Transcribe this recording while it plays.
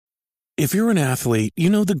If you're an athlete, you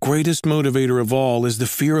know the greatest motivator of all is the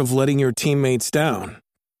fear of letting your teammates down.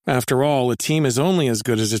 After all, a team is only as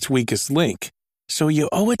good as its weakest link. So you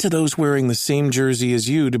owe it to those wearing the same jersey as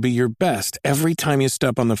you to be your best every time you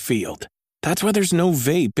step on the field. That's why there's no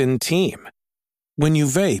vape in team. When you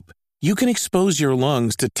vape, you can expose your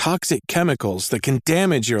lungs to toxic chemicals that can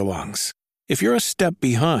damage your lungs. If you're a step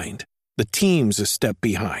behind, the team's a step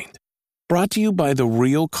behind. Brought to you by The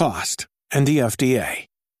Real Cost and the FDA.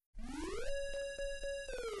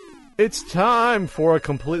 It's time for a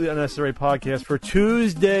completely unnecessary podcast for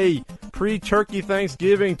Tuesday, pre-Turkey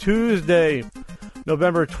Thanksgiving Tuesday,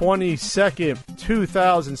 November 22nd,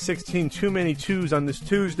 2016. Too many twos on this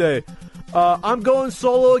Tuesday. I'm going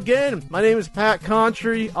solo again. My name is Pat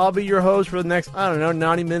Contry. I'll be your host for the next,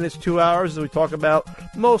 90 minutes, 2 hours as we talk about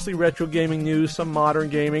mostly retro gaming news, some modern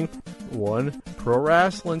gaming, one pro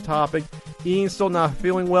wrestling topic. Ian's still not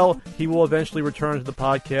feeling well. He will eventually return to the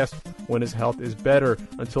podcast when his health is better.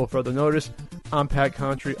 Until further notice, I'm Pat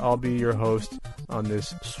Contry. I'll be your host on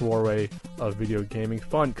this soiree of video gaming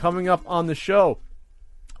fun. Coming up on the show,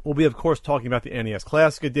 we'll be, of course, talking about the NES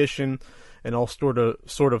Classic Edition and all sort of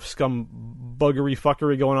scumbuggery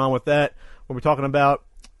fuckery going on with that. We'll be talking about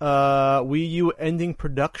Wii U ending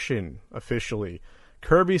production officially.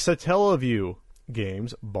 Kirby Satellaview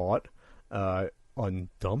Games bought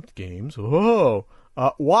undumped games. Whoa!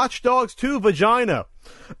 Watch Dogs 2 Vagina.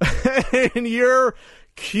 And your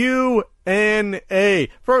Q&A.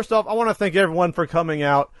 First off, I want to thank everyone for coming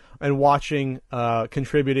out and watching,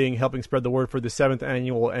 contributing, helping spread the word for the 7th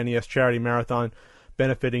annual NES Charity Marathon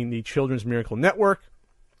benefiting the Children's Miracle Network.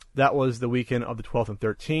 That was the weekend of the 12th and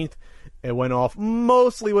 13th. It went off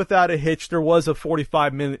mostly without a hitch. There was a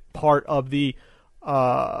 45-minute part of the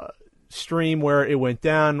stream where it went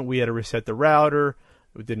down. We had to reset the router.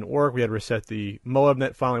 It didn't work. We had to reset the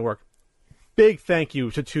MoabNet. Finally worked. Big thank you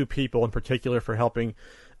to two people in particular for helping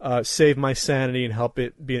save my sanity and help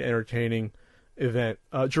it be an entertaining event.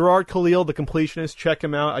 Gerard Khalil, the completionist, check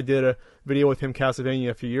him out. I did a video with him, Castlevania,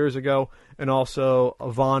 a few years ago. And also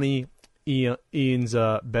Vani, Ian's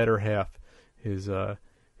better half, his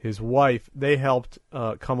wife. They helped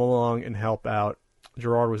come along and help out.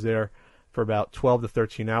 Gerard was there for about 12 to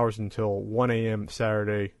 13 hours until 1 a.m.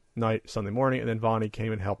 Saturday night, Sunday morning, and then Vani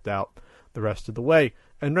came and helped out the rest of the way.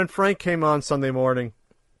 And then Frank came on Sunday morning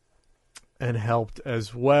and helped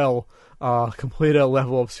as well complete a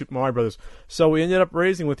level of Super Mario Brothers. So we ended up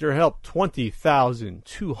raising, with your help,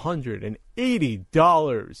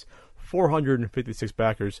 $20,280, 456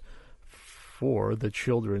 backers for the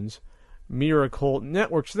Children's Miracle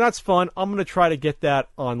Network. So that's fun. I'm going to try to get that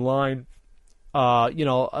online.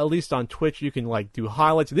 At least on Twitch, you can do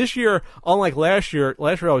highlights. This year, unlike last year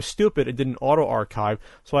I was stupid. It didn't auto archive,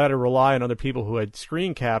 so I had to rely on other people who had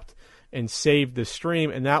screen capped and saved the stream,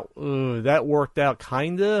 and that worked out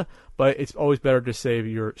kinda. But it's always better to save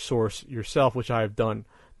your source yourself, which I have done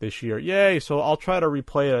this year. Yay! So I'll try to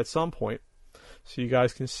replay it at some point, so you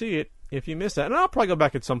guys can see it if you missed that. And I'll probably go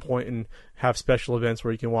back at some point and have special events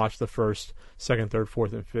where you can watch the first, second, third,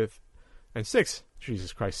 fourth, and fifth, and sixth.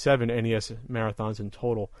 Jesus Christ, 7 NES marathons in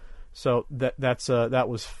total. So that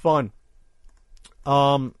was fun.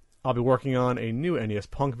 I'll be working on a new NES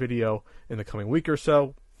Punk video in the coming week or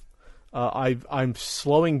so. I'm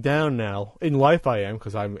slowing down now. In life I am,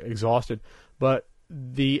 because I'm exhausted. But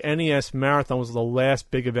the NES Marathon was the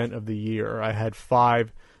last big event of the year. I had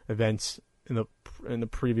 5 events in the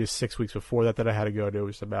previous 6 weeks before that I had to go to. It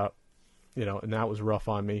was about, and that was rough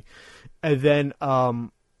on me. And then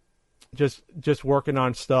just working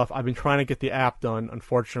on stuff. I've been trying to get the app done.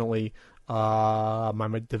 Unfortunately,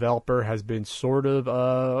 my developer has been sort of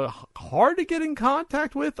hard to get in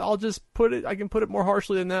contact with. I can put it more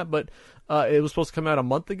harshly than that, but it was supposed to come out a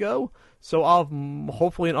month ago. So I'll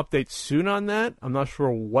hopefully an update soon on that. I'm not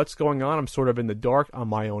sure what's going on. I'm sort of in the dark on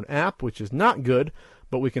my own app, which is not good,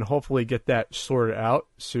 but we can hopefully get that sorted out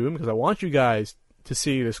soon, because I want you guys to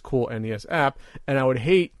see this cool NES app, and I would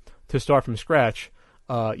hate to start from scratch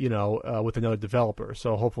with another developer.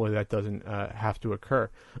 So hopefully that doesn't have to occur.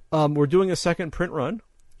 We're doing a second print run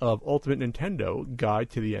of Ultimate Nintendo Guide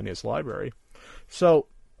to the NES Library. So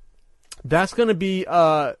that's going to be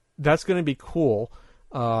cool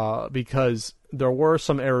because there were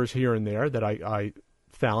some errors here and there that I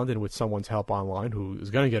found, and with someone's help online who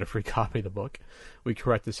is going to get a free copy of the book, we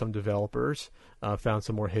corrected some developers, found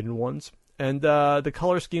some more hidden ones, and the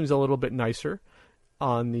color scheme's a little bit nicer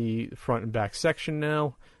on the front and back section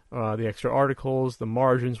now. The extra articles, the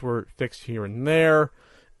margins were fixed here and there.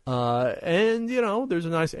 And, there's a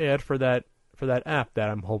nice ad for that app that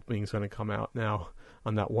I'm hoping is going to come out now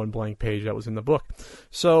on that one blank page that was in the book.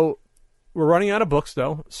 So we're running out of books,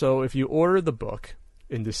 though. So if you order the book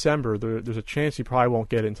in December, there's a chance you probably won't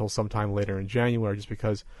get it until sometime later in January, just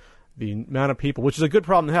because the amount of people, which is a good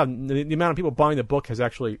problem to have, the amount of people buying the book has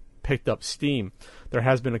actually picked up steam. There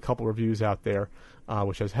has been a couple reviews out there,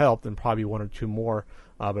 which has helped, and probably one or two more.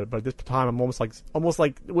 But at this time, I'm almost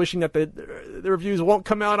like wishing that the reviews won't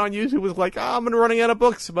come out on YouTube. It's like, I'm running out of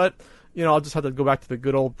books, but I'll just have to go back to the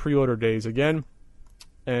good old pre-order days again,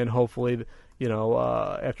 and hopefully,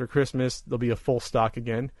 after Christmas there'll be a full stock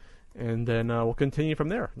again, and then we'll continue from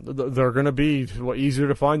there. They're going to be easier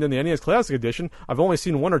to find than the NES Classic Edition. I've only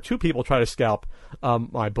seen one or two people try to scalp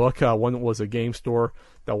my book. One was a game store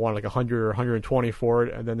that wanted like 100 or 120 for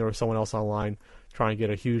it, and then there was someone else online trying to get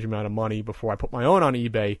a huge amount of money before I put my own on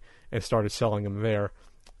eBay and started selling them there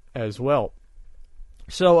as well.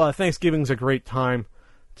 So Thanksgiving's a great time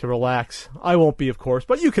to relax. I won't be, of course,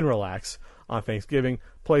 but you can relax on Thanksgiving.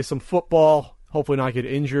 Play some football, hopefully not get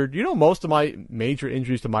injured. Most of my major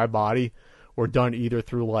injuries to my body were done either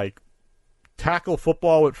through like tackle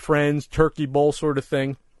football with friends, turkey bowl sort of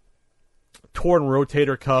thing, torn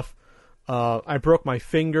rotator cuff. I broke my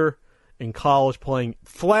finger in college playing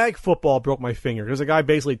flag football. Broke my finger because a guy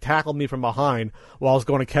basically tackled me from behind while I was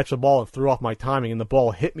going to catch the ball and threw off my timing, and the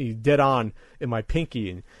ball hit me dead on in my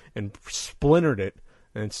pinky and splintered it,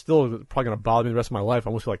 and it's still probably going to bother me the rest of my life. I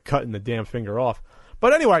almost feel like cutting the damn finger off.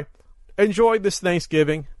 But anyway, enjoy this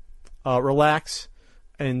Thanksgiving, relax,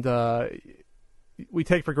 and we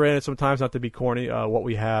take for granted sometimes, not to be corny, what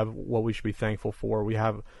we have, what we should be thankful for. We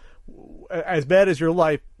have, as bad as your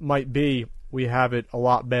life might be, we have it a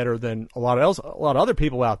lot better than a lot of other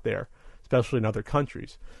people out there, especially in other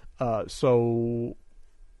countries. So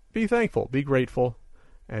be thankful, be grateful,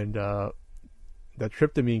 and that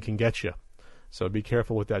tryptamine can get you. So be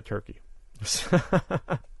careful with that turkey.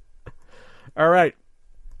 All right.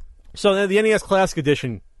 So the NES Classic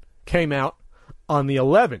Edition came out on the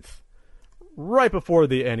 11th, right before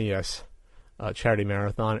the NES Charity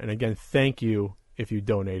Marathon. And again, thank you if you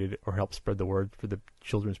donated or helped spread the word for the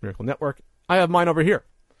Children's Miracle Network. I have mine over here.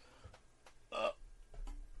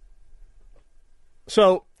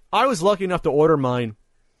 So I was lucky enough to order mine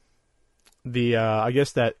I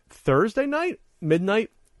guess that Thursday night,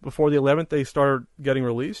 midnight, before the 11th they started getting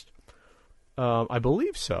released. I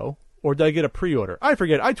believe so. Or did I get a pre-order? I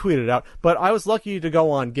forget. I tweeted it out. But I was lucky to go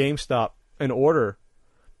on GameStop and order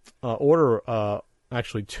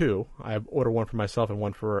actually two. I ordered one for myself and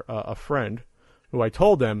one for a friend, who I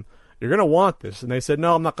told them, you're going to want this. And they said,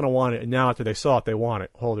 no, I'm not going to want it. And now after they saw it, they want it.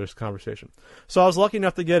 Hold this conversation. So I was lucky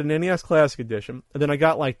enough to get an NES Classic Edition. And then I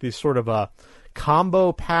got like this sort of a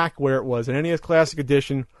combo pack where it was an NES Classic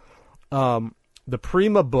Edition, the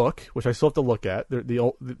Prima book, which I still have to look at,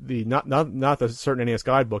 the not the certain NES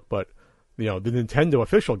guidebook, but the Nintendo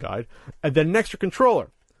official guide, and then an extra controller.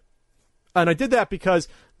 And I did that because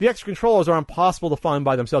the extra controllers are impossible to find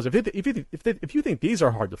by themselves. If you think these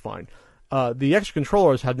are hard to find, the extra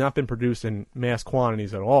controllers have not been produced in mass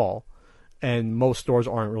quantities at all, and most stores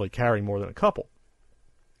aren't really carrying more than a couple.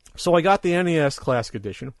 So I got the NES Classic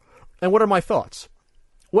Edition, and what are my thoughts?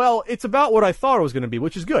 Well, it's about what I thought it was going to be,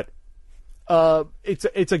 which is good.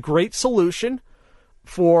 It's a great solution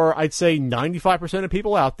for, I'd say, 95% of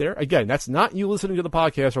people out there. Again, that's not you listening to the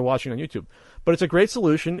podcast or watching on YouTube, but it's a great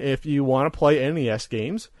solution if you want to play NES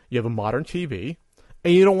games, you have a modern TV,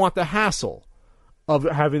 and you don't want the hassle of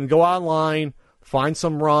having to go online, find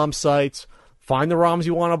some ROM sites, find the ROMs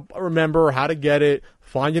you want to remember, how to get it,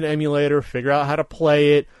 find an emulator, figure out how to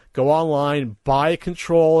play it, go online, buy a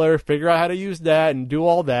controller, figure out how to use that, and do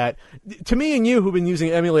all that. To me and you, who've been using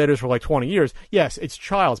emulators for like 20 years, yes, it's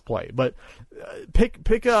child's play. But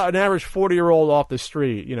pick an average 40-year-old off the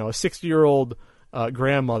street, a 60-year-old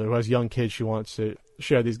grandmother who has young kids she wants to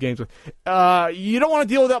share these games with. You don't want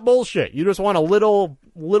to deal with that bullshit. You just want a little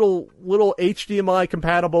HDMI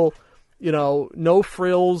compatible, no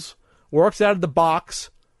frills, works out of the box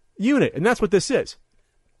unit, and that's what this is.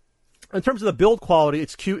 In terms of the build quality,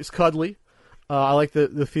 it's cute, it's cuddly. I like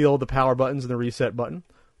the feel of the power buttons and the reset button,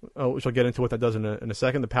 which I'll get into what that does in a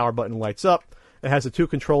second. The power button lights up. It has the 2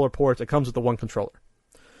 controller ports. It comes with the 1 controller.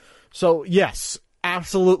 So, yes,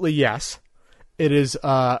 absolutely yes. It is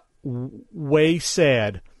way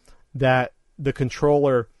sad that the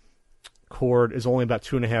controller cord is only about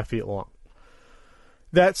 2.5 feet long.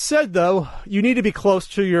 That said, though, you need to be close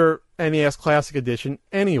to your NES Classic Edition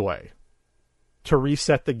anyway to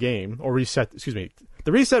reset the game,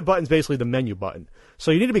 the reset button is basically the menu button. So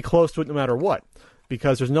you need to be close to it no matter what,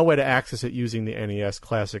 because there's no way to access it using the NES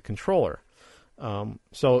Classic controller.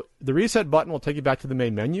 So the reset button will take you back to the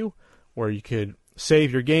main menu, where you could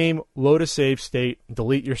save your game, load a save state,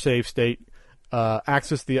 delete your save state,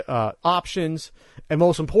 access the options, and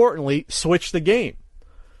most importantly, switch the game.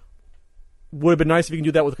 Would have been nice if you can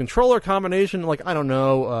do that with a controller combination, like, I don't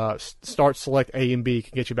know, start, select A and B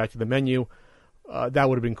can get you back to the menu. That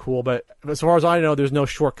would have been cool, but as far as I know, there's no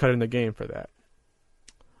shortcut in the game for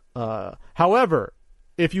that. However,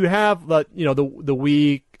 if you have the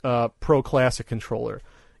Wii Pro Classic controller,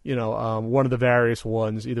 one of the various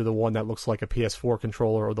ones, either the one that looks like a PS4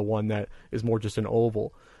 controller or the one that is more just an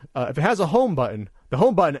oval, if it has a home button, the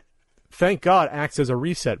home button, thank God, acts as a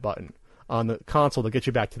reset button on the console to get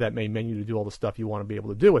you back to that main menu to do all the stuff you want to be able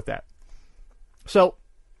to do with that. So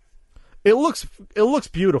it looks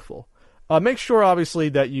beautiful. Make sure, obviously,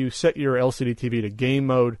 that you set your LCD TV to game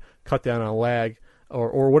mode, cut down on lag,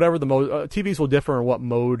 or whatever the mode. TVs will differ on what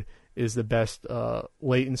mode is the best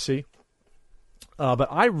latency. But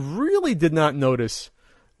I really did not notice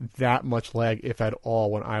that much lag, if at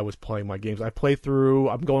all, when I was playing my games.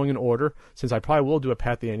 I'm going in order, since I probably will do a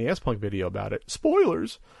Pat the NES Punk video about it.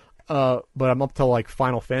 Spoilers! But I'm up to like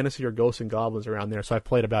Final Fantasy or Ghosts and Goblins around there, so I've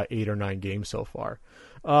played about 8 or 9 games so far.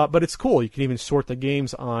 But it's cool. You can even sort the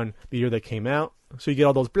games on the year they came out. So you get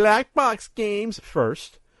all those black box games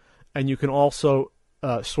first, and you can also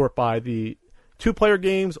sort by the 2-player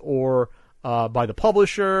games or by the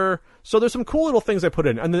publisher. So there's some cool little things I put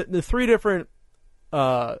in. And the 3 different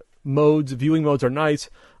viewing modes are nice.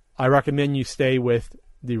 I recommend you stay with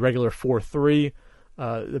the regular 4:3.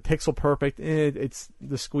 The Pixel Perfect, it's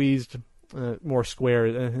the squeezed, more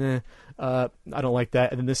square. I don't like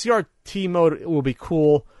that. And then the CRT mode will be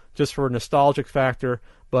cool just for a nostalgic factor,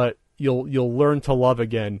 but you'll learn to love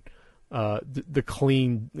again the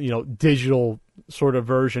clean, digital sort of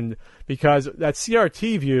version, because that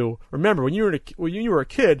CRT view. Remember, when you were a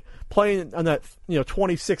kid playing on that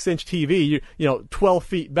 26-inch TV, 12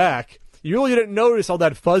 feet back, you really didn't notice all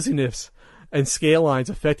that fuzziness and scale lines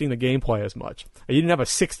affecting the gameplay as much. And you didn't have a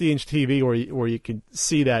 60-inch TV where you can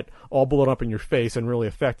see that all blown up in your face and really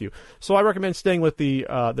affect you. So I recommend staying with the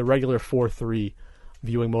regular 4:3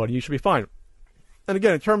 viewing mode, and you should be fine. And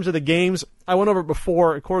again, in terms of the games, I went over it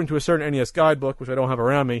before. According to a certain NES guidebook, which I don't have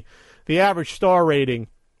around me, the average star rating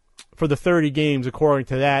for the 30 games, according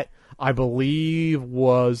to that, I believe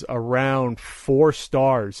was around 4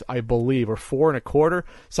 stars, I believe, or 4.25,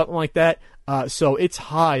 something like that. So it's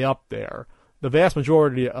high up there. The vast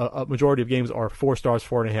majority of games are 4 stars,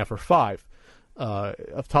 4.5, or 5. Off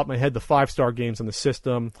the top of my head, the 5-star games on the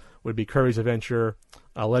system would be Kirby's Adventure,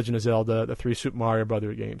 Legend of Zelda, the 3 Super Mario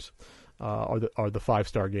Brothers games are the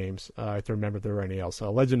 5-star games. I have to remember if there were any else.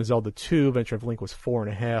 Legend of Zelda 2, Adventure of Link was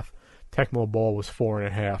 4.5. Tecmo Bowl was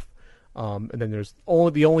 4.5. And then there's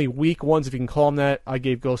the only weak ones, if you can call them that. I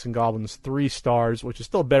gave Ghosts and Goblins 3 stars, which is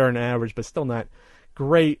still better than average, but still not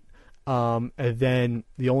great. And then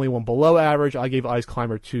the only one below average, I gave Ice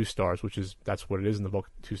Climber 2 stars, that's what it is in the book,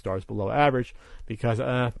 2 stars below average, because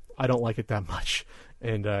I don't like it that much,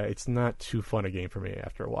 and it's not too fun a game for me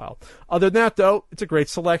after a while. Other than that, though, it's a great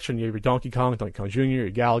selection. You have your Donkey Kong Jr.,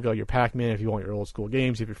 your Galaga, your Pac-Man if you want your old school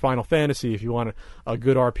games, you have your Final Fantasy if you want a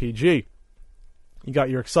good RPG. You got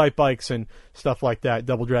your Excite Bikes and stuff like that.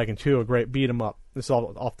 Double Dragon 2, a great beat 'em up. This is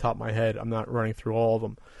all off the top of my head. I'm not running through all of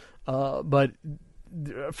them, but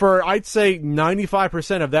for, I'd say,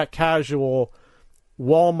 95% of that casual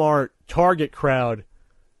Walmart Target crowd,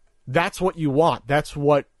 that's what you want. That's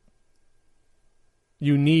what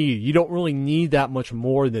you need. You don't really need that much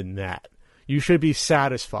more than that. You should be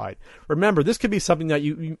satisfied. Remember, this could be something that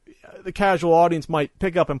the casual audience might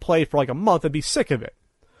pick up and play for like a month and be sick of it.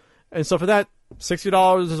 And so for that,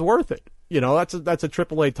 $60 is worth it. That's a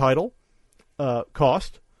AAA title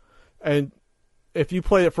cost. And if you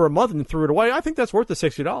play it for a month and threw it away, I think that's worth the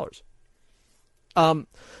 $60.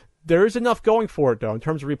 There is enough going for it, though, in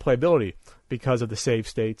terms of replayability because of the save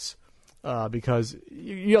states. Because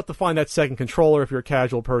you have to find that second controller if you're a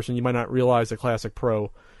casual person. You might not realize the Classic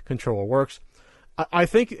Pro controller works. I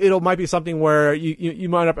think might be something where you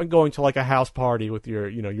might end up going to like a house party with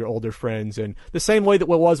your older friends, and the same way that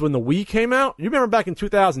what was when the Wii came out. You remember back in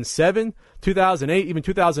 2007, 2008, even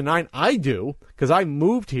 2009. I do, because I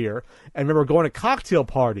moved here and remember going to cocktail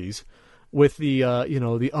parties with the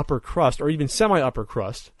the upper crust or even semi upper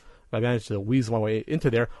crust. I managed to weasel my way into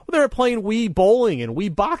there. Well, they were playing Wii bowling and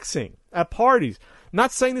Wii boxing at parties.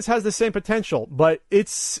 Not saying this has the same potential, but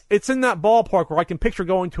it's in that ballpark where I can picture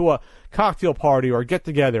going to a cocktail party or a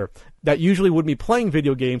get-together that usually would be playing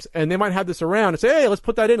video games, and they might have this around and say, hey, let's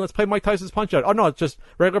put that in, let's play Mike Tyson's Punch-Out. Oh, no, it's just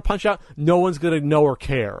regular Punch-Out. No one's going to know or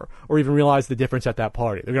care or even realize the difference at that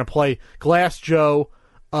party. They're going to play Glass Joe.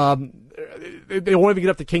 They won't even get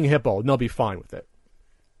up to King Hippo, and they'll be fine with it.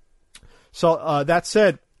 So that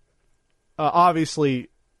said, obviously,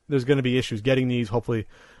 there's going to be issues getting these. Hopefully,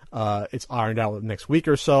 it's ironed out the next week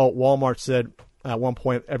or so. Walmart said at one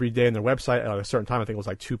point every day on their website at a certain time, I think it was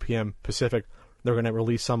like 2 p.m. Pacific, they're going to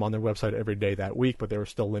release some on their website every day that week, but they were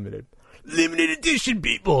still limited. Limited edition,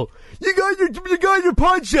 people. You got your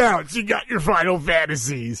Punch Outs. You got your Final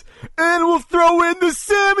Fantasies. And we'll throw in the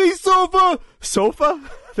Sammy Sofa. Sofa?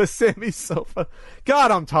 The Sammy Sofa. God,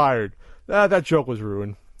 I'm tired. That joke was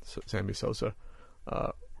ruined. Sammy Sosa.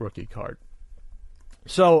 Rookie card.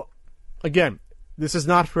 So, again, this is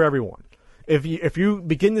not for everyone. If you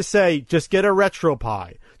begin to say, just get a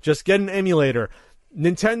RetroPie, just get an emulator,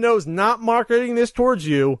 Nintendo's not marketing this towards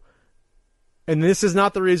you, and this is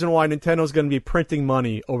not the reason why Nintendo's going to be printing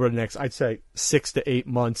money over the next, I'd say, 6 to 8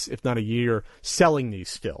 months, if not a year, selling these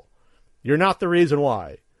still. You're not the reason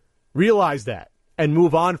why. Realize that, and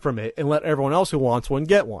move on from it, and let everyone else who wants one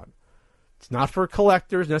get one. It's not for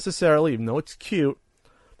collectors necessarily, even though it's cute.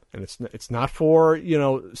 And it's not for,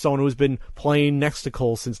 someone who's been playing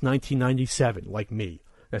Nexticle since 1997, like me,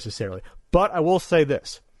 necessarily. But I will say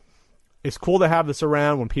this. It's cool to have this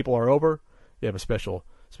around when people are over. You have a special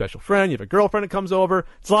friend. You have a girlfriend that comes over.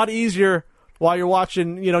 It's a lot easier while you're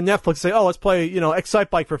watching, Netflix. Say, let's play,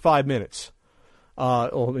 Excitebike for 5 minutes.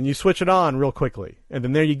 And you switch it on real quickly. And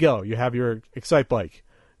then there you go. You have your Excitebike.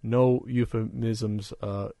 No euphemisms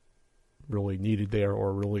really needed there,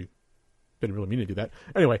 or really didn't really mean to do that.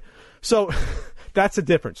 Anyway, so that's the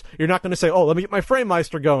difference. You're not going to say, let me get my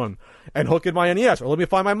FrameMeister going and hook in my NES, or let me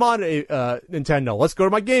find my mod Nintendo. Let's go to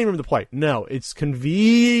my game room to play. No, it's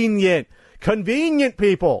convenient. Convenient,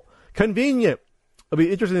 people. Convenient. It'll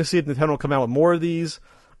be interesting to see if Nintendo will come out with more of these.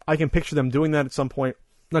 I can picture them doing that at some point.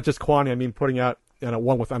 Not just quantity, I mean putting out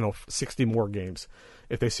one with, 60 more games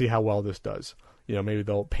if they see how well this does. Maybe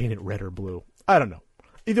they'll paint it red or blue. I don't know.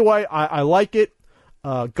 Either way, I like it.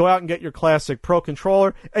 Go out and get your classic Pro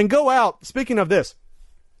controller, and go out. Speaking of this,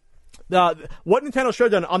 what Nintendo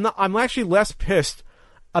should have done, I'm actually less pissed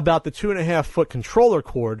about the 2.5-foot controller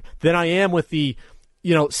cord than I am with the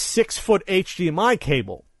 6-foot HDMI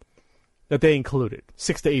cable that they included.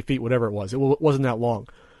 6 to 8 feet, whatever it was. It wasn't that long.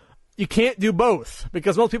 You can't do both,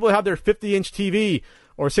 because most people have their 50-inch TV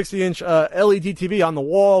or 60-inch LED TV on the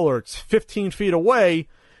wall, or it's 15 feet away.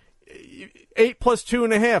 8 plus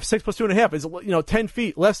 2.5, 6 plus 2.5 is 10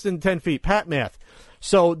 feet, less than 10 feet. Pat math.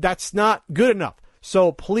 So that's not good enough.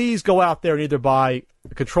 So please go out there and either buy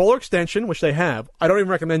a controller extension, which they have. I don't even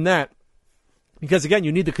recommend that, because again,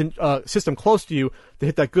 you need the system close to you to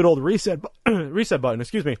hit that good old reset button.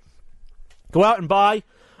 Excuse me. Go out and buy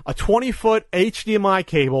a 20-foot HDMI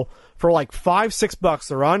cable for like $5-6.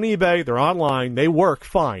 They're on eBay. They're online. They work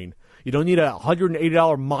fine. You don't need a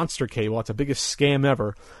 $180 monster cable. That's the biggest scam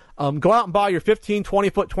ever. Go out and buy your 15,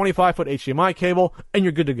 20-foot, 25-foot HDMI cable, and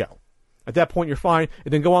you're good to go. At that point, you're fine.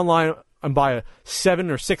 And then go online and buy a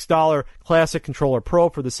 $7 or $6 Classic Controller Pro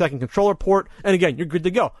for the second controller port, and again, you're good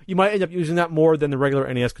to go. You might end up using that more than the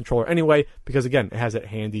regular NES controller anyway, because again, it has that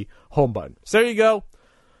handy home button. So there you go.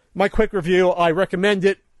 My quick review. I recommend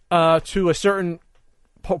it to a certain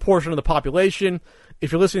portion of the population.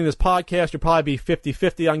 If you're listening to this podcast, you'll probably be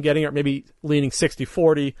 50-50 on getting it, or maybe leaning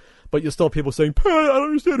 60-40, but you'll still have people saying, Pat, I don't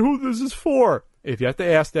understand who this is for. If you have to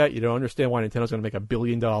ask that, you don't understand why Nintendo's going to make $1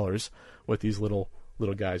 billion with these little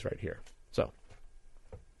guys right here. So,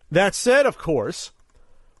 that said, of course,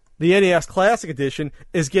 the NES Classic Edition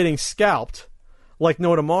is getting scalped like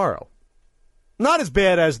no tomorrow. Not as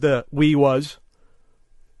bad as the Wii was.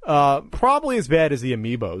 Probably as bad as the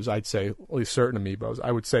Amiibos, I'd say. At least certain Amiibos.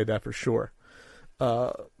 I would say that for sure.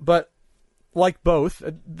 But like both,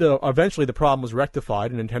 eventually the problem was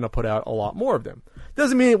rectified and Nintendo put out a lot more of them.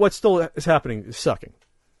 Doesn't mean what still is happening is sucking.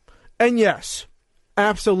 And yes,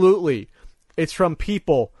 absolutely, it's from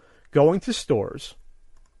people going to stores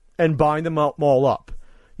and buying them all up.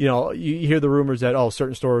 You hear the rumors that,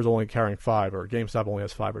 certain stores are only carrying 5, or GameStop only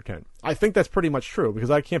has 5 or 10. I think that's pretty much true,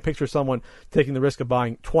 because I can't picture someone taking the risk of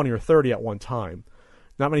buying 20 or 30 at one time.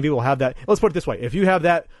 Not many people have that. Let's put it this way. If you have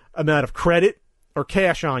that amount of credit or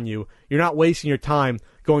cash on you, you're not wasting your time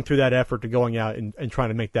going through that effort to going out and trying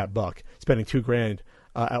to make that buck, spending $2,000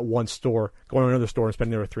 at one store, going to another store and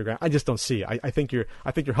spending there $3,000. I just don't see it. I think you're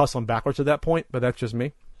hustling backwards at that point, but that's just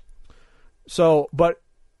me. So, but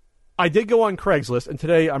I did go on Craigslist, and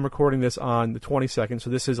today I'm recording this on the 22nd, so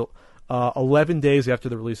this is 11 days after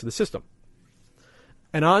the release of the system.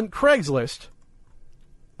 And on Craigslist,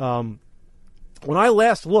 when I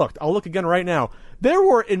last looked, I'll look again right now, there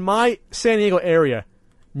were, in my San Diego area,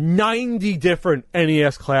 90 different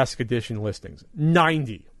NES Classic Edition listings.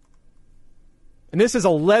 90. And this is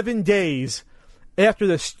 11 days after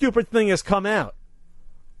the stupid thing has come out.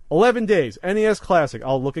 11 days. NES Classic.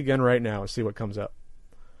 I'll look again right now and see what comes up.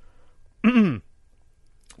 $200,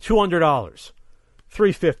 $350,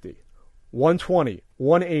 $120,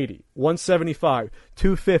 $180, $175,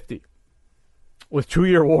 $250 with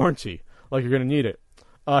 2-year warranty, like you're going to need it.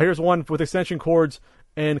 Here's one with extension cords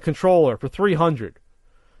and controller for $300.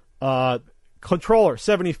 Controller,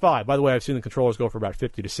 $75. By the way, I've seen the controllers go for about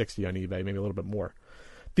 $50 to $60 on eBay, maybe a little bit more.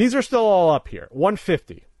 These are still all up here.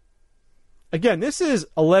 $150. Again, this is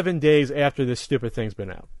 11 days after this stupid thing's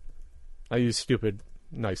been out. I use stupid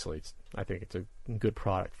nicely. I think it's a good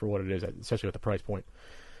product for what it is, especially at the price point.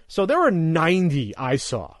 So there were 90 I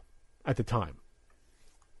saw at the time.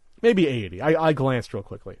 Maybe 80. I glanced real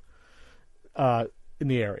quickly in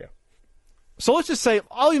the area. So let's just say,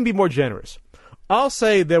 I'll even be more generous. I'll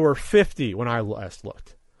say there were 50 when I last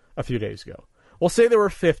looked a few days ago. We'll say there were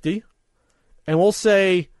 50, and we'll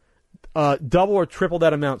say double or triple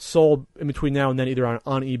that amount sold in between now and then, either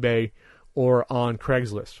on eBay or on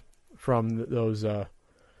Craigslist from those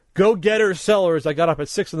go-getter sellers that got up at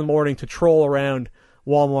 6 in the morning to troll around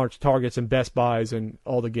Walmart's, Targets, and Best Buys and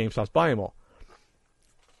all the GameStops, buy them all.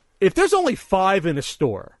 If there's only 5 in a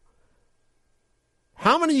store,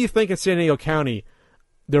 how many do you think in San Diego County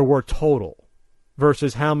there were total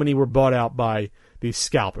versus how many were bought out by these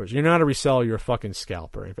scalpers? You're not a reseller, you're a fucking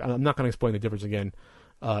scalper. I'm not going to explain the difference again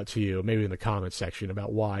to you, maybe in the comments section,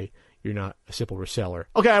 about why you're not a simple reseller.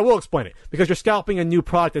 Okay, I will explain it. Because you're scalping a new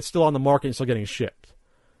product that's still on the market and still getting shipped.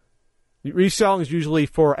 Reselling is usually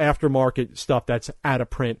for aftermarket stuff that's out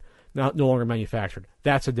of print, no longer manufactured.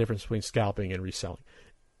 That's the difference between scalping and reselling.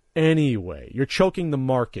 Anyway, you're choking the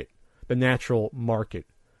market, the natural market,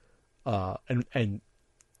 and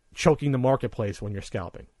choking the marketplace when you're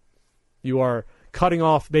scalping. You are cutting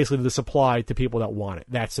off basically the supply to people that want it.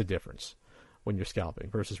 That's the difference when you're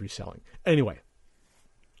scalping versus reselling. Anyway,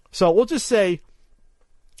 so we'll just say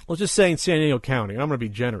in San Diego County, and I'm going to be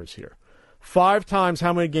generous here, 5 times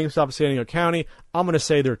how many GameStops in San Diego County? I'm going to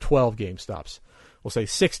say there are 12 GameStops. We'll say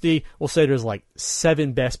 60. We'll say there's like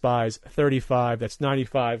 7 Best Buys, 35. That's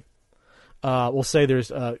 95. We'll say there's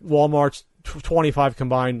Walmart's, 25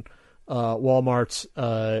 combined Walmart's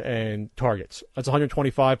and Targets. That's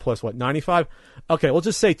 125 plus what, 95? Okay, we'll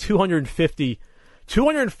just say 250.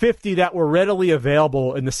 250 that were readily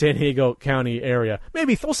available in the San Diego County area.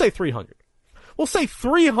 Maybe we'll say 300. We'll say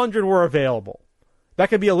 300 were available. That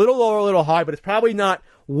could be a little low or a little high, but it's probably not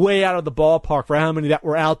way out of the ballpark for how many that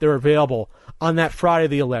were out there available on that Friday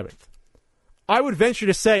the 11th. I would venture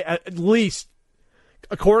to say at least,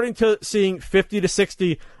 according to seeing 50 to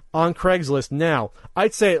 60 on Craigslist now,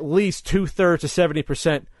 I'd say at least 2/3 to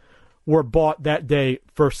 70% were bought that day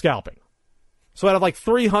for scalping. So out of like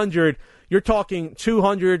 300, you're talking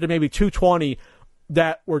 200 to maybe 220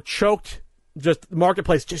 that were choked, just the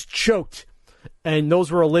marketplace just choked, and those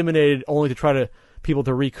were eliminated only to try to people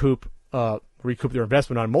to recoup their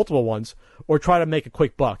investment on multiple ones or try to make a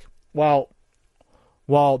quick buck while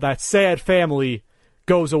that sad family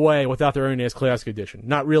goes away without their NES Classic Edition,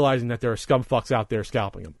 not realizing that there are scumfucks out there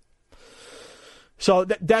scalping them. So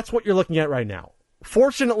that's what you're looking at right now.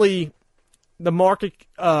 Fortunately, the market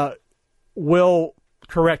will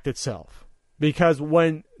correct itself, because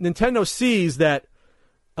when Nintendo sees that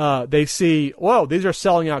they see, whoa, these are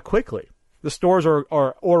selling out quickly. The stores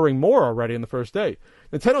are ordering more already in the first day.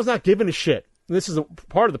 Nintendo's not giving a shit. This is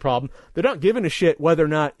part of the problem. They're not giving a shit whether or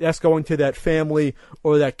not that's going to that family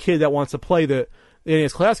or that kid that wants to play the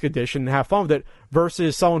NES Classic Edition and have fun with it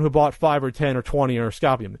versus someone who bought 5 or 10 or 20 or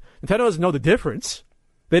scalping them. Nintendo doesn't know the difference.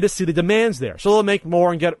 They just see the demands there. So they'll make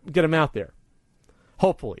more and get them out there.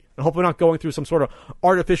 Hopefully. And hopefully not going through some sort of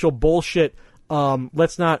artificial bullshit.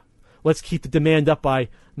 Let's keep the demand up by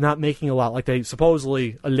not making a lot like they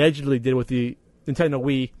allegedly did with the Nintendo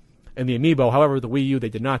Wii and the Amiibo. However, the Wii U, they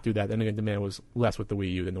did not do that. Then again, demand was less with the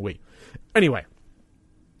Wii U than the Wii. Anyway,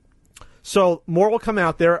 so more will come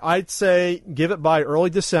out there. I'd say give it by early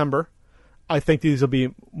December. I think these will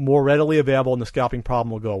be more readily available and the scalping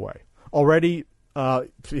problem will go away. Already,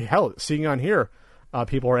 seeing on here,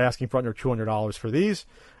 people are asking for under $200 for these.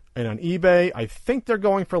 And on eBay, I think they're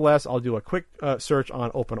going for less. I'll do a quick search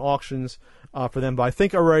on open auctions for them. But I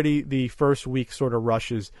think already the first week sort of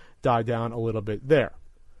rushes died down a little bit there.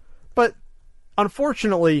 But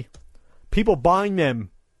unfortunately, people buying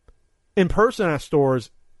them in person at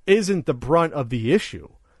stores isn't the brunt of the issue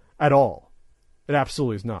at all. It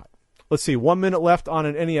absolutely is not. Let's see, 1 minute left on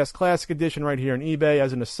an NES Classic Edition right here on eBay.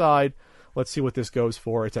 As an aside, let's see what this goes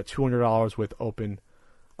for. It's at $200 with open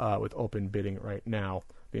bidding right now.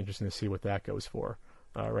 Be interesting to see what that goes for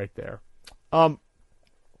right there.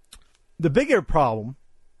 The bigger problem,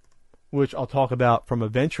 which I'll talk about from a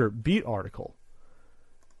Venture Beat article,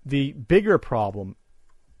 the bigger problem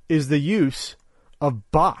is the use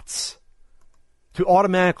of bots to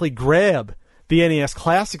automatically grab the NES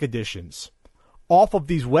Classic editions off of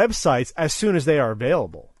these websites as soon as they are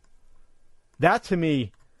available. That, to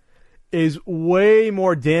me, is way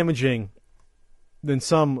more damaging than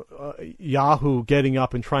some Yahoo getting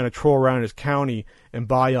up and trying to troll around his county and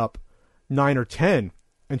buy up 9 or 10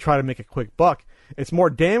 and try to make a quick buck. It's more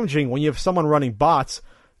damaging when you have someone running bots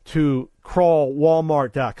to crawl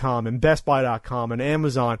Walmart.com and BestBuy.com and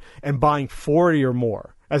Amazon and buying 40 or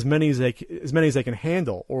more, as many as they can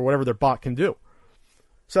handle, or whatever their bot can do.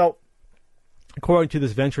 So, according to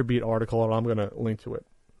this VentureBeat article, and I'm going to link to it,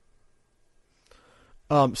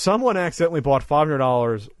 someone accidentally bought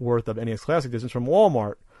 $500 worth of NES Classic editions from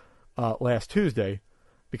Walmart last Tuesday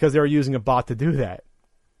because they were using a bot to do that.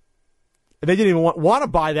 They didn't even want to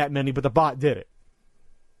buy that many, but the bot did it.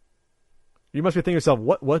 You must be thinking to yourself,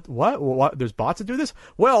 what? There's bots that do this?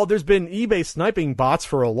 Well, there's been eBay sniping bots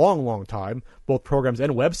for a long, long time, both programs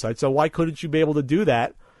and websites, so why couldn't you be able to do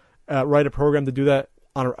that, write a program to do that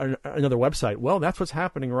on another website? Well, that's what's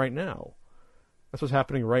happening right now.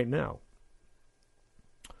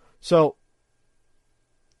 So,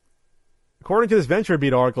 according to this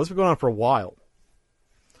VentureBeat article, this has been going on for a while.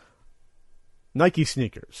 Nike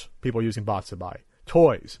sneakers, people are using bots to buy.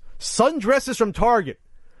 Toys. Sundresses from Target.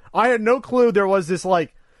 I had no clue there was this,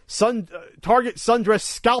 Target sundress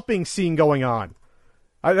scalping scene going on.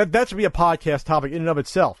 That should be a podcast topic in and of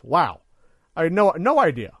itself. Wow. I had no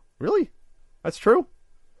idea. Really? That's true?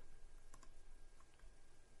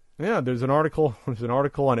 Yeah, there's an article on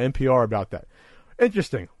NPR about that.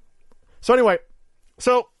 Interesting. So anyway,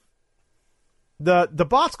 the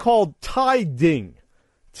bot's called TieDing.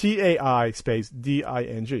 TAI space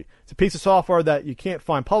DING. It's a piece of software that you can't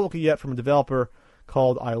find publicly yet from a developer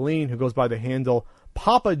called Eileen, who goes by the handle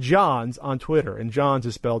Papa Johns on Twitter. And Johns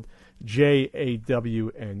is spelled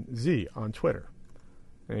JAWNZ on Twitter.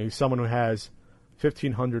 And he's someone who has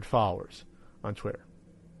 1,500 followers on Twitter.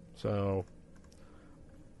 So,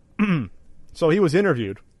 so he was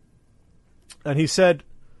interviewed, and he said,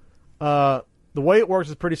 the way it works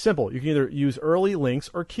is pretty simple. You can either use early links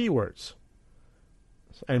or keywords.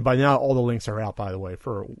 And by now, all the links are out, by the way,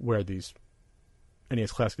 for where these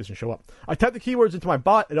NES Classic editions show up. I type the keywords into my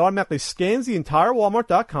bot. It automatically scans the entire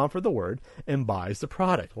Walmart.com for the word and buys the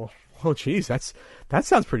product. Well, oh, geez, that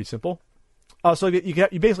sounds pretty simple. So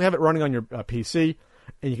you basically have it running on your PC,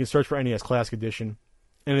 and you can search for NES Classic Edition.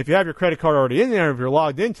 And if you have your credit card already in there, if you're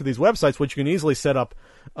logged into these websites, which you can easily set up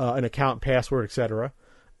an account, password, etc.,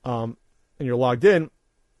 and you're logged in,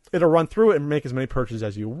 it'll run through it and make as many purchases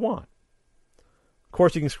as you want. Of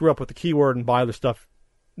course, you can screw up with the keyword and buy other stuff,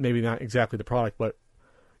 maybe not exactly the product, but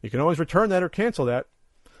you can always return that or cancel that.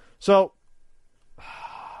 So,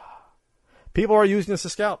 people are using this to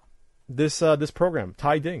scalp this program,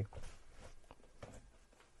 TieDing.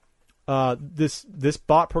 This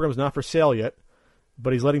bot program is not for sale yet,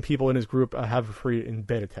 but he's letting people in his group have it free and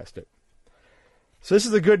beta test it. So this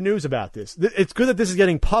is the good news about this. It's good that this is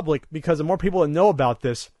getting public, because the more people that know about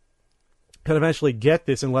this can eventually get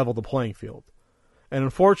this and level the playing field. And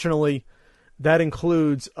unfortunately, that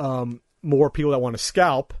includes more people that want to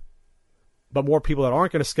scalp, but more people that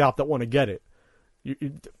aren't going to scalp that want to get it.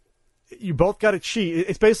 You both got to cheat.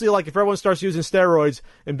 It's basically like if everyone starts using steroids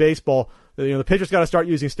in baseball, the pitcher's got to start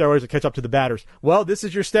using steroids to catch up to the batters. Well, this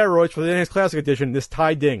is your steroids for the NES Classic Edition, this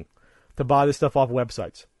TieDing, to buy this stuff off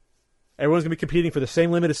websites. Everyone's going to be competing for the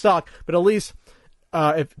same limited stock, but at least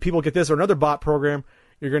if people get this or another bot program,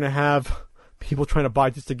 you're going to have people trying to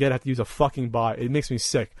buy just to have to use a fucking bot. It makes me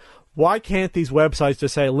sick. Why can't these websites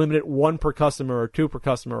just say limited 1 per customer or 2 per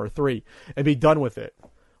customer or 3 and be done with it?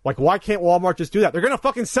 Like, why can't Walmart just do that? They're going to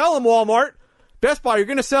fucking sell them, Walmart. Best Buy, you're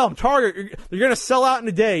going to sell them. Target, you're going to sell out in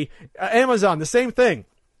a day. Amazon, the same thing.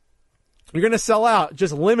 You're going to sell out.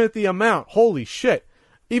 Just limit the amount. Holy shit.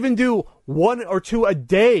 Even do 1 or 2 a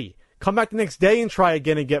day. Come back the next day and try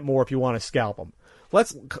again and get more if you want to scalp them.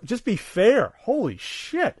 Let's just be fair. Holy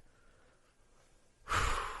shit.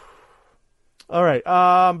 All right.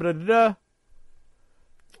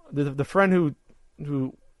 The friend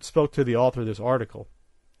who spoke to the author of this article,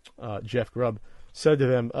 Jeff Grubb, said to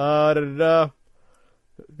them,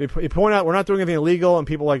 they point out we're not doing anything illegal and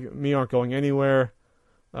people like me aren't going anywhere.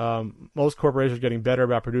 Most corporations are getting better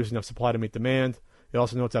about producing enough supply to meet demand. He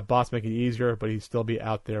also notes that bots make it easier, but he'd still be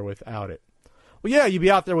out there without it. Well, yeah, you'd be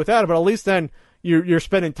out there without it, but at least then you're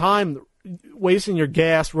spending time wasting your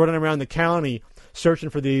gas running around the county searching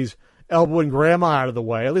for these elbowing grandma out of the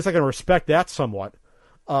way. At least I can respect that somewhat,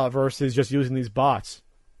 versus just using these bots.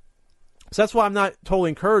 So that's why I'm not totally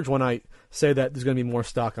encouraged when I say that there's going to be more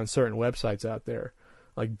stock on certain websites out there.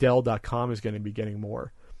 Like Dell.com is going to be getting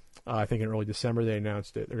more. I think in early December they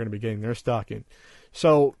announced it. They're going to be getting their stock in.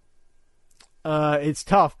 So it's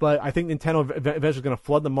tough, but I think Nintendo eventually is going to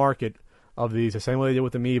flood the market of these the same way they did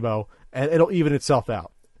with Amiibo, and it'll even itself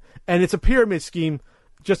out. And it's a pyramid scheme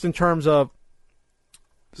just in terms of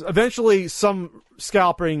eventually some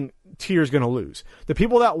scalping tier is going to lose. The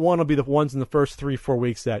people that won will be the ones in the first 3-4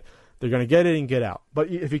 weeks that they're going to get in and get out. But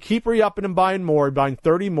if you keep re-upping and buying more, buying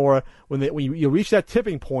 30 more, when you reach that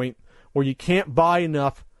tipping point where you can't buy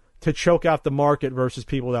enough to choke out the market versus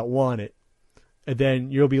people that want it, and then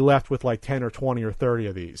you'll be left with like 10 or 20 or 30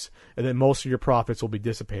 of these. And then most of your profits will be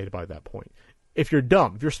dissipated by that point. If you're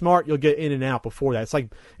dumb, if you're smart, you'll get in and out before that.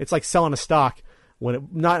 It's like selling a stock when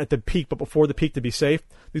not at the peak, but before the peak to be safe.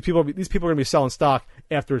 These people are going to be selling stock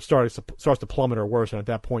after it starts to plummet or worse, and at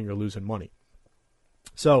that point you're losing money.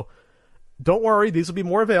 So don't worry, these will be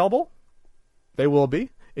more available. They will be.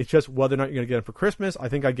 It's just whether or not you're going to get them for Christmas. I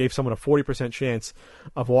think I gave someone a 40% chance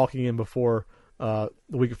of walking in before the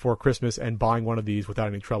week before Christmas and buying one of these without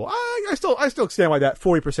any trouble. I still stand by that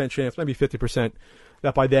 40% chance, maybe 50%,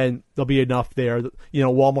 that by then there'll be enough there.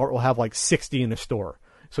 Walmart will have like 60 in the store,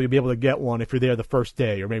 so you'll be able to get one if you're there the first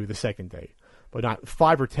day or maybe the second day. But not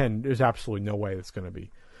 5 or 10. There's absolutely no way that's going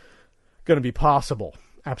to be possible.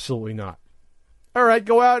 Absolutely not. All right,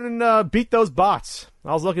 go out and beat those bots.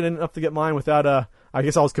 I was lucky enough to get mine without I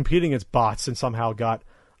guess I was competing against bots and somehow got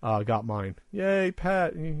mine. Yay,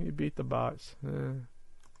 Pat! You beat the bots.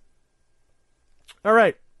 All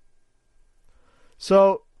right.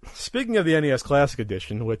 So, speaking of the NES Classic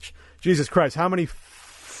Edition, which, Jesus Christ, how many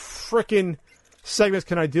frickin' segments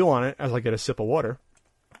can I do on it as I get a sip of water?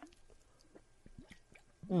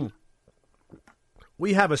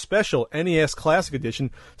 We have a special NES Classic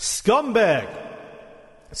Edition Scumbag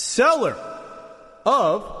Seller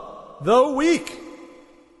of the Week.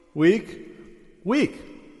 Week.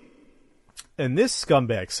 And this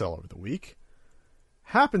Scumbag Seller of the Week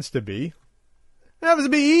happens to be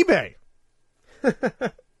eBay.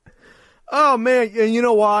 Oh, man. And you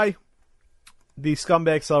know why the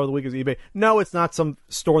Scumbag Seller of the Week is eBay? No, it's not some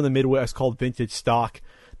store in the Midwest called Vintage Stock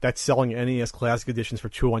that's selling NES Classic Editions for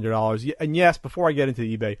 $200. And yes, before I get into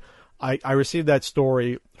eBay, I received that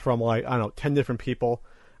story from 10 different people.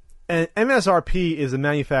 And MSRP is the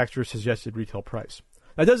manufacturer's suggested retail price.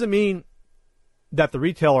 That doesn't mean that the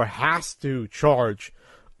retailer has to charge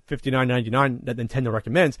 $59.99 that Nintendo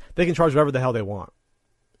recommends. They can charge whatever the hell they want.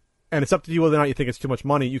 And it's up to you whether or not you think it's too much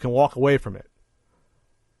money. You can walk away from it.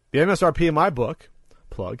 The MSRP in my book,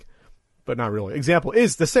 plug, but not really, example,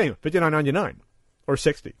 is the same, $59.99 or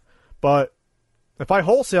 $60. But if I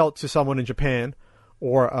wholesale it to someone in Japan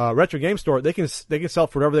or a retro game store, they can sell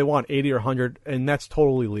it for whatever they want, 80 or 100, and that's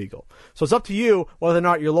totally legal. So it's up to you whether or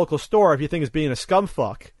not your local store, if you think is being a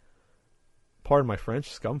scumfuck, pardon my French,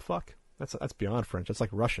 scumfuck? That's beyond French. That's like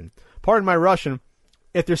Russian. Pardon my Russian.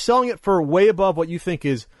 If they're selling it for way above what you think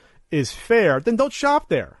is fair, then don't shop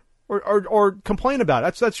there or complain about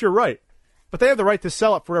it. That's your right. But they have the right to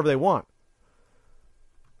sell it for whatever they want.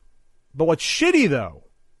 But what's shitty, though,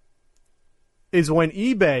 is when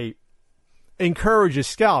eBay encourages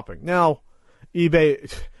scalping. Now,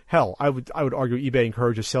 eBay, hell, I would argue eBay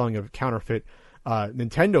encourages selling of counterfeit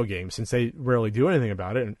Nintendo games, since they rarely do anything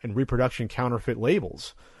about it, and reproduction counterfeit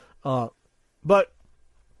labels. But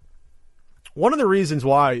one of the reasons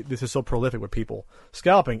why this is so prolific with people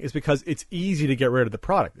scalping is because it's easy to get rid of the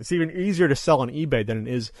product. It's even easier to sell on eBay than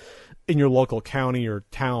it is in your local county or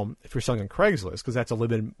town if you're selling on Craigslist, because that's a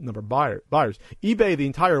limited number of buyers. eBay, the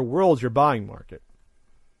entire world's your buying market.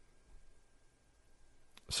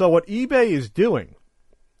 So what eBay is doing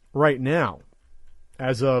right now,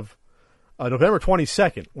 as of November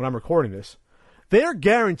 22nd, when I'm recording this, they're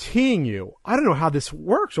guaranteeing you, I don't know how this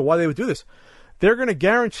works or why they would do this, they're going to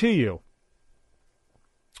guarantee you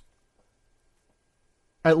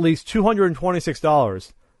at least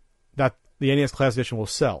 $226 that the NES Classic Edition will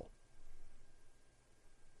sell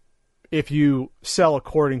if you sell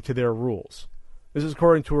according to their rules. This is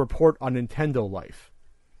according to a report on Nintendo Life.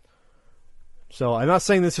 So I'm not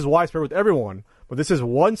saying this is widespread with everyone, but this is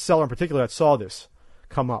one seller in particular that saw this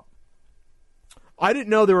come up. I didn't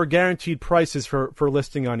know there were guaranteed prices for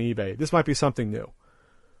listing on eBay. This might be something new.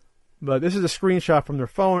 But this is a screenshot from their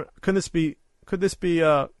phone. Could this be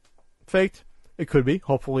faked? It could be.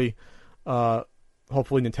 Hopefully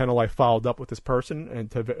Nintendo Life followed up with this person and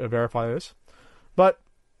to verify this. But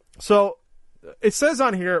so it says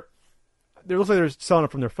on here, it looks like they're selling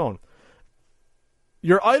it from their phone.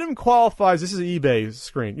 Your item qualifies. This is eBay's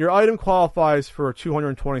screen. Your item qualifies for a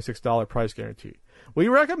 $226 price guarantee. We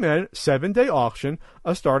recommend 7-day auction,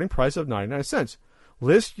 a starting price of 99 cents.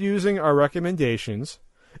 List using our recommendations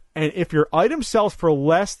And if your item sells for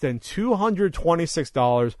less than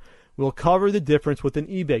 $226, we'll cover the difference with an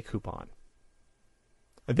eBay coupon.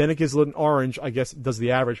 And then it gives an orange, I guess, does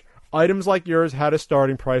the average. Items like yours had a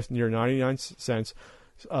starting price near 99 cents.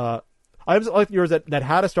 Items like yours that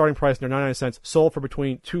had a starting price near 99 cents sold for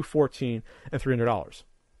between $214 and $300.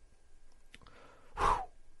 Whew.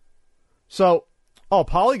 So,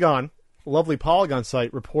 Polygon, lovely Polygon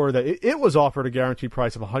site, reported that it was offered a guaranteed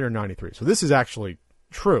price of $193. So this is actually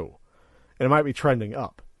true, and it might be trending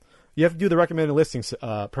up. You have to do the recommended listings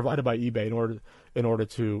provided by eBay in order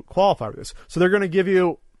to qualify for this. So they're going to give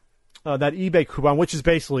you that eBay coupon, which is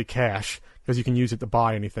basically cash because you can use it to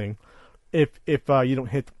buy anything. If you don't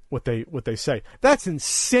hit what they say, that's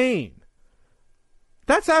insane.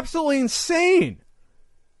 That's absolutely insane.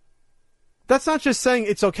 That's not just saying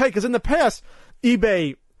it's okay, because in the past,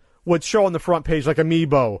 eBay would show on the front page like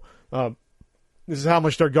Amiibo. This is how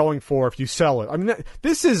much they're going for if you sell it. I mean,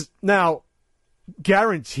 this is now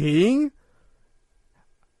guaranteeing.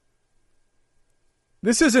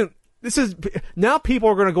 This is now people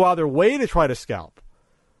are going to go out of their way to try to scalp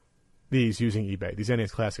these using eBay, these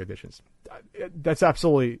NES Classic editions. That's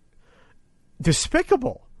absolutely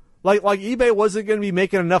despicable. Like eBay wasn't going to be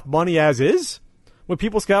making enough money as is when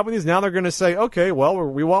people scalping these. Now they're going to say, okay, well,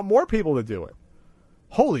 we want more people to do it.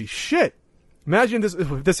 Holy shit. Imagine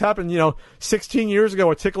if this happened, 16 years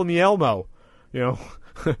ago at Tickle Me Elmo.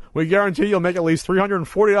 We guarantee you'll make at least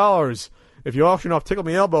 $340 if you auction off Tickle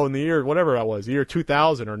Me Elmo in the year, whatever that was, the year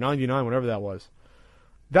 2000 or 99, whatever that was.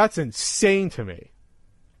 That's insane to me.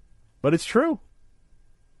 But it's true.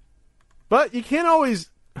 But you can't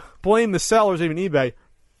always blame the sellers, even eBay.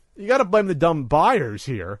 You got to blame the dumb buyers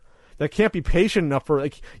here that can't be patient enough for,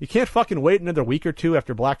 you can't fucking wait another week or two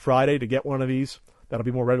after Black Friday to get one of these. That'll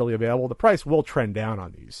be more readily available. The price will trend down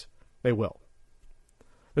on these. They will.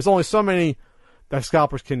 There's only so many that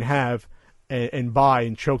scalpers can have and buy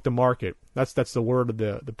and choke the market. That's the word of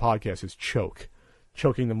the podcast is choke.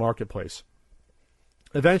 Choking the marketplace.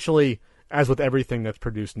 Eventually, as with everything that's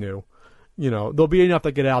produced new, there'll be enough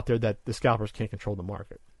that get out there that the scalpers can't control the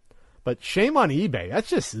market. But shame on eBay. That's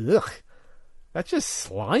just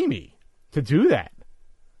slimy to do that.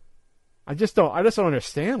 I just don't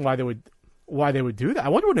understand why they would do that. I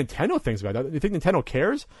wonder what Nintendo thinks about that. Do you think Nintendo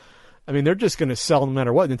cares? I mean, they're just going to sell no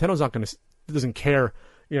matter what. Nintendo's not going to, doesn't care,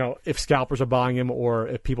 if scalpers are buying them or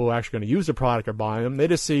if people are actually going to use the product are buying them. They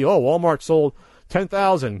just see, Walmart sold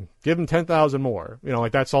 10,000, give them 10,000 more.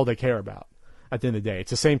 That's all they care about at the end of the day.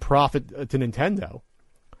 It's the same profit to Nintendo.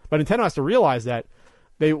 But Nintendo has to realize that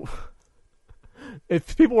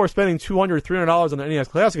if people were spending $200, $300 on the NES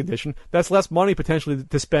Classic Edition, that's less money potentially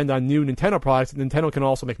to spend on new Nintendo products that Nintendo can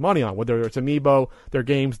also make money on, whether it's Amiibo, their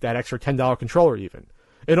games, that extra $10 controller even.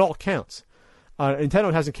 It all counts.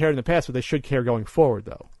 Nintendo hasn't cared in the past, but they should care going forward,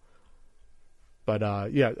 though. But,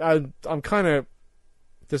 I'm kind of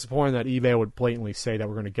disappointed that eBay would blatantly say that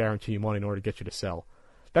we're going to guarantee you money in order to get you to sell.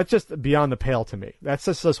 That's just beyond the pale to me. That's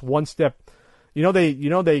just one step.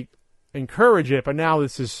 They encourage it, but now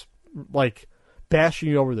this is like bashing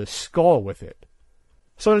you over the skull with it.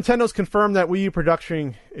 So Nintendo's confirmed that Wii U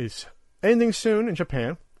production is ending soon in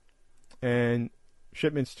Japan, and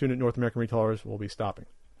shipments to North American retailers will be stopping.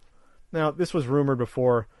 Now, this was rumored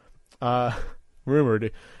before. What was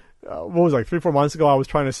it, 3-4 months ago? I was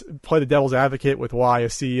trying to play the devil's advocate with why a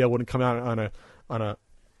CEO wouldn't come out on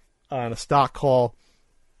a stock call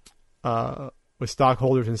with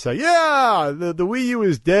stockholders and say, "Yeah, the Wii U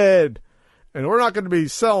is dead, and we're not going to be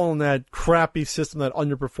selling that crappy system that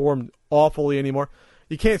underperformed awfully anymore."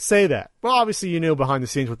 You can't say that. Well, obviously, you knew behind the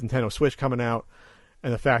scenes with Nintendo Switch coming out,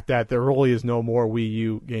 and the fact that there really is no more Wii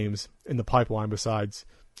U games in the pipeline besides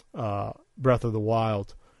Breath of the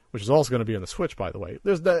Wild, which is also going to be on the Switch, by the way.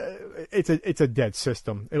 It's a dead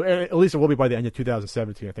system. At least it will be by the end of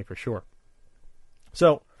 2017, I think, for sure.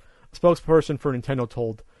 So, a spokesperson for Nintendo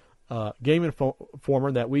told Game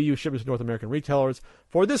Informer that Wii U shipments to North American retailers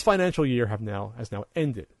for this financial year has now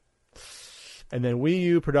ended. And then Wii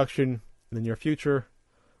U production in the near future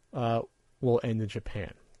will end in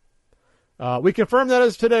Japan. We confirm that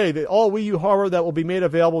as today that all Wii U hardware that will be made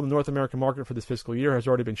available in the North American market for this fiscal year has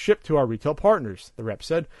already been shipped to our retail partners, the rep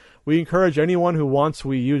said. We encourage anyone who wants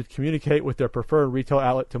Wii U to communicate with their preferred retail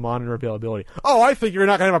outlet to monitor availability. Oh, I think you're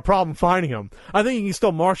not going to have a problem finding them. I think you can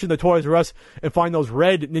still march into Toys R Us and find those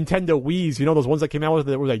red Nintendo Wiis, those ones that came out with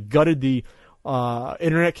it where they gutted the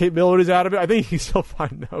internet capabilities out of it. I think you can still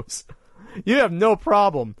find those. You have no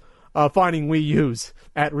problem finding Wii U's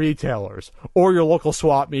at retailers or your local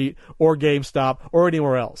swap meet or GameStop or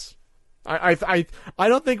anywhere else. I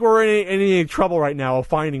don't think we're in any trouble right now of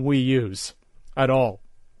finding Wii U's at all.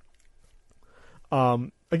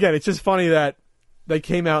 again, it's just funny that they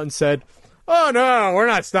came out and said, "Oh no, we're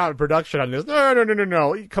not stopping production on this."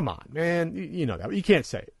 No. Come on, man. You know that. You can't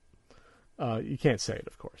say it. You can't say it,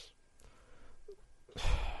 of course.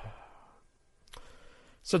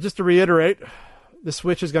 So just to reiterate, the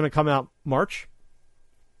Switch is going to come out March.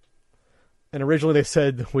 And originally they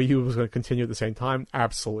said the Wii U was going to continue at the same time.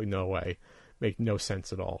 Absolutely no way. Make no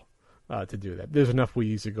sense at all to do that. There's enough Wii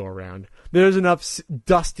U's to go around. There's enough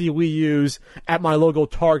dusty Wii U's at my local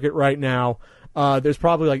Target right now. There's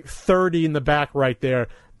probably like 30 in the back right there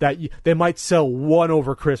that they might sell one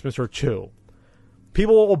over Christmas or two.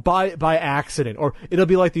 People will buy it by accident, or it'll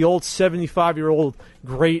be like the old 75-year-old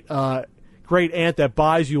great aunt that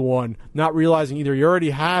buys you one, not realizing either you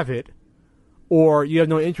already have it or you have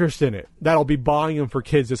no interest in it. That'll be buying them for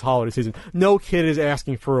kids this holiday season. No kid is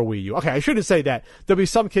asking for a Wii U. Okay, I shouldn't say that. There'll be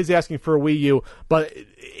some kids asking for a Wii U, but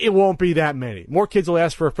it won't be that many. More kids will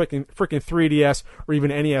ask for a freaking 3DS or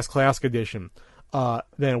even NES Classic Edition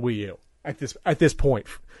than a Wii U at this point.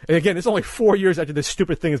 And again, it's only 4 years after this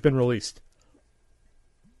stupid thing has been released.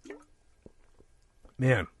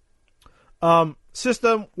 Man.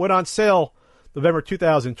 System went on sale November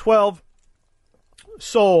 2012.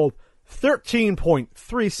 Sold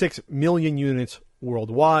 13.36 million units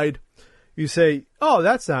worldwide. You say, oh,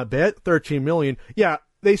 that's not bad. 13 million. Yeah,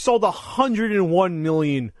 they sold 101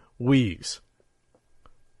 million Wiis.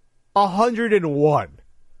 101.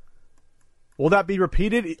 Will that be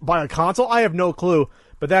repeated by a console? I have no clue,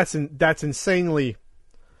 but that's insanely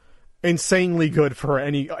good for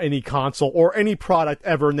any console or any product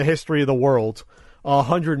ever in the history of the world.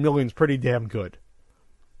 100 million is pretty damn good.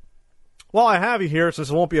 While I have you here, since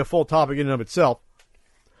it won't be a full topic in and of itself,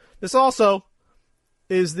 this also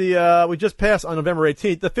is we just passed on November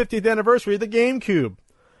 18th, the 50th anniversary of the GameCube.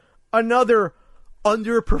 Another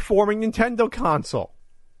underperforming Nintendo console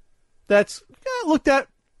that's looked at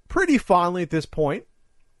pretty fondly at this point.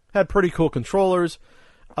 Had pretty cool controllers.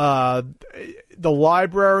 The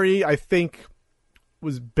library, I think,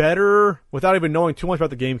 was better, without even knowing too much about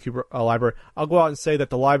the GameCube library. I'll go out and say that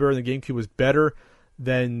the library in the GameCube was better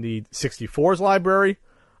than the 64's library.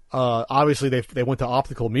 Obviously, they went to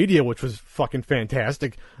optical media, which was fucking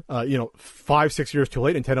fantastic. 5-6 years too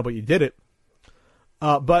late, Nintendo, but you did it.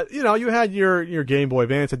 But you had your Game Boy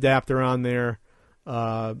Advance adapter on there,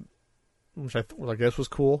 which I guess was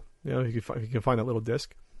cool. You can find that little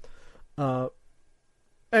disc. And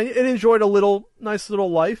it enjoyed a nice little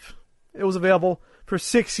life. It was available for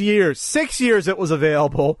 6 years. 6 years it was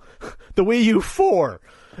available. The Wii U 4.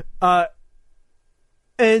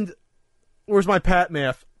 And where's my pat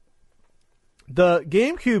math? The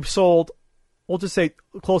GameCube sold, we'll just say,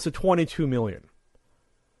 close to 22 million.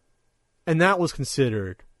 And that was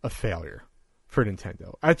considered a failure for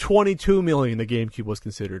Nintendo. At 22 million, the GameCube was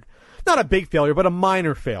considered not a big failure, but a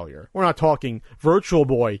minor failure. We're not talking Virtual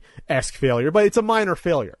Boy-esque failure, but it's a minor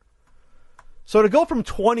failure. So to go from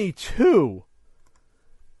 22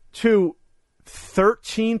 to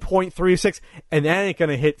 13.36, and that ain't going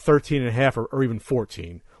to hit 13.5 or even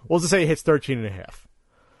 14. We'll just say it hits 13.5.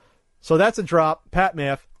 So that's a drop, pat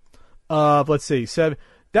math, of, let's see,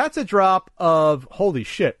 that's a drop of, holy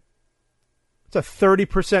shit, it's a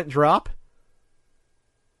 30% drop.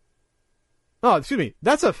 Oh, excuse me,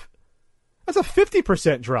 that's a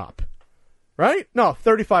 50% drop, right? No,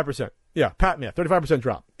 35%. Yeah, pat math, 35%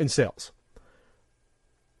 drop in sales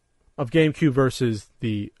of GameCube versus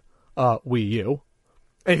the Wii U.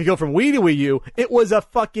 And if you go from Wii to Wii U, it was a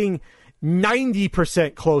fucking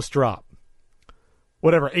 90% close drop.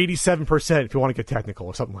 Whatever, 87% if you want to get technical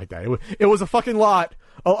or something like that. It was a fucking lot.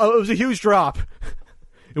 Oh, it was a huge drop.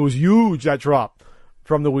 It was huge, that drop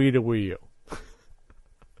from the Wii to Wii U.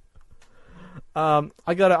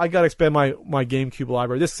 I gotta expand my GameCube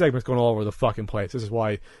library. This segment's going all over the fucking place. This is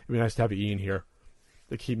why it'd be nice to have Ian here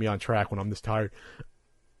to keep me on track when I'm this tired.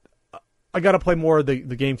 I gotta play more of the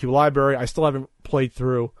GameCube library. I still haven't played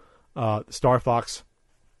through Star Fox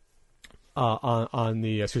on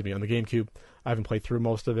the GameCube. I haven't played through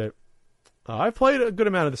most of it. I've played a good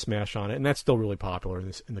amount of the Smash on it, and that's still really popular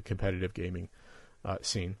in the competitive gaming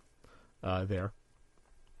scene there.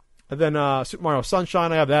 And then Super Mario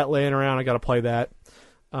Sunshine, I have that laying around. I got to play that.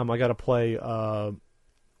 I got to play,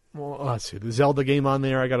 let's see, the Zelda game on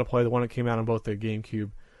there. I got to play the one that came out on both the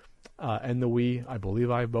GameCube and the Wii. I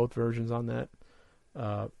believe I have both versions on that.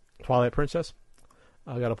 Twilight Princess.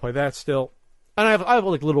 I got to play that still. And I have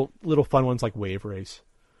like little fun ones like Wave Race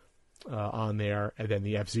on there, and then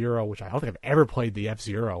the F-Zero, which I don't think I've ever played the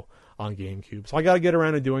F-Zero on GameCube. So I got to get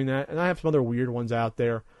around to doing that. And I have some other weird ones out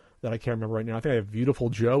there that I can't remember right now. I think I have Beautiful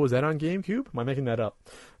Joe. Is that on GameCube? Am I making that up?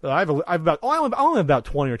 I only have about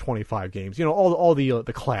 20 or 25 games. You know, all the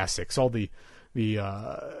classics, all the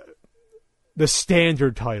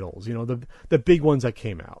standard titles. You know, the big ones that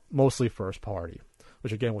came out, mostly first party,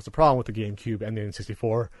 which again was the problem with the GameCube and the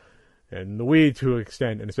N64 and the Wii to an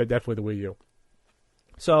extent, and it's definitely the Wii U.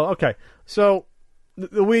 So okay, so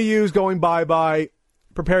the Wii U's going bye-bye.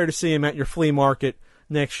 Prepare to see them at your flea market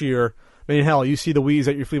next year. I mean, hell, you see the Wii's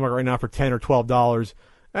at your flea market right now for $10 or $12,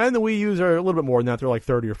 and the Wii U's are a little bit more than that. They're like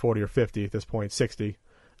 30 or 40 or 50 at this point, 60.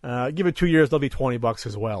 Give it 2 years, they'll be $20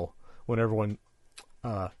 as well when everyone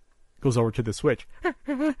goes over to the Switch.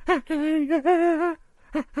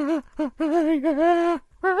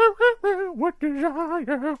 What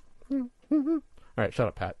desire? All right, shut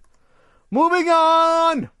up, Pat. Moving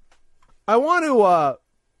on. I want to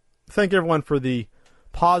thank everyone for the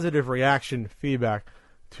positive reaction feedback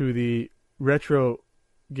to the Retro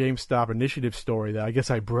GameStop initiative story that I guess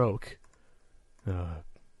I broke.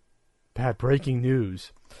 Bad breaking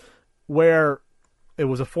news. Where it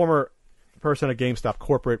was a former person at GameStop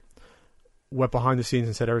corporate went behind the scenes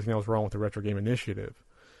and said everything that was wrong with the Retro Game Initiative,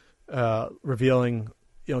 revealing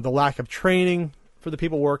the lack of training for the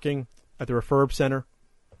people working at the refurb center,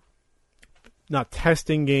 not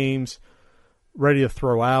testing games, ready to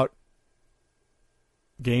throw out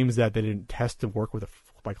games that they didn't test to work with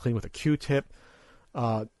by cleaning with a Q-tip,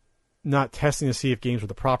 not testing to see if games were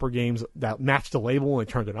the proper games that matched the label and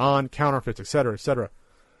they turned it on, counterfeits, etc., etc.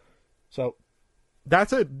 So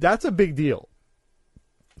that's a big deal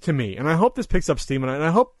to me, and I hope this picks up steam, and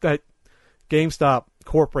I hope that GameStop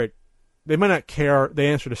corporate, they might not care, they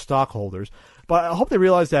answer to stockholders, but I hope they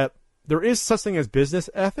realize that there is such thing as business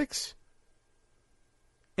ethics,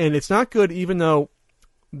 and it's not good even though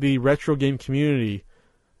the retro game community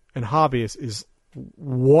and hobbyists is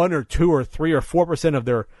 1 or 2 or 3 or 4% of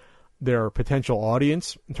their potential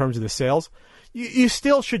audience in terms of the sales. You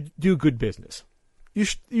still should do good business.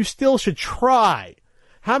 You still should try.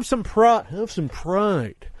 Have some pride.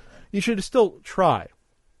 You should still try.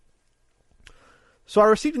 So I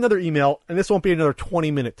received another email, and this won't be another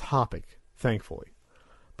 20-minute topic, thankfully.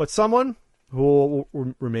 But someone who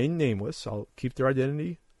will remain nameless, I'll keep their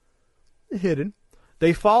identity hidden,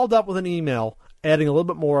 they followed up with an email adding a little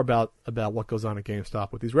bit more about what goes on at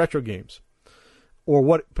GameStop with these retro games, or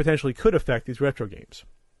what potentially could affect these retro games.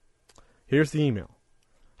 Here's the email.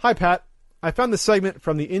 Hi, Pat. I found the segment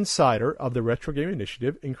from the Insider of the Retro Game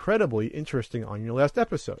Initiative incredibly interesting on your last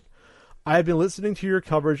episode. I have been listening to your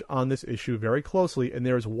coverage on this issue very closely, and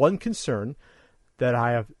there is one concern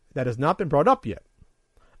that has not been brought up yet.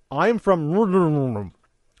 I am from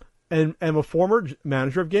and am a former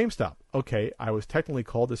manager of GameStop. Okay, I was technically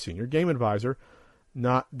called the senior game advisor,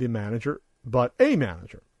 not the manager, but a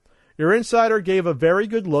manager. Your insider gave a very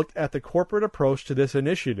good look at the corporate approach to this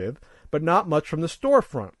initiative, but not much from the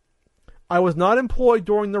storefront. I was not employed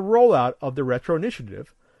during the rollout of the Retro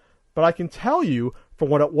Initiative, but I can tell you from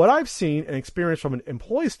what I've seen and experienced from an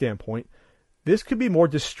employee standpoint, this could be more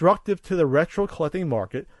destructive to the retro collecting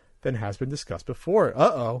market than has been discussed before.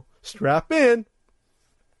 Uh-oh. Strap in.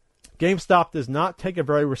 GameStop does not take a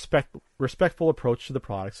very respectful approach to the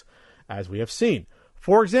products, as we have seen.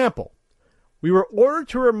 For example, we were ordered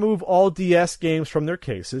to remove all DS games from their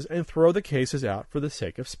cases and throw the cases out for the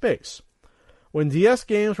sake of space. When DS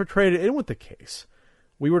games were traded in with the case,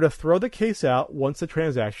 we were to throw the case out once the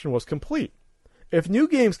transaction was complete. If new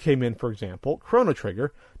games came in, for example, Chrono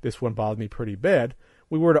Trigger, this one bothered me pretty bad,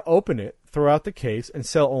 we were to open it, throw out the case, and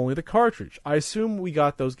sell only the cartridge. I assume we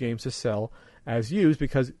got those games to sell as used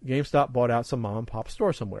because GameStop bought out some mom-and-pop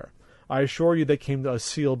store somewhere. I assure you they came to us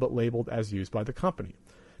sealed but labeled as used by the company.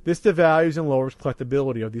 This devalues and lowers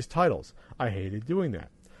collectability of these titles. I hated doing that.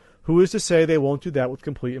 Who is to say they won't do that with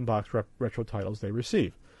complete in-box retro titles they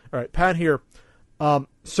receive? All right, Pat here.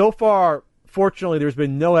 So far, fortunately, there's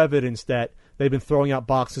been no evidence that they've been throwing out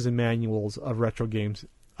boxes and manuals of retro games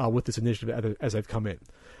with this initiative as they've come in.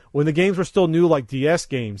 When the games were still new, like DS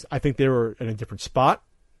games, I think they were in a different spot.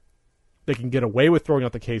 They can get away with throwing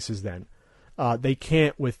out the cases then. They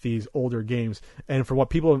can't with these older games. And from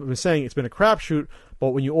what people have been saying, it's been a crapshoot. But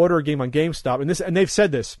when you order a game on GameStop, and they've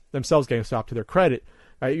said this themselves, GameStop, to their credit,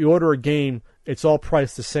 you order a game, it's all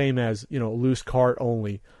priced the same as loose cart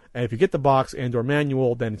only. And if you get the box and or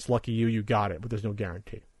manual, then it's lucky you got it, but there's no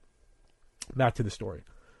guarantee. Back to the story.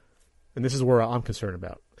 And this is where I'm concerned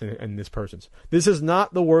about, and this person's. This is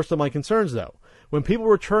not the worst of my concerns, though. When people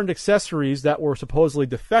returned accessories that were supposedly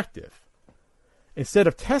defective, instead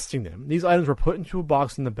of testing them, these items were put into a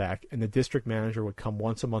box in the back, and the district manager would come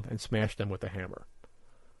once a month and smash them with a hammer.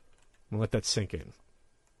 I'm going to let that sink in.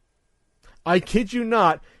 I kid you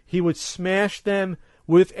not, he would smash them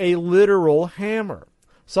with a literal hammer.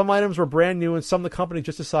 Some items were brand new, and some the company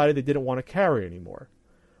just decided they didn't want to carry anymore.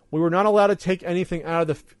 We were not allowed to take anything out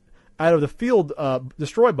of the field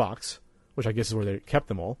destroy box, which I guess is where they kept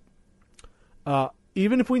them all.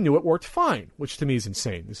 Even if we knew it worked fine, which to me is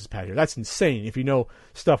insane. This is Pat here. That's insane. If you know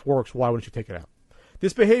stuff works, why wouldn't you take it out?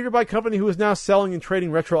 This behavior by a company who is now selling and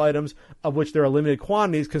trading retro items, of which there are limited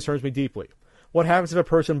quantities, concerns me deeply. What happens if a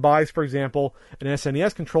person buys, for example, an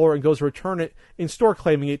SNES controller and goes to return it in store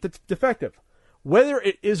claiming it defective? Whether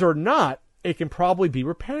it is or not, it can probably be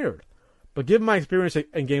repaired. But given my experience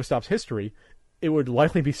in GameStop's history, it would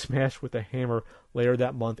likely be smashed with a hammer later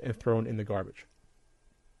that month and thrown in the garbage.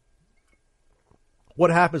 What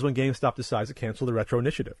happens when GameStop decides to cancel the retro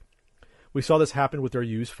initiative? We saw this happen with their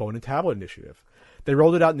used phone and tablet initiative. They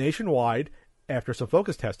rolled it out nationwide after some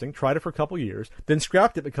focus testing, tried it for a couple years, then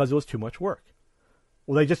scrapped it because it was too much work.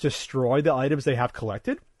 Will they just destroy the items they have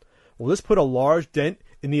collected? Will this put a large dent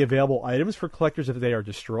in the available items for collectors if they are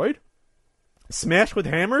destroyed? Smashed with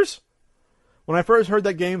hammers? When I first heard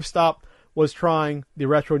that GameStop was trying the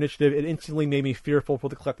retro initiative, it instantly made me fearful for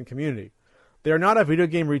the collecting community. They are not a video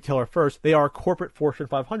game retailer first. They are a corporate Fortune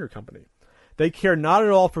 500 company. They care not at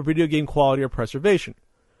all for video game quality or preservation.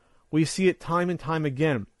 We see it time and time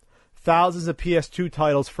again. Thousands of PS2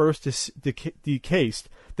 titles first decased,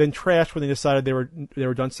 then trashed when they decided they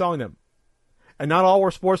were done selling them. And not all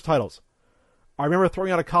were sports titles. I remember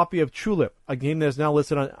throwing out a copy of Tulip, a game that is now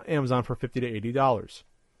listed on Amazon for $50 to $80.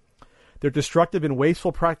 Their destructive and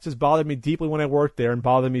wasteful practices bothered me deeply when I worked there and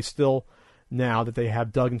bother me still now that they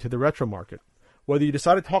have dug into the retro market. Whether you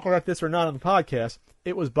decide to talk about this or not on the podcast,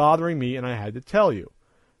 it was bothering me and I had to tell you.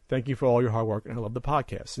 Thank you for all your hard work and I love the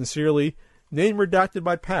podcast. Sincerely, name redacted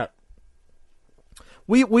by Pat.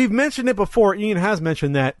 We've mentioned it before. Ian has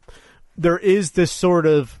mentioned that there is this sort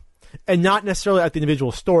of, and not necessarily at the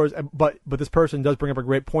individual stores, but this person does bring up a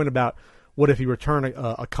great point about what if you return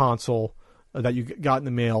a console that you got in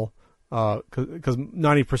the mail, because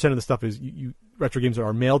 90% of the stuff is retro games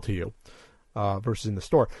are mailed to you versus in the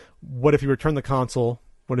store. What if you return the console?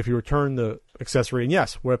 What if you return the accessory? And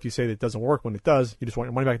yes, what if you say that it doesn't work when it does? You just want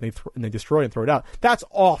your money back and they destroy it and throw it out. That's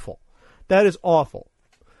awful. That is awful.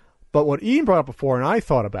 But what Ian brought up before and I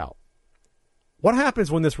thought about, what happens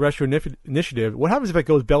when this retro initiative, what happens if it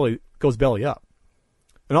goes belly up?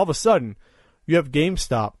 And all of a sudden, you have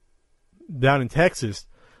GameStop down in Texas,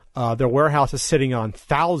 their warehouse is sitting on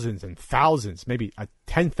thousands and thousands, maybe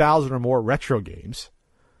 10,000 or more retro games,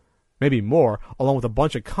 maybe more, along with a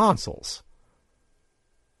bunch of consoles.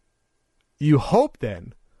 You hope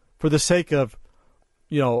then, for the sake of,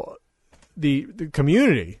 the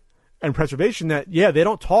community and preservation, that, they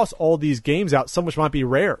don't toss all these games out. Some which might be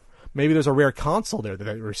rare. Maybe there's a rare console there that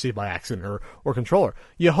they received by accident or controller.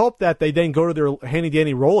 You hope that they then go to their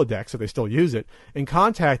handy-dandy Rolodex, if they still use it, and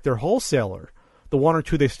contact their wholesaler, the one or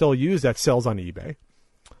two they still use that sells on eBay,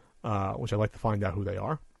 which I'd like to find out who they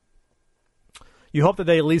are. You hope that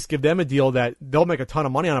they at least give them a deal that they'll make a ton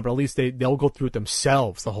of money on it, but at least they'll go through it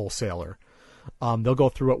themselves, the wholesaler. They'll go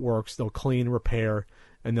through what works, they'll clean, repair,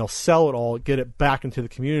 and they'll sell it all, get it back into the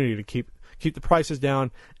community to keep the prices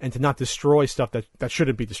down and to not destroy stuff that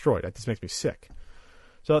shouldn't be destroyed. That just makes me sick.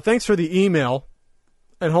 So thanks for the email,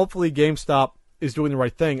 and hopefully GameStop is doing the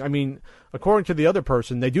right thing. I mean, according to the other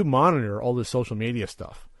person, they do monitor all this social media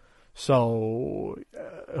stuff. So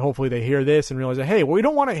hopefully they hear this and realize that, hey, well, we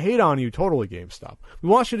don't want to hate on you totally, GameStop. We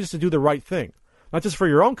want you just to do the right thing, not just for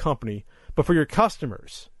your own company, but for your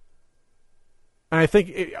customers. And I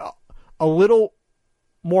think a little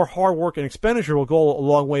more hard work and expenditure will go a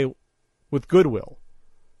long way with goodwill.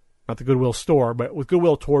 Not the Goodwill store, but with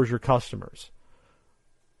goodwill towards your customers.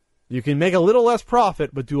 You can make a little less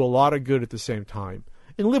profit, but do a lot of good at the same time.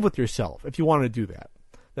 And live with yourself if you want to do that.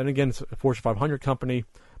 Then again, it's a Fortune 500 company.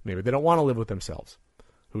 Maybe they don't want to live with themselves.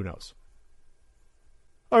 Who knows?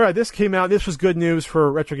 All right, this came out. This was good news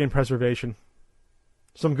for retro game preservation.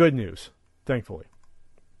 Some good news, thankfully.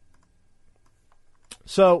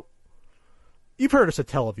 So, you've heard of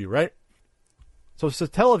Satellaview, right? So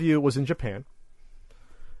Satellaview was in Japan,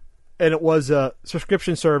 and it was a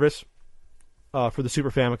subscription service for the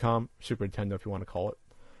Super Famicom, Super Nintendo, if you want to call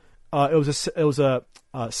it. It was a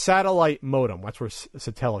satellite modem. That's where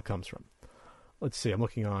Satella comes from. Let's see. I'm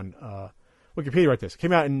looking on Wikipedia right this. It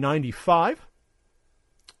came out in 95,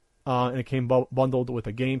 and it came bundled with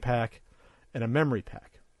a game pack and a memory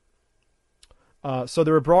pack. So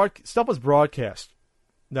there were stuff was broadcast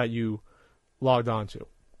that you logged on to.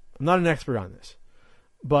 I'm not an expert on this,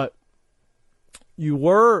 but it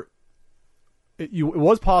was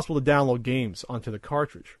possible to download games onto the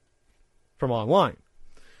cartridge from online.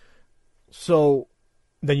 So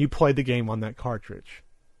then you play the game on that cartridge.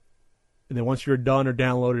 And then once you're done or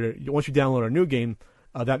once you download a new game,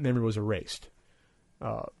 that memory was erased.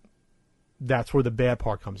 That's where the bad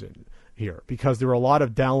part comes in here, because there were a lot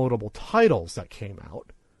of downloadable titles that came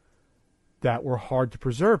out that were hard to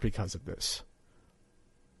preserve because of this.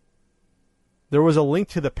 There was a Link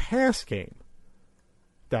to the Past game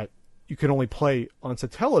that you could only play on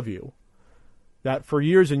Satellaview that for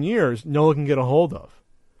years and years no one can get a hold of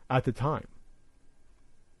at the time.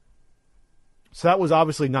 So that was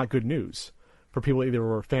obviously not good news for people that either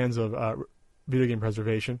were fans of video game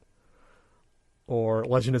preservation or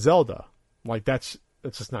Legend of Zelda. Like, that's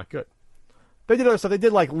just not good. They did other stuff. They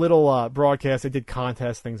did like little broadcasts. They did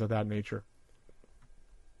contests, things of that nature.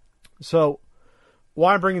 So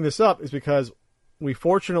why I'm bringing this up is because we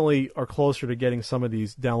fortunately are closer to getting some of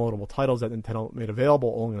these downloadable titles that Nintendo made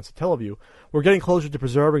available only on Satellaview. We're getting closer to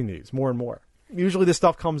preserving these more and more. Usually this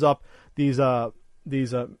stuff comes up, these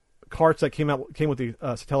carts that came with the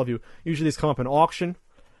Satellaview, usually these come up in auction.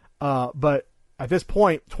 But at this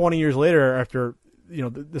point, 20 years later, after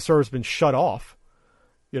the server's been shut off,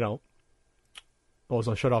 it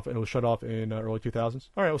was shut off in early 2000s.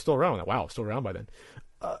 All right, it was still around. Wow, it was still around by then.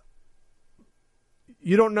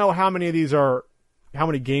 You don't know how many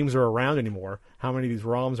games are around anymore. How many of these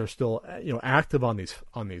ROMs are still active on this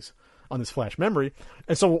flash memory?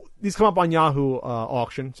 And so these come up on Yahoo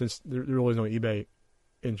auction, since there really is no eBay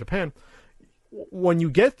in Japan. When you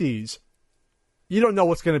get these, you don't know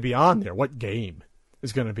what's going to be on there. What game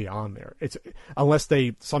is going to be on there? Unless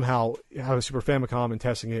they somehow have a Super Famicom and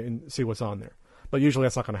testing it and see what's on there. But usually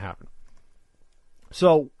that's not going to happen.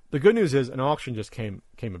 So the good news is an auction just came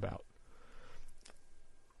about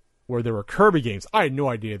where there were Kirby games. I had no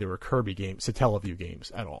idea there were Kirby games, Satellaview games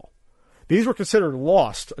at all. These were considered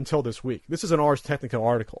lost until this week. This is an Ars Technica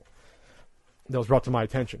article that was brought to my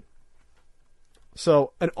attention.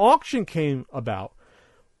 So an auction came about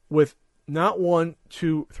with not 1,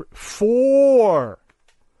 2, 3,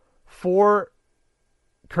 4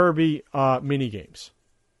 Kirby mini games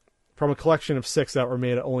from a collection of 6 that were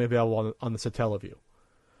made only available on the Satellaview.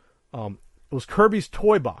 It was Kirby's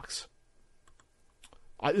Toy Box.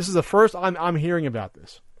 This is the first I'm hearing about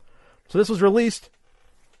this. So this was released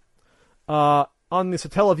on the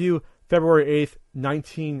Satellaview February 8th,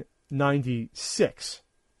 1996.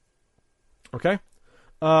 Okay?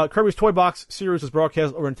 Kirby's Toy Box series was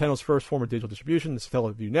broadcast over Nintendo's first form of digital distribution, the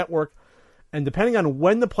Satellaview network. And depending on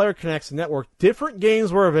when the player connects to the network, different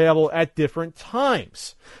games were available at different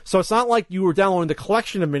times. So it's not like you were downloading the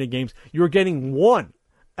collection of minigames. You were getting one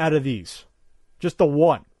out of these. Just the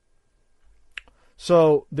one.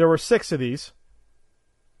 So there were 6 of these.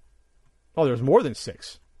 Oh, there's more than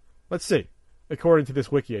 6. Let's see. According to this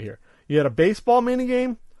Wikia here. You had a baseball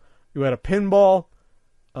minigame. You had a pinball.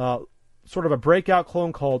 Sort of a breakout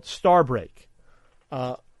clone called Star Break.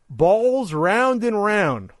 Balls Round and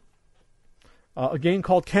Round. A game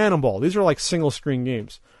called Cannonball. These are like single-screen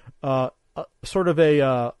games. Sort of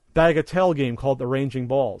a Bagatelle game called Arranging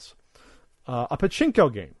Balls. A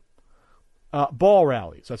pachinko game. Ball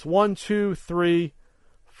Rallies. That's 1, 2, 3,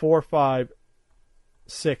 4, 5,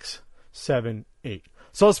 6, 7, 8.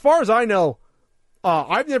 So as far as I know,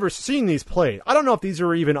 I've never seen these played. I don't know if these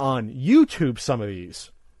are even on YouTube, some of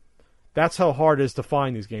these. That's how hard it is to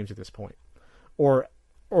find these games at this point. Or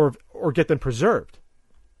get them preserved.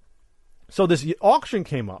 So this auction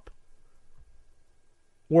came up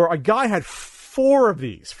where a guy had 4 of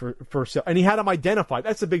these for sale, and he had them identified.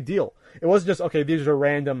 That's a big deal. It wasn't just, okay, these are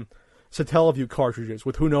random Satellaview cartridges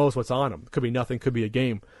with who knows what's on them. Could be nothing, could be a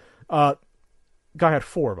game. Guy had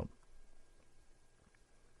 4 of them.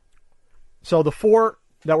 So the 4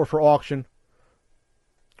 that were for auction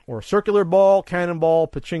were Circular Ball, Cannonball,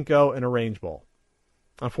 Pachinko, and a Range Ball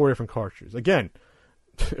on 4 different cartridges. Again,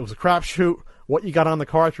 it was a crapshoot what you got on the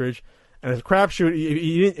cartridge, and as a crapshoot,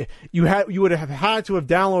 you would have had to have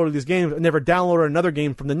downloaded these games and never downloaded another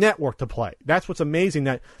game from the network to play. That's what's amazing,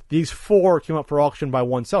 that these 4 came up for auction by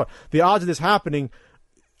one seller. The odds of this happening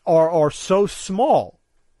are so small.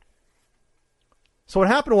 So what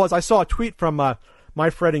happened was, I saw a tweet from my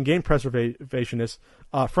friend and game preservationist,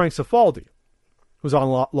 Frank Cifaldi, who's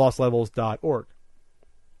on lostlevels.org.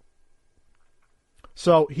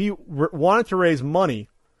 So he wanted to raise money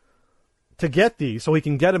to get these so he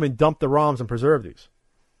can get them and dump the ROMs and preserve these.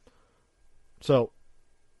 So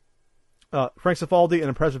Frank Cifaldi and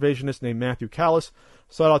a preservationist named Matthew Callis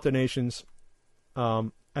sought out donations,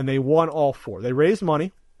 and they won all 4. They raised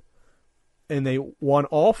money, and they won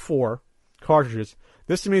all 4 cartridges.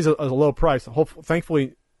 This to me is a low price.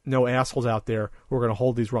 Thankfully, no assholes out there who are going to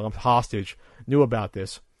hold these ROMs hostage knew about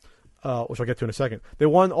this. which I'll get to in a second. They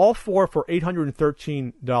won all 4 for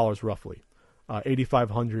 $813 roughly,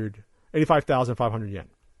 85,500 yen.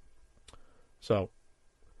 So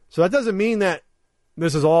that doesn't mean that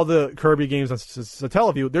this is all the Kirby games on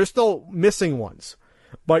Satellaview. They're still missing ones,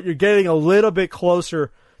 but you're getting a little bit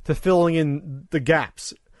closer to filling in the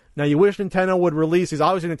gaps. Now, you wish Nintendo would release these.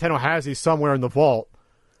 Obviously, Nintendo has these somewhere in the vault.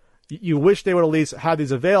 You wish they would at least have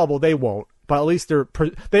these available. They won't, but at least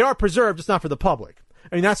they are preserved, just not for the public.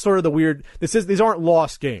 I mean, that's sort of the weird. These aren't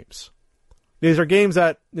lost games. These are games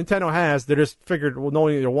that Nintendo has. They're just figured, well, no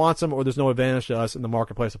one either wants them or there's no advantage to us in the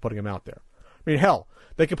marketplace of putting them out there. I mean, hell,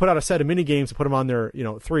 they could put out a set of mini games and put them on their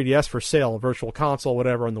 3DS for sale, a virtual console,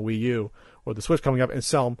 whatever, on the Wii U or the Switch coming up, and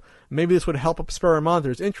sell them. Maybe this would help spur a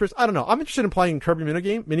monitor's interest. I don't know. I'm interested in playing Kirby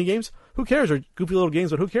mini games. Who cares? Or goofy little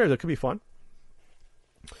games, but who cares? It could be fun.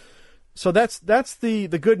 So that's the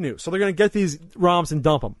good news. So they're going to get these ROMs and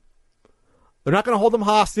dump them. They're not going to hold them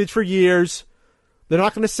hostage for years. They're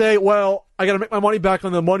not going to say, well, I got to make my money back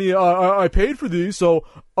on the money I paid for these, so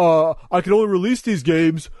I can only release these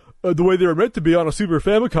games the way they were meant to be on a Super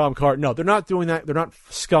Famicom cart. No, they're not doing that. They're not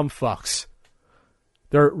scum fucks.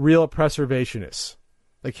 They're real preservationists.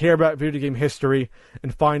 They care about video game history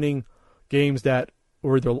and finding games that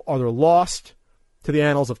are either lost to the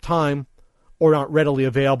annals of time or not readily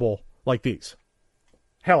available like these.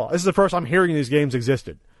 Hell, this is the first I'm hearing these games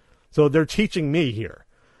existed. So they're teaching me here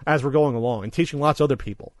as we're going along and teaching lots of other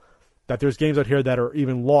people that there's games out here that are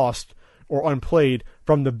even lost or unplayed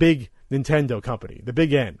from the big Nintendo company, the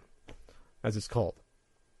Big N, as it's called.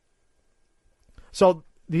 So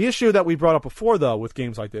the issue that we brought up before, though, with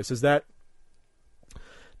games like this is that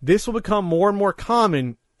this will become more and more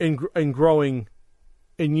common in growing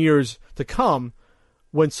in years to come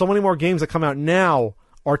when so many more games that come out now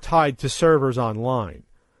are tied to servers online.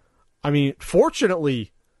 I mean,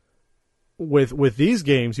 fortunately, with these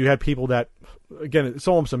games, you had people that, again, it's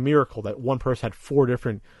almost a miracle that one person had 4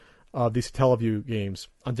 different these Satellaview games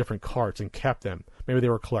on different carts and kept them. Maybe they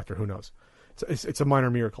were a collector, who knows? It's a minor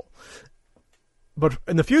miracle. But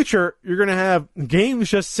in the future, you're going to have games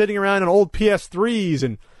just sitting around on old PS3s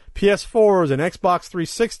and PS4s and Xbox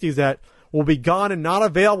 360s that will be gone and not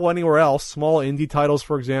available anywhere else. Small indie titles,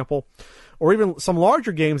 for example. Or even some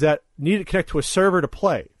larger games that need to connect to a server to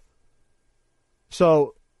play.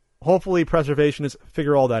 So hopefully preservationists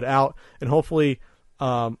figure all that out. And hopefully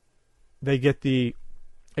they get the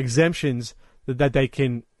exemptions that they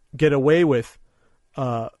can get away with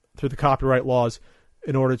through the copyright laws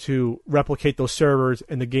in order to replicate those servers,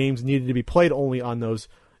 and the games needed to be played only on those,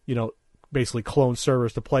 basically cloned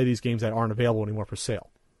servers to play these games that aren't available anymore for sale.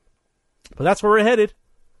 But that's where we're headed.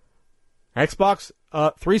 Xbox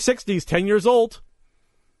 360 is 10 years old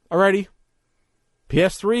already.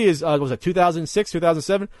 PS3 is, 2006,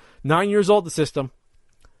 2007? 9 years old, the system.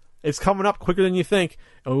 It's coming up quicker than you think,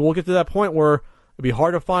 and we'll get to that point where it'll be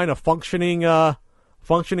hard to find a functioning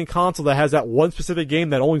console that has that one specific game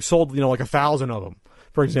that only sold, like 1,000 of them,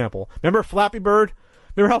 for example. Remember Flappy Bird?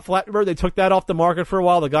 Remember how Flappy Bird, they took that off the market for a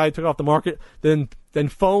while? The guy took it off the market. Then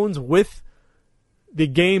phones with the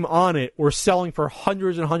game on it were selling for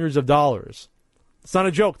hundreds and hundreds of dollars. It's not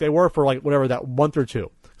a joke. They were for that month or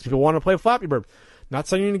two. Because people want to play Flappy Bird. Not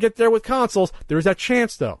saying you're going to get there with consoles. There's that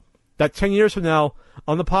chance, though. That 10 years from now,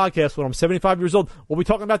 on the podcast, when I'm 75 years old, we'll be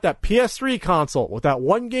talking about that PS3 console with that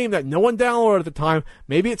one game that no one downloaded at the time.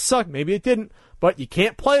 Maybe it sucked, maybe it didn't, but you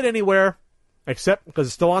can't play it anywhere except because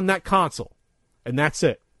it's still on that console. And that's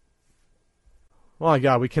it. Oh my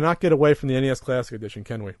God, we cannot get away from the NES Classic Edition,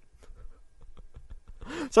 can we?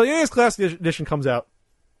 So the NES Classic Edition comes out.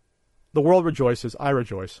 The world rejoices. I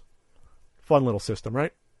rejoice. Fun little system,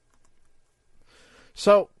 right?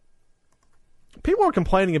 So people are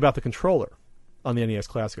complaining about the controller on the NES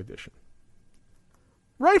Classic Edition.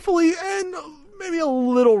 Rightfully and maybe a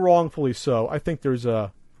little wrongfully so. I think there's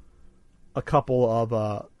a couple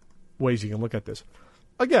of ways you can look at this.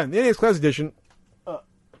 Again, the NES Classic Edition,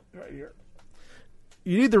 right here.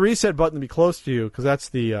 You need the reset button to be close to you because that's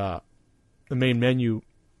the main menu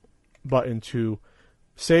button to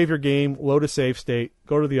save your game, load a save state,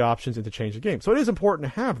 go to the options, and to change the game. So it is important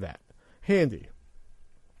to have that handy.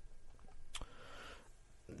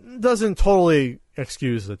 Doesn't totally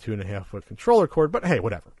excuse the 2.5-foot controller cord, but hey,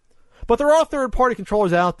 whatever. But there are third-party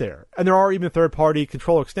controllers out there, and there are even third-party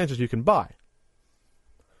controller extensions you can buy.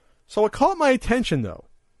 So what caught my attention, though,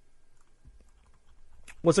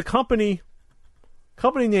 was a company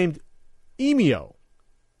named Emio.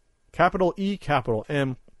 Capital E, capital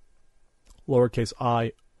M, lowercase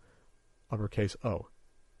I, uppercase O.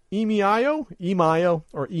 Emio,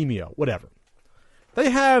 or Emio, whatever. They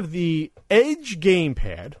have the Edge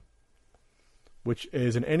gamepad, which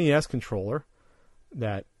is an NES controller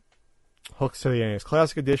that hooks to the NES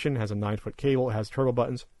Classic Edition, has a 9-foot cable, it has turbo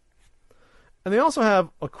buttons. And they also have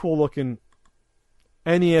a cool-looking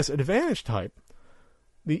NES Advantage type,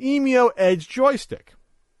 the Emio Edge joystick.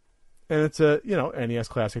 And it's a, NES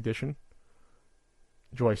Classic Edition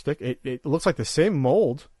joystick. It looks like the same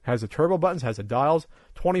mold, has the turbo buttons, has the dials,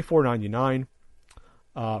 $24.99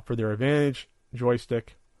 for their Advantage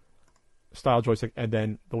joystick, style joystick, and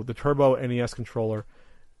then the Turbo NES controller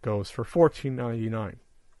goes for $14.99.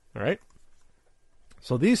 All right?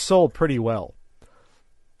 So these sold pretty well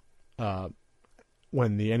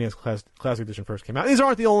when the NES Classic Edition first came out. These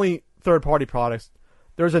aren't the only third-party products.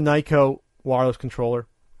 There's a Nyko wireless controller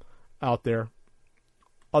out there.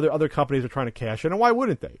 Other companies are trying to cash in, and why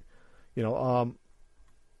wouldn't they?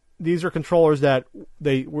 These are controllers that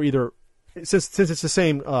they were either, since it's the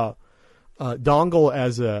same dongle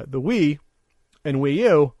as the Wii and Wii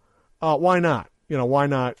U, why not? Why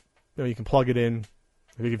not? You can plug it in.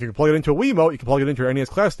 If you can plug it into a Wiimote, you can plug it into your NES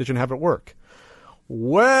Classic Edition and have it work.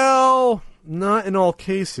 Well, not in all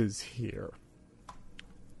cases here.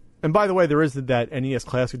 And by the way, there is that NES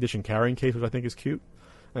Classic Edition carrying case, which I think is cute.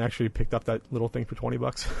 I actually picked up that little thing for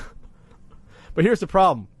 $20. But here's the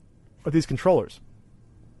problem with these controllers.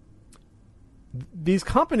 These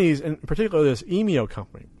companies, and particularly this Emio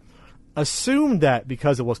company, assumed that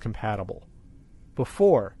because it was compatible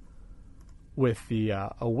before with the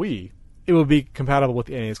a Wii, it would be compatible with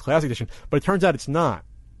the NES Classic Edition. But it turns out it's not.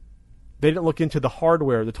 They didn't look into the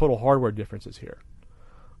hardware, the total hardware differences here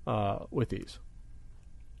with these.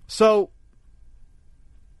 So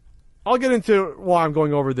I'll get into why I'm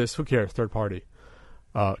going over this. Who cares? Third-party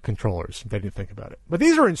controllers. They didn't think about it. But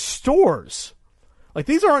these are in stores. Like,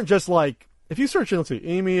 these aren't just like, if you search, let's see,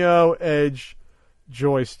 Emio Edge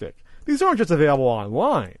joystick. These aren't just available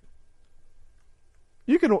online.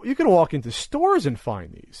 You can walk into stores and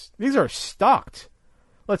find these. These are stocked.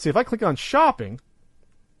 Let's see, if I click on shopping,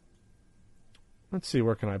 let's see,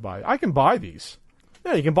 where can I buy it? I can buy these.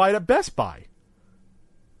 Yeah, you can buy it at Best Buy.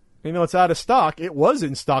 It's out of stock. It was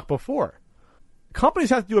in stock before. Companies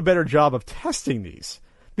have to do a better job of testing these.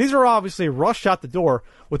 These are obviously rushed out the door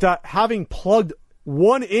without having plugged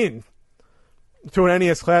one in to an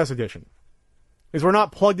NES Classic Edition. These were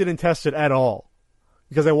not plugged in and tested at all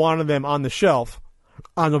because they wanted them on the shelf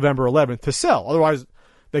on November 11th to sell. Otherwise,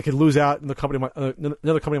 they could lose out and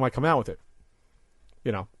another company might come out with it.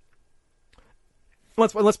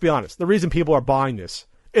 Let's be honest. The reason people are buying this,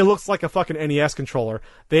 it looks like a fucking NES controller.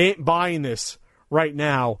 They ain't buying this right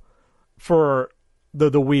now for the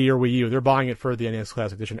Wii or Wii U. They're buying it for the NES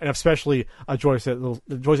Classic Edition, and especially a joystick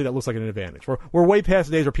that looks like an Advantage. We're way past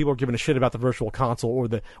the days where people are giving a shit about the Virtual Console or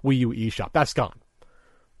the Wii U eShop. That's gone.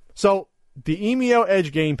 So, the Emio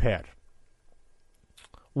Edge gamepad.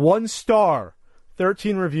 1 star,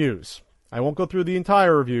 13 reviews. I won't go through the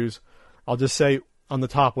entire reviews. I'll just say on the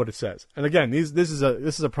top what it says. And again, this is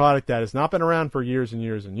a product that has not been around for years and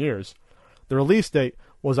years and years. The release date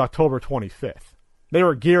was October 25th. They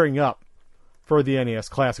were gearing up for the NES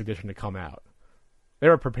Classic Edition to come out. They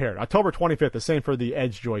were prepared. October 25th, the same for the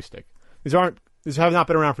Edge joystick. These have not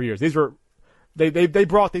been around for years. These were they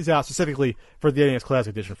brought these out specifically for the NES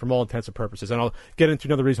Classic Edition from all intents and purposes. And I'll get into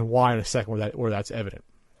another reason why in a second where that's evident.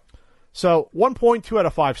 So 1.2 out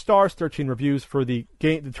of 5 stars, 13 reviews for the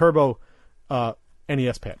Turbo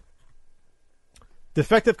NES pad.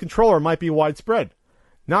 Defective controller might be widespread.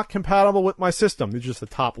 Not compatible with my system. These are just the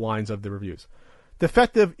top lines of the reviews.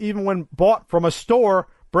 Defective even when bought from a store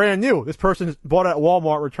brand new. This person bought it at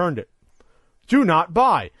Walmart, returned it. Do not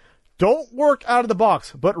buy. Don't work out of the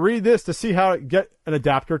box, but read this to see how to get an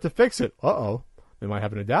adapter to fix it. Uh-oh. They might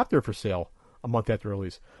have an adapter for sale a month after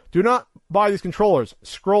release. Do not buy these controllers.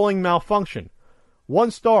 Scrolling malfunction.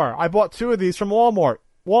 1 star. I bought 2 of these from Walmart.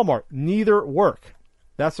 Neither work.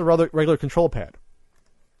 That's a regular control pad.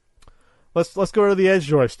 Let's go to the Edge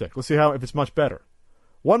joystick. Let's see if it's much better.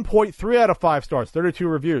 1.3 out of 5 stars. 32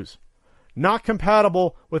 reviews. Not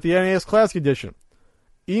compatible with the NES Classic Edition.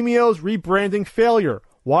 Emio's rebranding failure.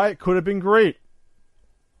 Why it could have been great.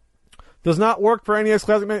 Does not work for NES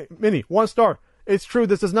Classic Mini. 1 star. It's true,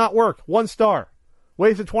 this does not work. 1 star.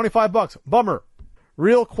 Wasted $25. Bummer.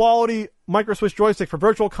 Real quality microswitch joystick for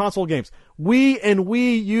virtual console games. Wii and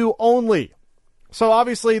Wii U only. So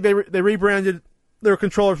obviously they rebranded their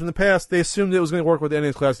controller from the past. They assumed it was going to work with the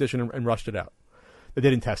NES Classic Edition and rushed it out. They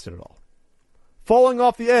didn't test it at all. Falling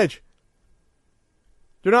off the edge.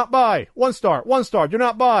 Do not buy. 1 star. 1 star. Do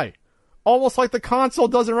not buy. Almost like the console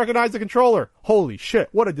doesn't recognize the controller. Holy shit,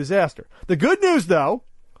 what a disaster. The good news, though,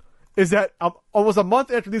 is that almost a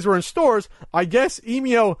month after these were in stores, I guess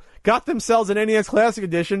Emio got themselves an NES Classic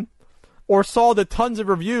Edition, or saw the tons of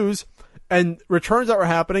reviews and returns that were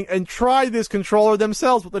happening and tried this controller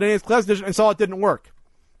themselves with the NES Classic Edition and saw it didn't work.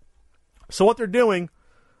 So what they're doing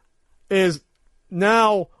is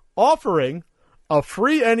now offering a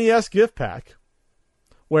free NES gift pack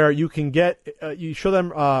where you can get, you show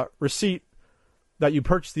them a receipt that you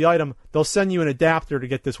purchased the item, they'll send you an adapter to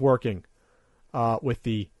get this working with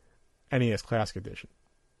the NES Classic Edition.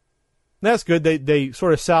 And that's good. They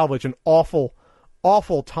sort of salvage an awful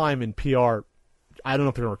time in PR. I don't know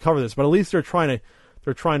if they're going to recover this, but at least they're trying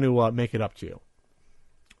to make it up to you.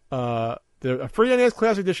 A free NES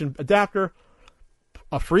Classic Edition adapter,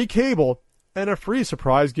 a free cable, and a free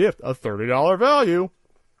surprise gift, a $30 value.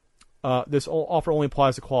 This offer only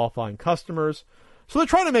applies to qualifying customers. So they're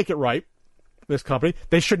trying to make it right, this company.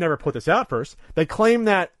 They should never put this out first. They claim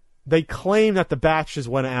that the batches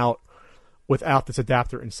went out without this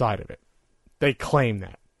adapter inside of it. They claim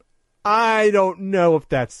that. I don't know if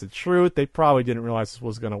that's the truth. They probably didn't realize this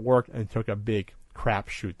was going to work and took a big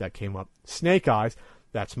crapshoot that came up. Snake eyes.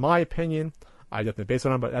 That's my opinion. I definitely base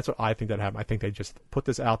it on, but that's what I think that happened. I think they just put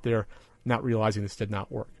this out there, not realizing this did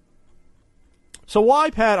not work. So why,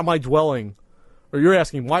 Pat, am I dwelling, or you're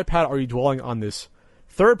asking, why, Pat, are you dwelling on this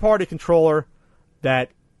third-party controller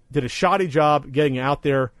that did a shoddy job getting out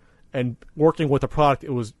there and working with a product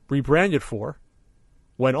it was rebranded for,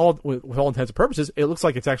 when with all intents and purposes, it looks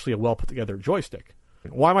like it's actually a well-put-together joystick?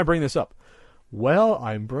 Why am I bringing this up? Well,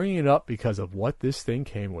 I'm bringing it up because of what this thing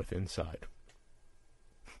came with inside.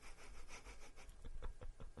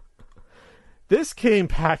 This came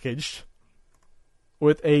packaged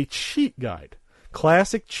with a cheat guide,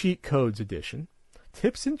 Classic Cheat Codes Edition,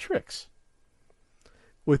 tips and tricks.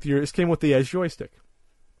 This came with the Edge joystick.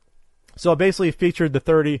 So it basically featured the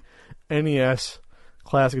 30 NES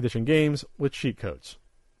Classic Edition games with cheat codes.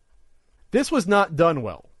 This was not done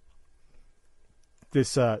well,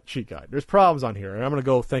 this cheat guide. There's problems on here, and I'm going to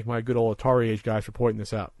go thank my good old Atari Age guys for pointing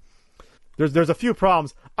this out. There's a few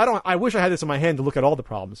problems. I wish I had this in my hand to look at all the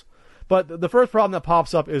problems. But the first problem that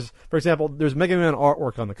pops up is, for example, there's Mega Man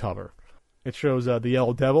artwork on the cover. It shows the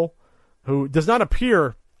Yellow Devil, who does not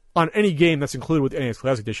appear on any game that's included with the NES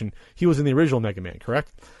Classic Edition. He was in the original Mega Man,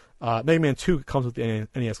 correct? Mega Man 2 comes with the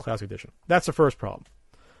NES Classic Edition. That's the first problem.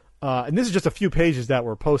 And this is just a few pages that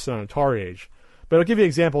were posted on Atari Age. But I'll give you an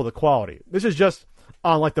example of the quality. This is just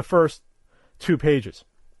on like the first 2 pages.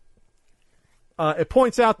 It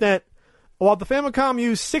points out that while the Famicom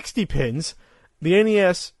used 60 pins, the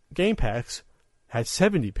NES game packs had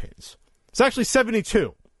 70 pins. It's actually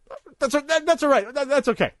 72. That's all right. That's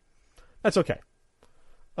okay. That's okay.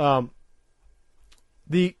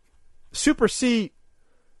 The Super C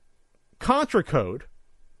Contra code,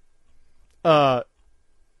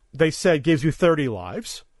 they said gives you 30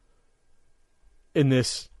 lives in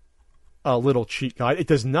this little cheat guide. It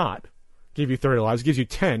does not give you 30 lives. It gives you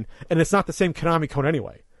 10, and it's not the same Konami code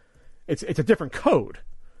anyway. It's a different code.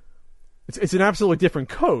 It's an absolutely different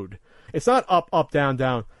code. It's not up, up, down,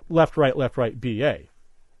 down, left, right, BA.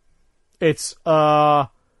 It's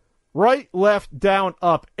right, left, down,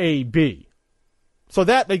 up, AB. So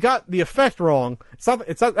that they got the effect wrong.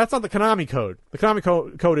 That's not the Konami code. The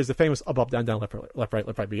Konami code is the famous up, down, down, left, right,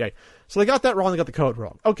 BA. So they got that wrong. They got the code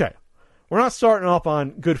wrong. Okay, we're not starting off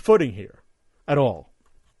on good footing here at all.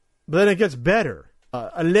 But then it gets better.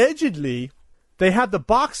 Allegedly, they have the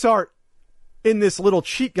box art in this little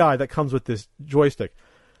cheat guide that comes with this joystick.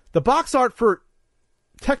 The box art for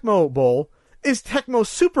Tecmo Bowl is Tecmo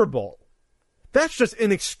Super Bowl. That's just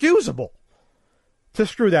inexcusable to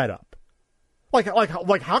screw that up. Like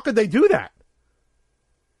how could they do that?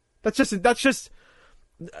 That's just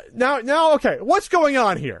now okay, what's going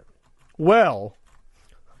on here? Well,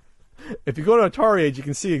 if you go to Atari Age, you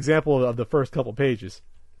can see an example of the first couple pages.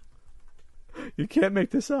 You can't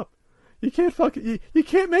make this up. You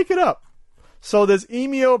can't make it up. So this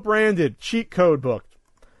Emio branded cheat code book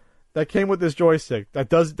that came with this joystick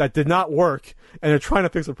that did not work, and they're trying to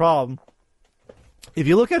fix the problem. If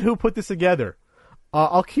you look at who put this together,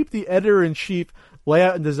 I'll keep the editor-in-chief,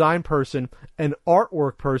 layout and design person, and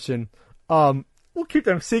artwork person. We'll keep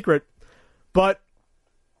them secret, but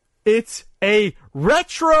it's a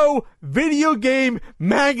retro video game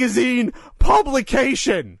magazine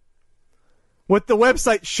publication with the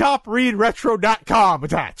website shopreadretro.com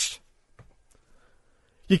attached.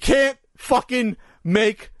 You can't fucking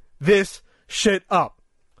make this shit up.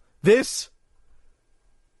 This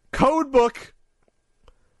code book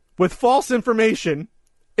with false information,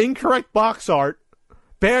 incorrect box art,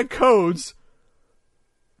 bad codes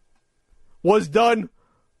was done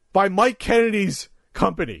by Mike Kennedy's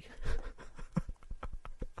company.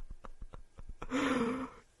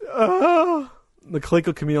 the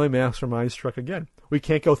Coleco Chameleon Mastermind struck again. We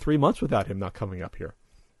can't go 3 months without him not coming up here.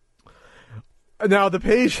 Now the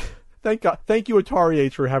page, thank you Atari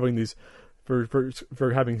H for having these, for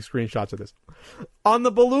having screenshots of this. On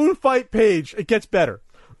the Balloon Fight page, it gets better.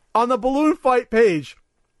 On the Balloon Fight page,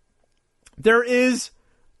 there is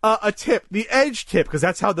a tip, the Edge tip, because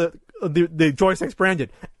that's how the joystick's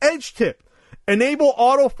branded. Edge tip. Enable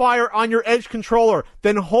auto fire on your Edge controller,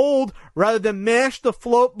 then hold rather than mash the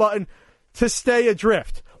float button to stay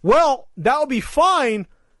adrift. Well, that would be fine.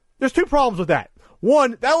 There's 2 problems with that.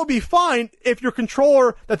 One, that would be fine if your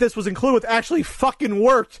controller that this was included with actually fucking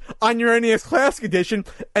worked on your NES Classic Edition,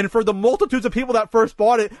 and for the multitudes of people that first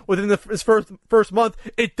bought it within this first month,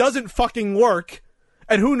 it doesn't fucking work.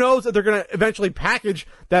 And who knows if they're going to eventually package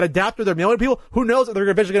that adapter they're mailing people? Who knows if they're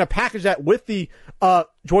eventually going to package that with the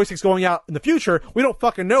joysticks going out in the future? We don't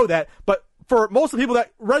fucking know that. But for most of the people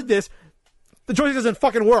that read this, the joystick doesn't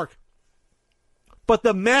fucking work. But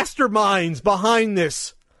the masterminds behind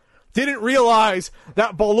this didn't realize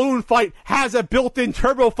that Balloon Fight has a built-in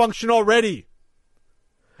turbo function already.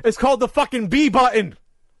 It's called the fucking B button.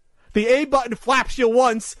 The A button flaps you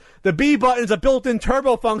once. The B button is a built-in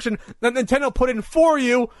turbo function that Nintendo put in for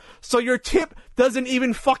you, so your tip doesn't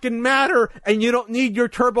even fucking matter, and you don't need your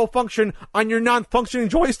turbo function on your non-functioning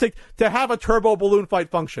joystick to have a turbo Balloon Fight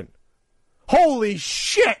function. Holy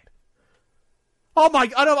shit! Oh my,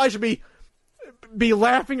 I don't know if I should be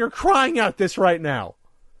laughing or crying at this right now.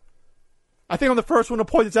 I think I'm the first one to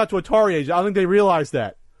point this out to Atari Age. I don't think they realize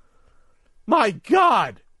that. My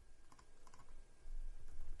God!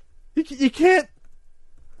 You can't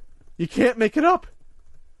make it up.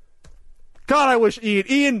 God, I wish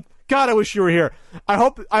Ian, God, I wish you were here. I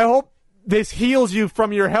hope this heals you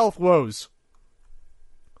from your health woes.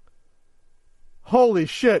 Holy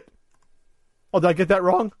shit. Oh, did I get that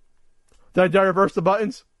wrong? Did I reverse the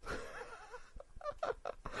buttons?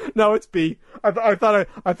 No, it's B. I thought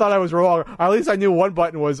I was wrong. At least I knew one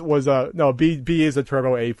button was no, B is a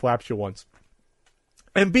turbo, A flaps you once.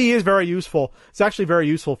 And B is very useful. It's actually very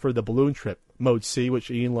useful for the balloon trip mode C,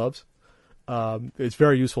 which Ian loves. It's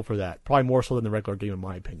very useful for that. Probably more so than the regular game, in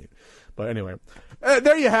my opinion. But anyway,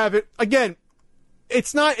 there you have it. Again,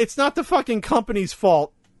 it's not the fucking company's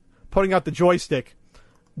fault putting out the joystick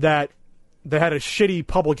that they had a shitty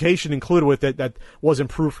publication included with it that wasn't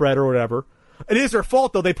proofread or whatever. It is their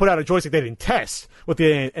fault, though, they put out a joystick they didn't test with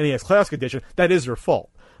the NES Classic Edition. That is their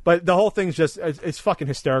fault. But the whole thing's just, it's fucking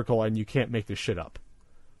hysterical, and you can't make this shit up.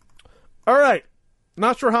 All right.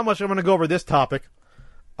 Not sure how much I'm going to go over this topic,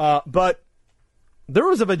 but there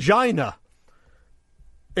was a vagina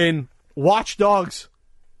in Watch Dogs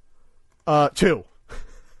 2.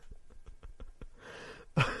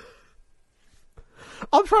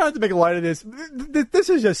 I'm trying not to make light of this. This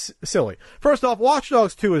is just silly. First off, Watch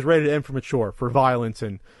Dogs 2 is rated M for mature, for violence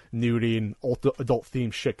and nudity and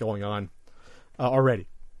adult-themed shit going on already.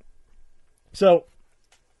 So,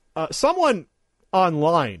 someone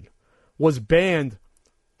online was banned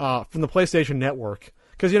from the PlayStation Network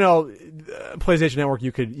because, you know, PlayStation Network,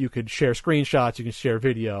 you could share screenshots, you can share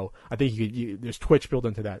video. I think there's Twitch built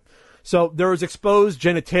into that. So there was exposed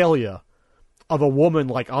genitalia of a woman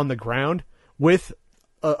like on the ground with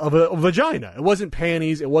a vagina. It wasn't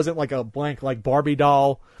panties. It wasn't like a blank like Barbie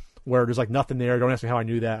doll where there's like nothing there. Don't ask me how I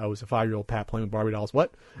knew that. I was a 5-year-old Pat playing with Barbie dolls.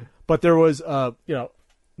 What? But there was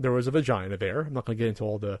there was a vagina there. I'm not going to get into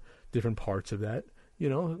all the different parts of that. You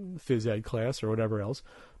know, phys ed class or whatever else.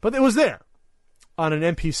 But it was there on an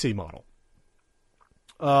NPC model.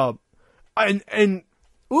 And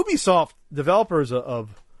Ubisoft, developers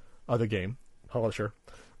of the game, publisher,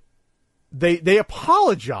 they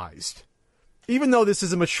apologized. Even though this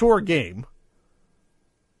is a mature game,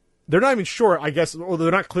 they're not even sure, I guess, or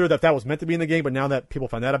they're not clear that was meant to be in the game, but now that people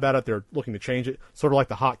find out about it, they're looking to change it. Sort of like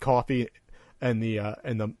the hot coffee and the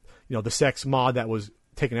sex mod that was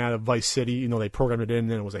taken out of Vice City. You know, they programmed it in,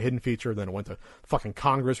 and then it was a hidden feature, then it went to fucking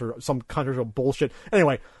Congress or some controversial bullshit.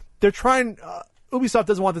 Anyway, they're trying. Ubisoft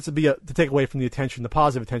doesn't want this to take away from the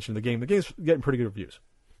positive attention of the game. The game's getting pretty good reviews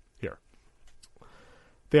here.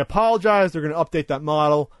 They apologize. They're going to update that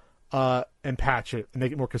model and patch it and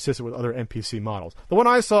make it more consistent with other NPC models. The one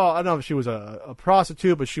I saw, I don't know if she was a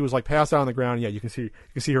prostitute, but she was like passed out on the ground. Yeah, you can see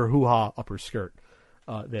her hoo-ha up her skirt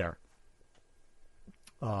there.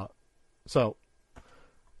 What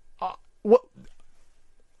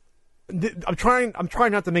I'm trying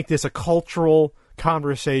not to make this a cultural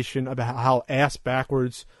conversation about how ass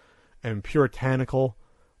backwards and puritanical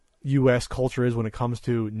U.S. culture is when it comes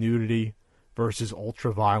to nudity versus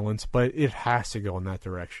ultra violence, but it has to go in that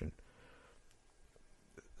direction.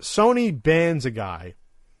 Sony bans a guy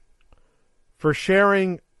for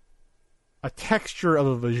sharing a texture of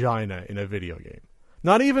a vagina in a video game.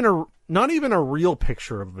 Not even a real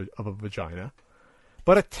picture of a vagina,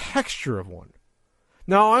 but a texture of one.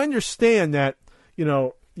 Now, I understand that, you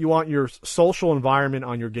know, you want your social environment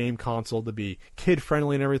on your game console to be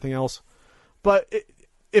kid-friendly and everything else, but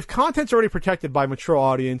if content's already protected by mature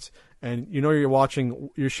audience, and you know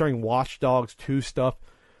you're sharing Watch Dogs 2 stuff,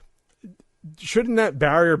 shouldn't that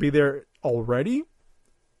barrier be there already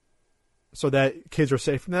so that kids are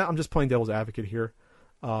safe from that? I'm just playing devil's advocate here.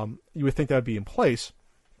 You would think that would be in place.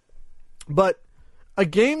 But a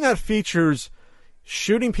game that features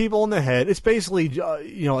shooting people in the head, it's basically a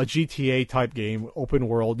GTA type game, open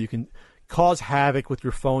world. You can cause havoc with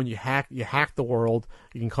your phone. You hack the world.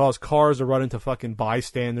 You can cause cars to run into fucking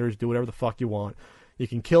bystanders, do whatever the fuck you want. You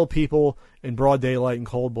can kill people in broad daylight in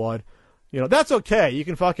cold blood. You know, that's okay. You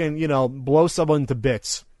can fucking, blow someone to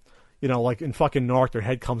bits. Like in fucking Narc, their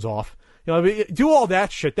head comes off. Do all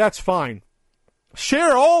that shit. That's fine.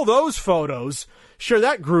 Share all those photos. Share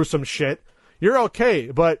that gruesome shit. You're okay.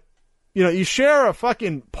 But, you share a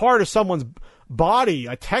fucking part of someone's body,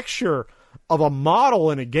 a texture of a model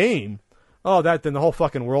in a game. Oh, then the whole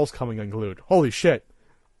fucking world's coming unglued. Holy shit.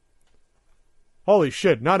 Holy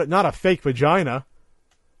shit. Not a fake vagina.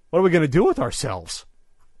 What are we going to do with ourselves?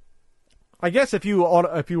 I guess if you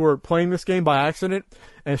were playing this game by accident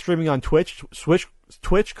and streaming on Twitch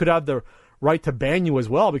could have the right to ban you as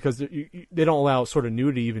well, because they don't allow sort of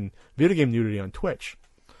nudity, even video game nudity, on Twitch.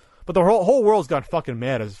 But the whole world's got fucking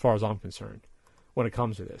mad as far as I'm concerned when it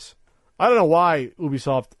comes to this. I don't know why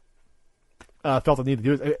Ubisoft felt the need to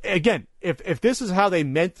do this. Again, if this is how they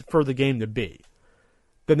meant for the game to be,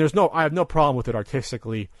 then I have no problem with it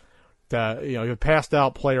artistically. You have a passed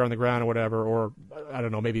out player on the ground or whatever, or I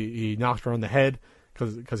don't know, maybe he knocks her on the head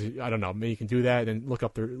because I don't know, maybe you can do that and look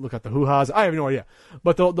at the hoo-has. I have no idea.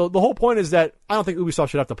 But the whole point is that I don't think Ubisoft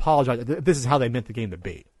should have to apologize. This is how they meant the game to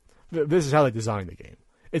be. This is how they designed the game.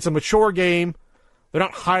 It's a mature game. They're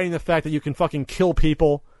not hiding the fact that you can fucking kill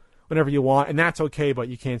people whenever you want, and that's okay, but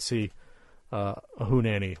you can't see a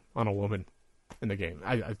hoonanny on a woman in the game.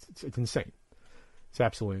 It's insane. It's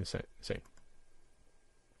absolutely insane.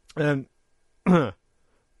 And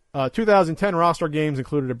 2010 Rockstar Games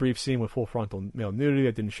included a brief scene with full frontal male nudity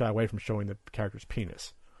that didn't shy away from showing the character's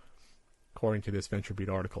penis, according to this VentureBeat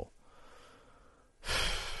article.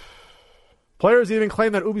 Players even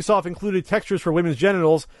claim that Ubisoft included textures for women's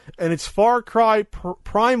genitals in its Far Cry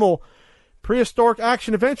Primal prehistoric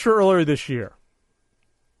action-adventure earlier this year.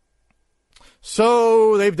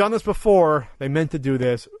 So, they've done this before. They meant to do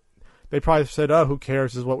this. They probably said, oh, who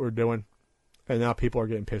cares, this is what we're doing. And now people are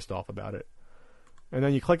getting pissed off about it. And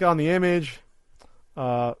then you click on the image,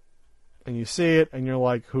 and you see it, and you're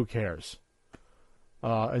like, who cares?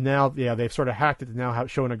 And now, they've sort of hacked it to now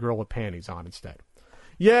showing a girl with panties on instead.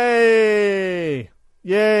 Yay!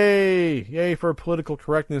 Yay! Yay for political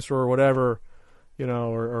correctness or whatever,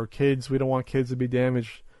 or kids. We don't want kids to be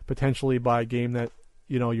damaged potentially by a game that,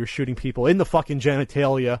 you're shooting people in the fucking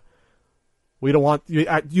genitalia. We don't want you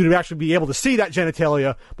to actually be able to see that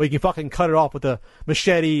genitalia, but you can fucking cut it off with a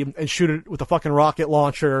machete and shoot it with a fucking rocket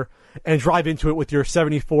launcher and drive into it with your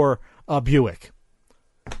 74 Buick.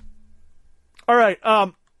 All right,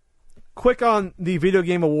 quick on the video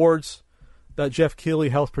game awards that Jeff Keighley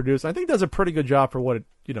helps produce. I think does a pretty good job for what it,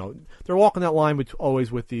 they're walking that line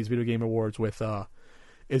always with these video game awards with,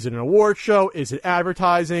 is it an award show? Is it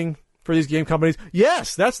advertising for these game companies?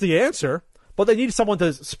 Yes, that's the answer. But they need someone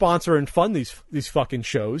to sponsor and fund these fucking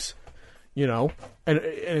shows, And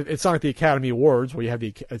it's not like the Academy Awards where you have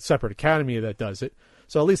a separate academy that does it.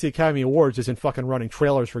 So at least the Academy Awards isn't fucking running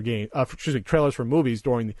trailers for trailers for movies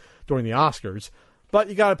during the Oscars. But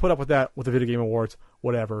you got to put up with that with the Video Game Awards,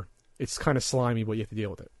 whatever. It's kind of slimy, but you have to deal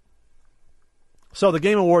with it. So the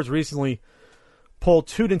Game Awards recently pulled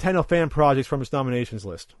 2 Nintendo fan projects from its nominations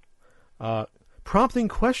list, prompting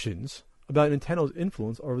questions about Nintendo's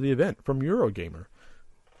influence over the event from Eurogamer.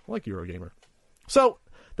 I like Eurogamer. So,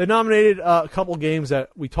 they nominated a couple games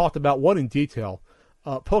that we talked about, one in detail.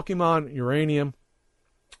 Pokemon Uranium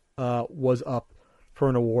was up for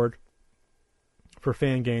an award for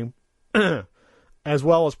fan game, as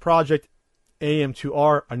well as Project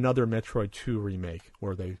AM2R, another Metroid 2 remake,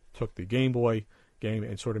 where they took the Game Boy game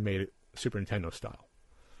and sort of made it Super Nintendo style.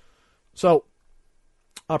 So,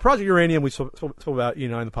 Project Uranium, we spoke about,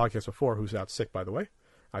 in the podcast before, who's out sick, by the way.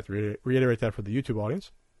 I have to reiterate that for the YouTube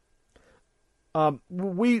audience.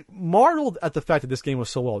 We marveled at the fact that this game was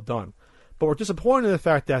so well done, but we're disappointed in the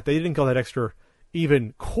fact that they didn't go that extra,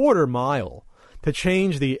 even quarter mile to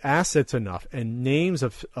change the assets enough and names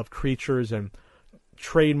of creatures and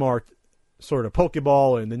trademarked sort of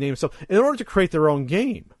Pokeball and the name stuff in order to create their own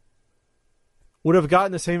game. Would have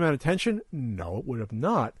gotten the same amount of attention? No, it would have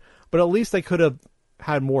not. But at least they could have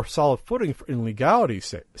had more solid footing in legality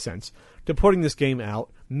sense to putting this game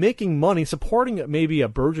out, making money, supporting maybe a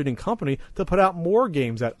burgeoning company to put out more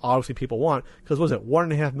games that obviously people want. Because was it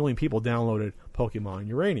 1.5 million people downloaded Pokemon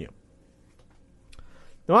Uranium?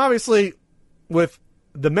 Now, obviously, with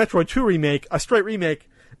the Metroid 2 remake, a straight remake,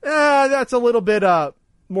 that's a little bit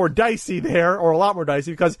more dicey there, or a lot more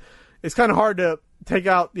dicey, because it's kind of hard to take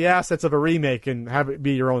out the assets of a remake and have it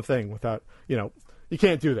be your own thing without, you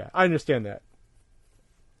can't do that. I understand that.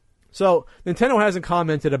 So, Nintendo hasn't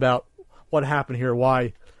commented about what happened here,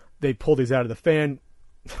 why they pulled these out of the fan.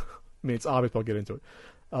 I mean, it's obvious, but I'll get into it.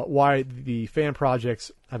 Why the fan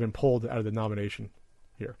projects have been pulled out of the nomination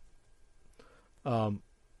here for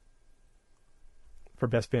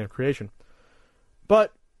Best Fan Creation.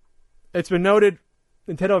 But it's been noted,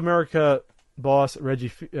 Nintendo America boss Reggie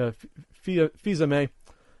Fils-Aimé,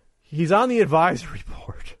 he's on the advisory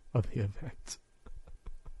board of the event.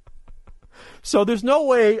 So there's no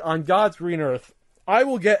way on God's green earth I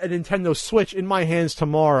will get a Nintendo Switch in my hands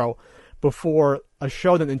tomorrow before a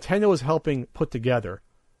show that Nintendo is helping put together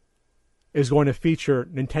is going to feature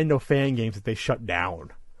Nintendo fan games that they shut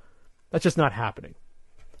down. That's just not happening.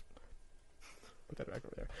 Put that back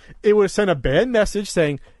over there. It would send a bad message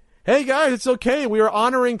saying, hey guys, it's okay. We are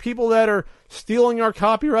honoring people that are stealing our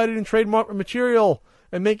copyrighted and trademark material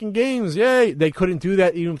and making games. Yay. They couldn't do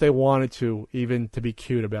that even if they wanted to, even to be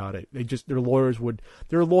cute about it. Their lawyers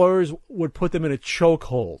would put them in a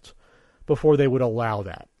chokehold before they would allow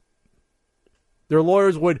that. Their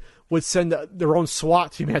lawyers would send their own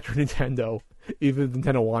SWAT team after Nintendo, even if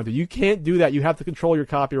Nintendo wanted to. You can't do that. You have to control your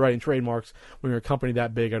copyright and trademarks when you're a company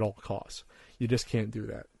that big at all costs. You just can't do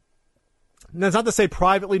that. And that's not to say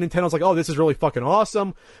privately Nintendo's like, oh, this is really fucking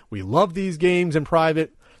awesome. We love these games in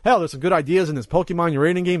private. Hell, there's some good ideas in this Pokemon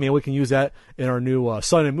Uranium game. Maybe we can use that in our new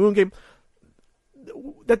Sun and Moon game.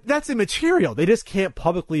 That's immaterial. They just can't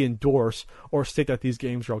publicly endorse or state that these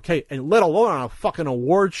games are okay, and let alone on a fucking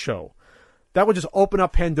award show. That would just open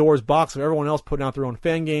up Pandora's box of everyone else putting out their own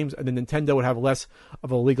fan games, and then Nintendo would have less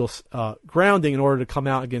of a legal grounding in order to come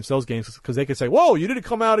out against those games, because they could say, whoa, you didn't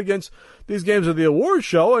come out against these games at the award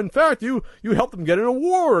show. In fact, you helped them get an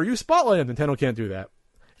award. You spotlighted them. Nintendo can't do that.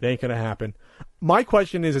 It ain't going to happen. My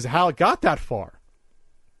question is how it got that far.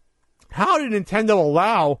 How did Nintendo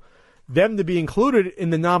allow them to be included in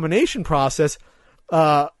the nomination process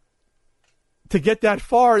to get that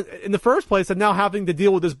far in the first place, and now having to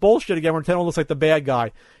deal with this bullshit again where Nintendo looks like the bad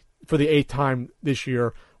guy for the 8th time this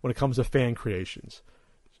year when it comes to fan creations?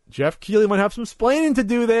 Jeff Keighley might have some explaining to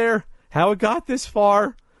do there, how it got this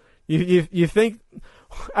far. You think,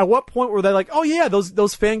 at what point were they like, oh yeah,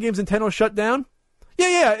 those fan games Nintendo shut down?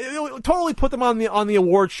 Yeah, it totally put them on the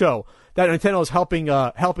award show that Nintendo is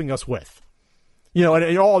helping us with.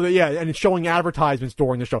 And it's showing advertisements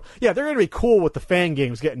during the show. Yeah, they're going to be cool with the fan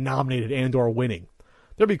games getting nominated and/or winning.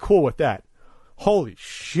 They'll be cool with that. Holy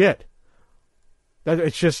shit!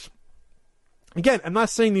 It's just, again, I'm not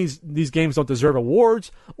saying these games don't deserve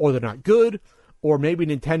awards or they're not good, or maybe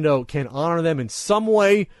Nintendo can honor them in some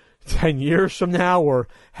way 10 years from now, or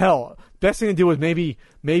hell, best thing to do is maybe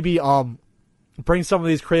bring some of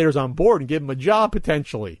these creators on board and give them a job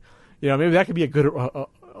potentially. Maybe that could be a good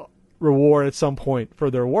reward at some point for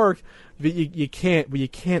their work. But you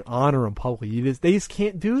can't honor them publicly. They just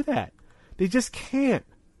can't do that. They just can't.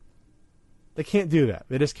 They can't do that.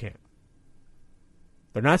 They just can't.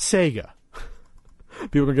 They're not Sega.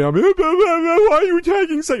 People are going to get on, why are you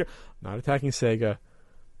attacking Sega? I'm not attacking Sega. I'm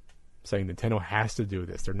saying Nintendo has to do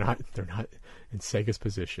this. They're not in Sega's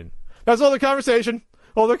position. That's all the conversation.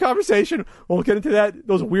 We'll get into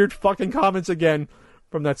those weird fucking comments again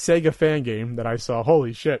from that Sega fan game that I saw.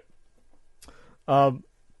 Holy shit.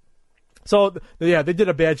 So they did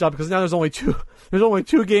a bad job because now there's only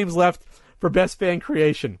two games left for Best Fan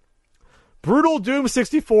Creation. Brutal Doom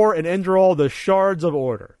 64 and Enderal, The Shards of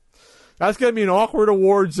Order. That's going to be an awkward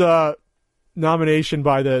awards nomination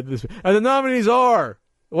by and the nominees are,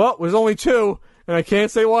 well, there's only 2, and I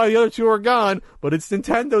can't say why the other 2 are gone, but it's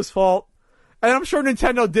Nintendo's fault. And I'm sure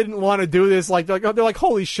Nintendo didn't want to do this. Like they're like,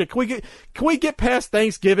 holy shit, can we get past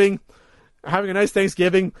Thanksgiving, having a nice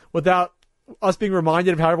Thanksgiving without us being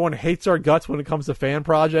reminded of how everyone hates our guts when it comes to fan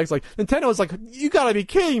projects? Like, Nintendo's like, you gotta be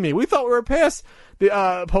kidding me. We thought we were past the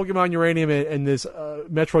Pokemon Uranium and this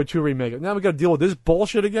Metroid 2 remake. Now we gotta deal with this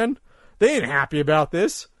bullshit again? They ain't happy about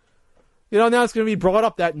this. Now it's gonna be brought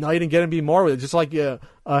up that night and get him be more with it, just like Hideo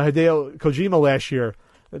Kojima last year.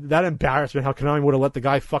 That embarrassment, how Konami would have let the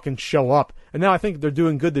guy fucking show up. And now I think they're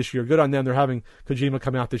doing good this year. Good on them. They're having Kojima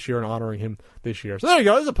come out this year and honoring him this year. So there you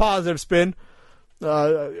go. There's a positive spin.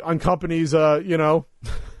 on companies, having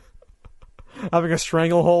a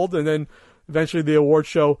stranglehold, and then eventually the award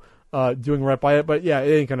show doing right by it. But yeah,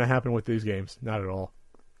 it ain't going to happen with these games. Not at all.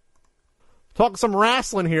 Talking some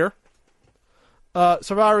wrestling here.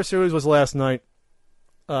 Survivor Series was last night.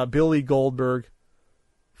 Billy Goldberg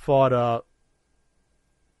fought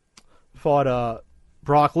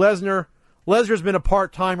Brock Lesnar. Lesnar's been a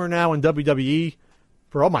part-timer now in WWE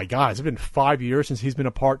for, oh my God, it's been 5 years since he's been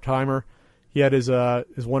a part-timer. He had his 1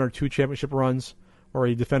 or 2 championship runs where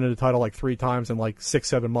he defended the title like 3 times in like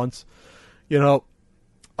 6-7 months. Ian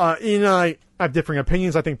and I have differing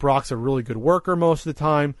opinions. I think Brock's a really good worker most of the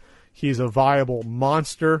time. He's a viable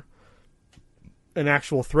monster, an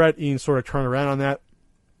actual threat. Ian sort of turned around on that.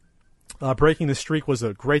 Breaking the streak was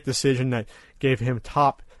a great decision that gave him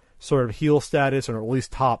top sort of heel status, or at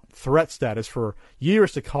least top threat status for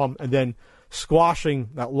years to come, and then squashing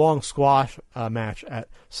that long squash match at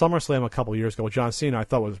SummerSlam a couple years ago with John Cena, I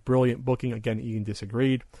thought was brilliant booking. Again, Ian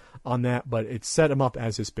disagreed on that, but it set him up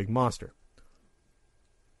as this big monster.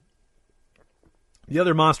 The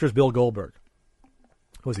other monster is Bill Goldberg.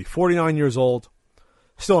 Was he 49 years old,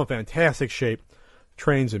 still in fantastic shape,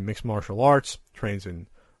 trains in mixed martial arts, trains in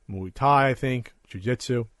Muay Thai, I think,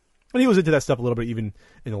 Jiu-Jitsu. And he was into that stuff a little bit even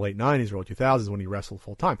in the late 90s, early 2000s when he wrestled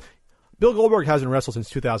full-time. Bill Goldberg hasn't wrestled since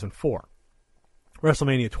 2004.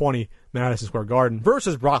 WrestleMania 20, Madison Square Garden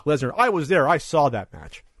versus Brock Lesnar. I was there. I saw that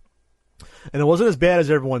match. And it wasn't as bad as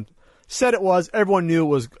everyone said it was. Everyone knew it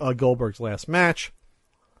was Goldberg's last match.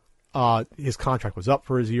 His contract was up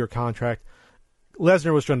for his year contract.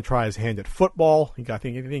 Lesnar was trying to try his hand at football. I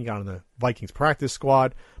think he got on the Vikings practice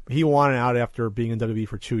squad, but he wanted out after being in WWE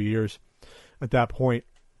for 2 years at that point.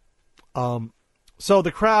 So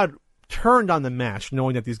the crowd turned on the match,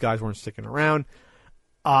 knowing that these guys weren't sticking around.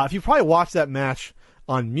 If you probably watched that match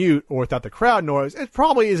on mute or without the crowd noise, it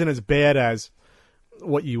probably isn't as bad as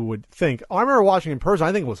what you would think. I remember watching it in person.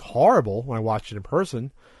 I think it was horrible when I watched it in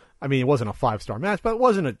person. I mean, it wasn't a 5-star match, but it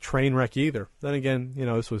wasn't a train wreck either. Then again,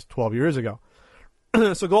 this was 12 years ago.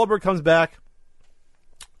 So Goldberg comes back.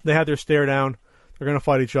 They had their stare down. They're going to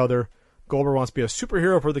fight each other. Goldberg wants to be a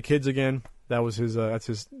superhero for the kids again. That was his. That's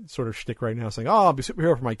his sort of shtick right now, saying, "Oh, I'll be a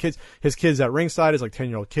superhero for my kids." His kid's at ringside. His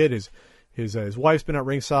 10-year-old kid. His wife's been at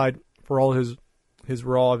ringside for all his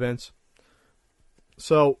Raw events.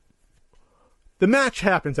 So the match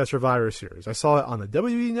happens at Survivor Series. I saw it on the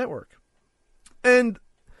WWE Network, and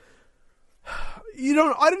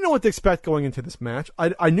I didn't know what to expect going into this match.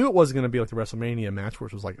 I knew it wasn't going to be like the WrestleMania match,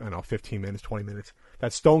 which was like, 15 minutes, 20 minutes.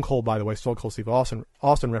 That's Stone Cold, by the way. Stone Cold Steve Austin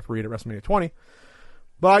refereed at WrestleMania 20.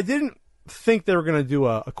 But I didn't think they were going to do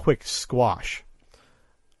a quick squash.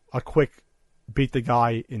 A quick beat the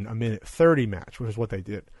guy in a minute 30 match, which is what they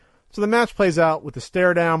did. So the match plays out with the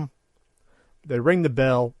stare down. They ring the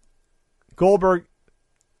bell. Goldberg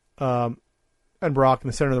and Brock in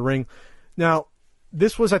the center of the ring. Now,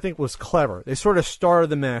 this was clever. They sort of started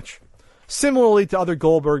the match similarly to other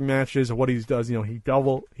Goldberg matches. What he does, he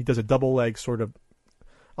does a double leg sort of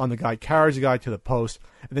on the guy, carries the guy to the post,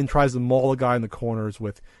 and then tries to maul the guy in the corners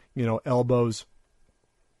with, elbows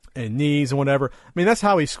and knees and whatever. I mean, that's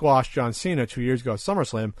how he squashed John Cena 2 years ago at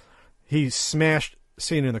SummerSlam. He smashed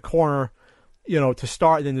Cena in the corner, to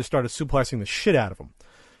start, and then just started suplexing the shit out of him.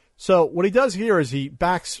 So what he does here is he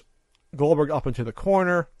backs Goldberg up into the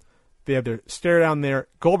corner. They have their stare down there.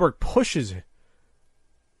 Goldberg pushes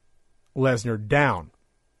Lesnar down.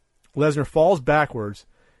 Lesnar falls backwards.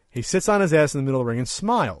 He sits on his ass in the middle of the ring and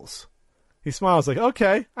smiles. He smiles like,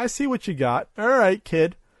 "Okay, I see what you got. All right,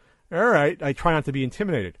 kid. All right." I try not to be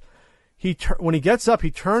intimidated. When he gets up, he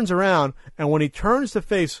turns around, and when he turns to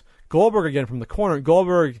face Goldberg again from the corner,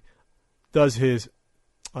 Goldberg does his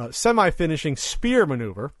semi-finishing spear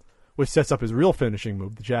maneuver, which sets up his real finishing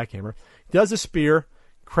move, the jackhammer. He does the spear.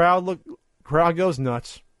 Crowd goes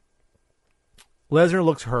nuts. Lesnar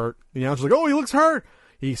looks hurt. The announcer's like, "Oh, he looks hurt."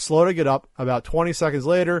 He slowed to get up. About 20 seconds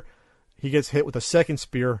later, he gets hit with a second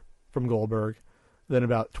spear from Goldberg. Then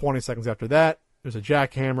about 20 seconds after that, there's a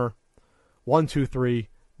jackhammer. 1, 2, 3,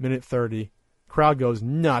 minute 30. Crowd goes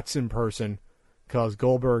nuts in person because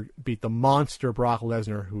Goldberg beat the monster Brock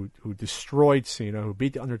Lesnar, who destroyed Cena, who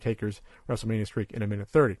beat The Undertaker's WrestleMania streak in a minute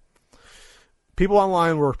 30. People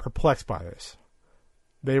online were perplexed by this.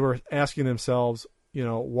 They were asking themselves,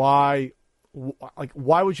 why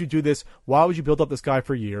would you do this? Why would you build up this guy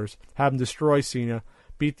for years, have him destroy Cena,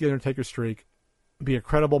 beat The Undertaker streak, be a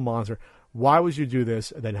credible monster? Why would you do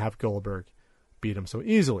this and then have Goldberg beat him so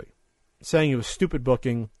easily? Saying it was stupid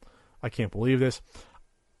booking. I can't believe this.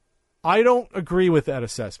 I don't agree with that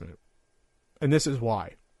assessment. And this is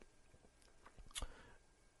why.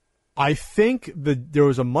 I think that there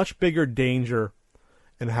was a much bigger danger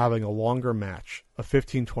and having a longer match, a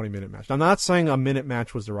 15, 20-minute match. Now, I'm not saying a minute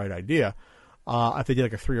match was the right idea. If they did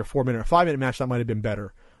like a 3 or 4 minute or 5 minute match, that might have been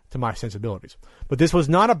better to my sensibilities. But this was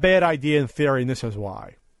not a bad idea in theory, and this is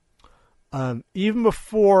why. Even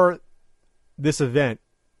before this event,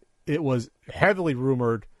 it was heavily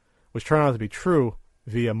rumored, which turned out to be true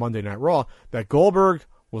via Monday Night Raw, that Goldberg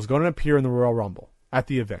was going to appear in the Royal Rumble at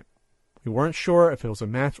the event. We weren't sure if it was a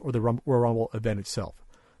match or the Royal Rumble event itself,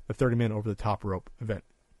 the 30-man over-the-top rope event.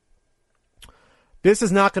 This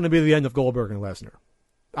is not going to be the end of Goldberg and Lesnar.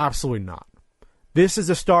 Absolutely not. This is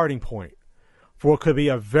a starting point for what could be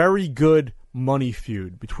a very good money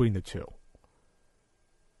feud between the two.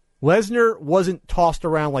 Lesnar wasn't tossed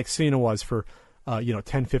around like Cena was for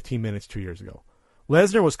 10, 15 minutes 2 years ago.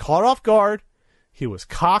 Lesnar was caught off guard. He was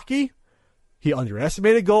cocky. He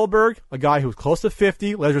underestimated Goldberg, a guy who was close to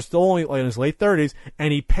 50. Lesnar's still only in his late 30s,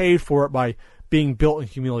 and he paid for it by being built and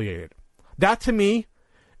humiliated. That, to me,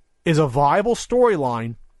 is a viable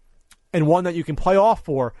storyline and one that you can play off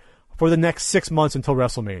for the next 6 months until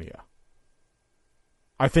WrestleMania.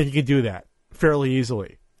 I think you can do that fairly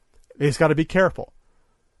easily. He's got to be careful.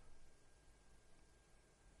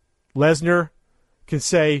 Lesnar can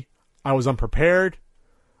say, I was unprepared.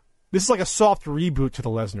 This is like a soft reboot to the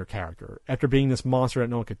Lesnar character after being this monster that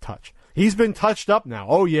no one could touch. He's been touched up now.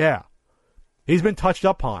 Oh, yeah. He's been touched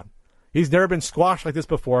up on. He's never been squashed like this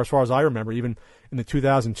before, as far as I remember, even in the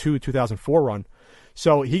 2002-2004 run.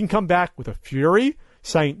 So he can come back with a fury,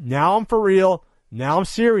 saying, now I'm for real. Now I'm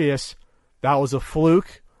serious. That was a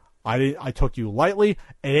fluke. I took you lightly.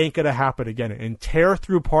 It ain't going to happen again. And tear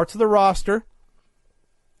through parts of the roster,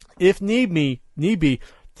 if need be,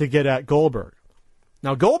 to get at Goldberg.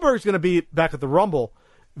 Now, Goldberg's going to be back at the Rumble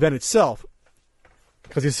event itself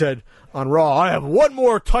because he said on Raw, I have one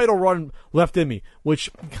more title run left in me, which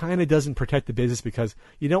kind of doesn't protect the business because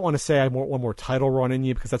you don't want to say I want one more title run in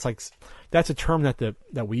you because that's a term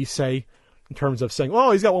that we say in terms of saying, oh,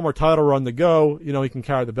 he's got one more title run to go. You know, he can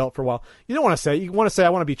carry the belt for a while. You don't want to say, you want to say, I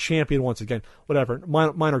want to be champion once again. Whatever.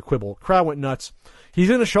 Minor quibble. Crowd went nuts. He's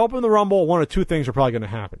going to show up in the Rumble. One of two things are probably going to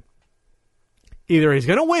happen. Either he's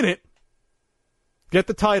going to win it, get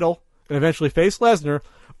the title, and eventually face Lesnar,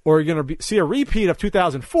 or you're going to see a repeat of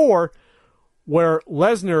 2004 where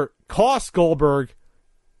Lesnar costs Goldberg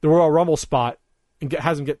the Royal Rumble spot and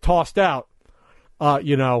has him get tossed out,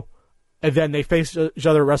 and then they face each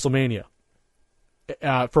other at WrestleMania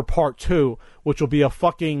for part 2, which will be a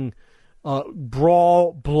fucking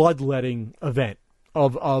brawl, bloodletting event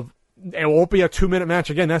of it won't be a 2-minute match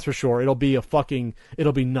again, that's for sure. It'll be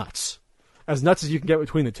nuts. As nuts as you can get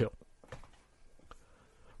between the two.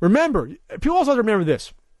 Remember, people also have to remember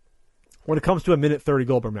this when it comes to a minute 30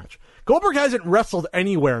 Goldberg match. Goldberg hasn't wrestled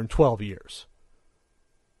anywhere in 12 years.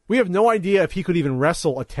 We have no idea if he could even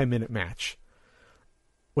wrestle a 10-minute match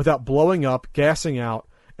without blowing up, gassing out,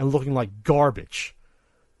 and looking like garbage.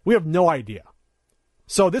 We have no idea.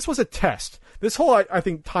 So this was a test. This whole, I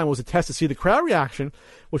think, time was a test to see the crowd reaction,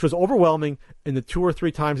 which was overwhelming in the 2 or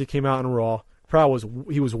 3 times he came out in Raw.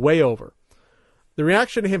 He was way over. The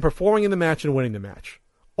reaction to him performing in the match and winning the match.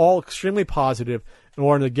 All extremely positive in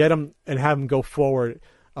order to get him and have him go forward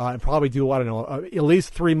and probably do, I don't know, at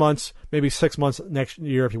least 3 months, maybe 6 months next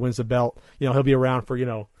year if he wins the belt. He'll be around for,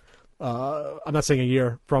 I'm not saying a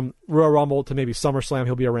year. From Royal Rumble to maybe SummerSlam,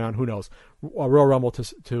 he'll be around. Who knows? Royal Rumble to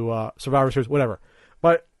Survivor Series, whatever.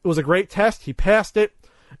 But it was a great test. He passed it.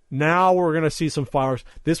 Now we're going to see some fireworks.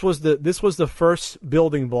 This was the first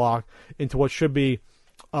building block into what should be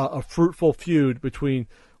a fruitful feud between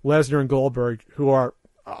Lesnar and Goldberg, who are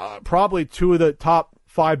probably 2 of the top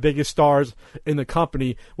 5 biggest stars in the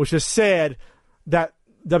company, which is sad that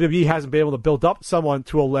WWE hasn't been able to build up someone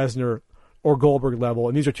to a Lesnar or Goldberg level,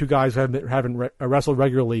 and these are 2 guys who haven't wrestled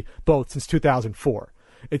regularly both since 2004.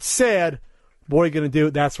 It's sad. What are you going to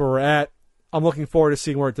do? That's where we're at. I'm looking forward to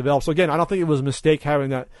seeing where it develops. So again, I don't think it was a mistake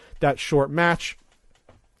having that short match.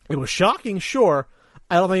 It was shocking, sure.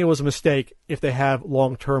 I don't think it was a mistake if they have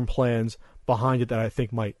long-term plans behind it that I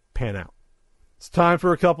think might pan out. It's time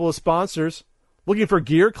for a couple of sponsors. Looking for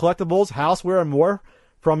gear, collectibles, houseware, and more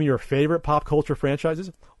from your favorite pop culture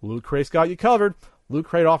franchises? Loot Crate's got you covered. Loot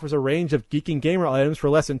Crate offers a range of geek and gamer items for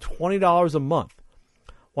less than $20 a month.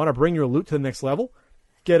 Want to bring your loot to the next level?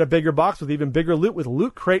 Get a bigger box with even bigger loot with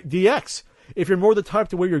Loot Crate DX. If you're more the type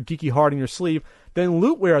to wear your geeky heart in your sleeve, then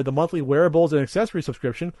Lootwear, the monthly wearables and accessory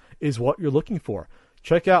subscription, is what you're looking for.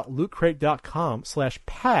 Check out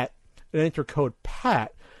lootcrate.com/Pat and enter code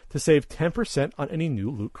PAT to save 10% on any new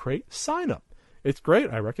Loot Crate sign-up. It's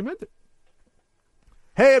great. I recommend it.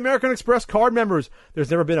 Hey, American Express card members,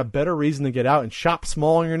 there's never been a better reason to get out and shop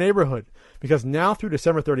small in your neighborhood. Because now through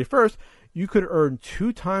December 31st, you could earn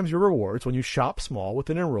 2 times your rewards when you shop small with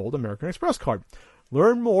an enrolled American Express card.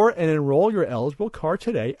 Learn more and enroll your eligible card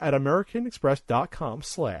today at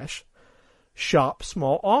americanexpress.com/shop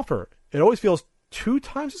small offer. It always feels 2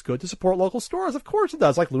 times as good to support local stores. Of course it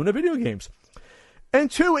does, like Luna Video Games. And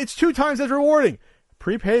 2, it's 2 times as rewarding.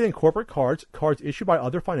 Prepaid and corporate cards, cards issued by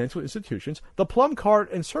other financial institutions, the Plum Card,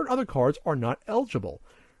 and certain other cards are not eligible.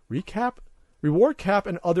 Reward cap,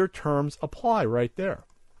 and other terms apply right there.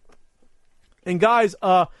 And guys,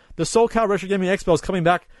 the SoCal Retro Gaming Expo is coming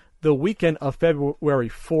back the weekend of February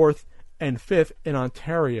 4th and 5th in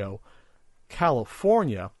Ontario,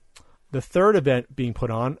 California. The third event being put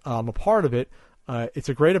on, I'm a part of it. It's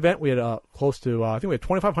a great event. We had close to, I think we had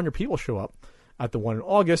 2,500 people show up at the one in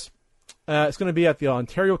August. It's going to be at the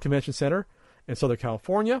Ontario Convention Center in Southern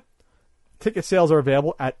California. Ticket sales are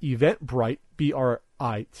available at Eventbrite, BRITE.com.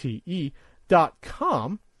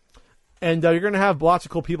 And you're going to have lots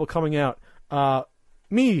of cool people coming out.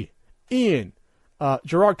 Me, Ian,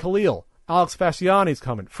 Gerard Khalil, Alex Fasciani's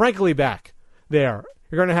coming. Frankly back there.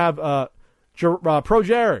 You're going to have Pro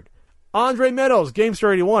Jared, Andre Meadows,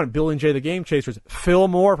 Gamester 81, Bill and Jay the Game Chasers, Phil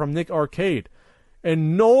Moore from Nick Arcade,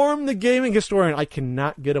 and Norm the Gaming Historian. I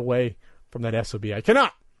cannot get away from that SOB. I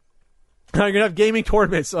cannot. You're going to have gaming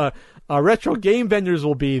tournaments. Retro game vendors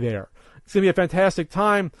will be there. It's going to be a fantastic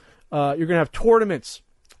time. You're going to have tournaments.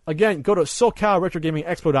 Again, go to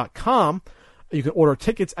SoCalRetroGamingExpo.com. You can order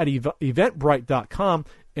tickets at Eventbrite.com.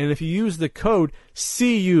 And if you use the code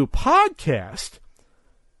CUPODCAST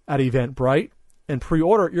at Eventbrite and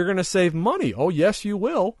pre-order, you're going to save money. Oh, yes, you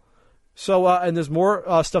will. So, and there's more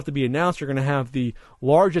stuff to be announced. You're going to have the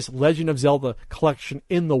largest Legend of Zelda collection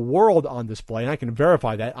in the world on display, and I can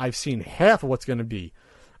verify that. I've seen half of what's going to be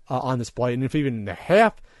on display, and if even the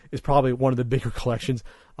half is probably one of the bigger collections,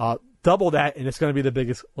 double that, and it's going to be the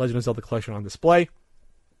biggest Legend of Zelda collection on display.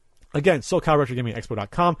 Again,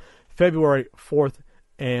 SoCalRetroGamingExpo.com, February 4th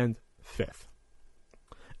and 5th.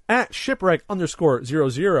 At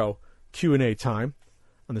Shipwreck_00 Q&A time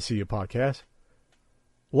on the CU Podcast.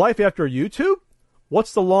 Life after YouTube?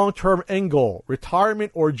 What's the long-term end goal?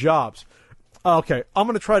 Retirement or jobs? Okay, I'm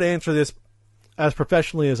going to try to answer this as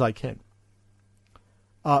professionally as I can.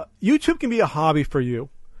 YouTube can be a hobby for you.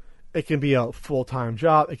 It can be a full-time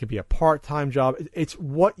job. It can be a part-time job. It's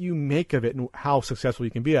what you make of it and how successful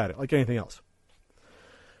you can be at it, like anything else.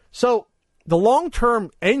 So the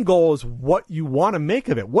long-term end goal is what you want to make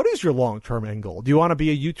of it. What is your long-term end goal? Do you want to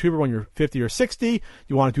be a YouTuber when you're 50 or 60? Do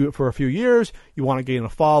you want to do it for a few years? You want to gain a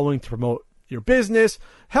following to promote your business?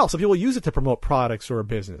 Hell, some people use it to promote products or a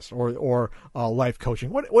business or life coaching.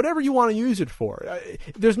 Whatever you want to use it for.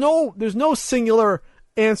 There's no singular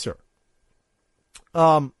answer.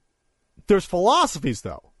 There's philosophies,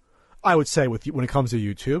 though, I would say, when it comes to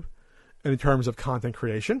YouTube and in terms of content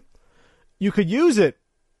creation. You could use it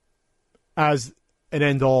as an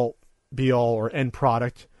end-all, be-all, or end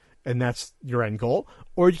product, and that's your end goal.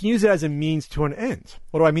 Or you can use it as a means to an end.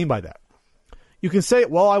 What do I mean by that? You can say,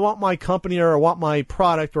 well, I want my company or I want my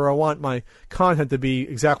product or I want my content to be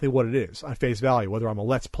exactly what it is on face value, whether I'm a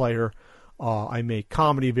Let's Player, I make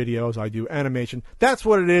comedy videos, I do animation. That's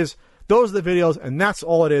what it is. Those are the videos, and that's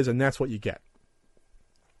all it is, and that's what you get.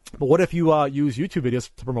 But what if you use YouTube videos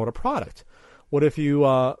to promote a product? What if you,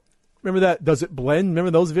 remember that Does It Blend?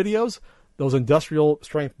 Remember those videos? Those industrial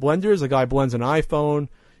strength blenders? A guy blends an iPhone.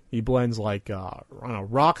 He blends like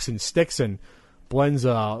rocks and sticks and blends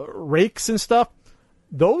rakes and stuff.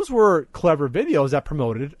 Those were clever videos that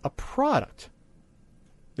promoted a product.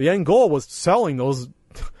 The end goal was selling those.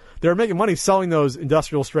 They were making money selling those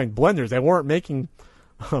industrial strength blenders. They weren't making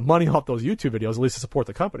money off those YouTube videos, at least to support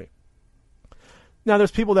the company. Now,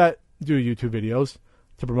 there's people that do YouTube videos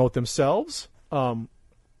to promote themselves,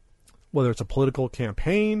 whether it's a political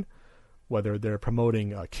campaign, whether they're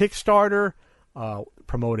promoting a Kickstarter,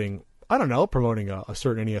 promoting a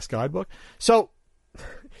certain NES guidebook. So,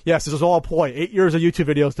 yes, this was all a ploy. 8 years of YouTube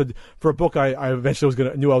videos for a book I eventually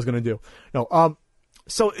knew I was going to do. No,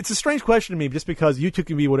 so it's a strange question to me just because YouTube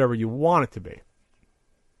can be whatever you want it to be.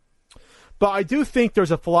 But I do think there's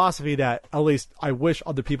a philosophy that at least I wish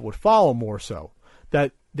other people would follow more so,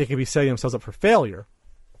 that they can be setting themselves up for failure.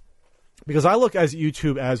 Because I look at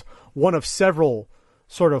YouTube as one of several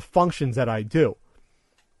sort of functions that I do.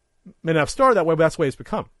 And I've started that way, but that's the way it's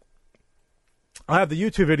become. I have the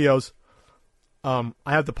YouTube videos. I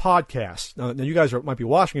have the podcast. Now you guys might be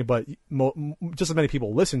watching it, but just as many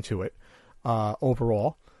people listen to it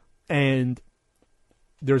overall. And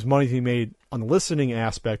there's money to be made on the listening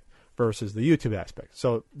aspect versus the YouTube aspect.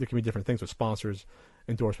 So there can be different things with sponsors,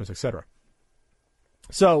 endorsements, etc.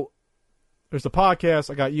 So there's the podcast.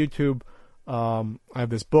 I got YouTube. I have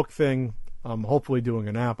this book thing. I'm hopefully doing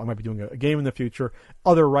an app. I might be doing a game in the future.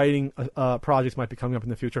 Other writing projects might be coming up in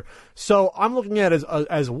the future. So I'm looking at it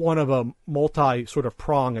as one of a multi sort of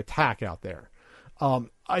prong attack out there.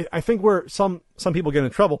 I think where some people get in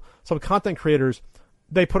trouble, some content creators,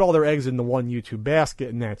 they put all their eggs in the one YouTube basket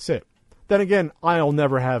and that's it. Then again, I'll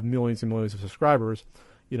never have millions and millions of subscribers.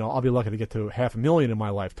 I'll be lucky to get to 500,000 in my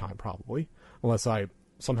lifetime probably, unless I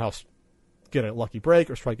somehow get a lucky break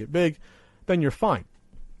or strike it big. Then you're fine.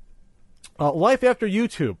 Life after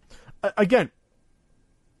YouTube. Again,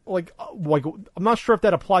 like I'm not sure if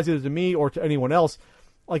that applies either to me or to anyone else.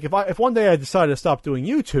 Like if one day I decided to stop doing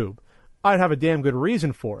YouTube, I'd have a damn good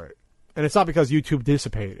reason for it. And it's not because YouTube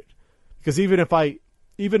dissipated. Because even if I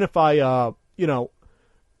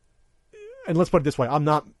and let's put it this way, I'm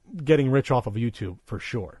not getting rich off of YouTube for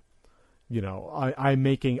sure. I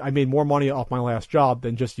made more money off my last job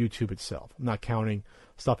than just YouTube itself. I'm not counting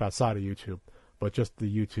stuff outside of YouTube, but just the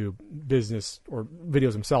YouTube business or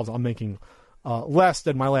videos themselves, I'm making less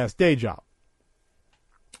than my last day job.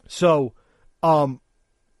 So,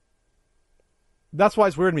 that's why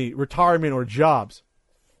it's weird to me, retirement or jobs.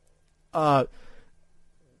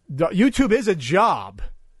 YouTube is a job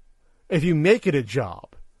if you make it a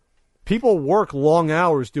job. People work long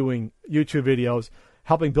hours doing YouTube videos,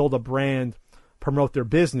 helping build a brand, promote their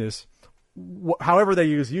business, however they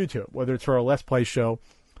use YouTube, whether it's for a Let's Play show,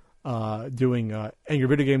 doing Angry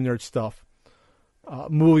Video Game Nerd stuff,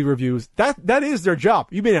 movie reviews. That is their job.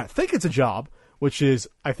 You may not think it's a job, which is,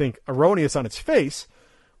 I think, erroneous on its face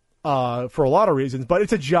for a lot of reasons, but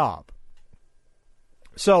it's a job.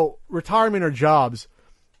 So retirement or jobs,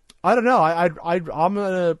 I don't know. I'm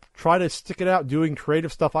going to try to stick it out doing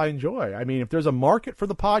creative stuff I enjoy. I mean, if there's a market for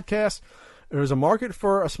the podcast, if there's a market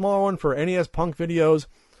for a smaller one for NES Punk videos,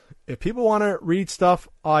 if people want to read stuff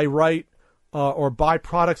I write or buy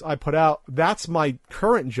products I put out, that's my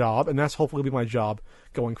current job, and that's hopefully be my job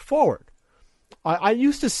going forward. I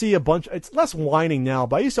used to see a bunch, it's less whining now,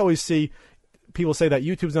 but I used to always see people say that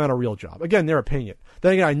YouTube's not a real job. Again, their opinion.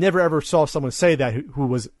 Then again, I never ever saw someone say that who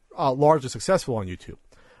was largely successful on YouTube.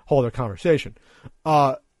 Whole other conversation.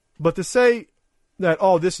 But to say that,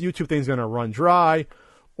 this YouTube thing's going to run dry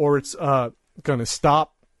or it's going to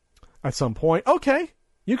stop at some point, okay,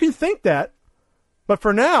 you can think that. But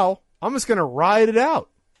for now, I'm just going to ride it out.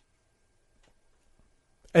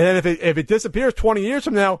 And then if it disappears 20 years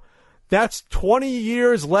from now, that's 20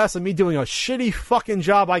 years less of me doing a shitty fucking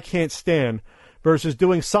job I can't stand versus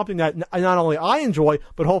doing something that not only I enjoy,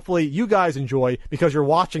 but hopefully you guys enjoy because you're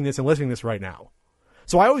watching this and listening to this right now.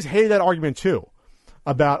 So I always hated that argument too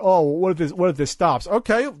about, what if this stops?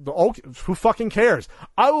 Okay, who fucking cares?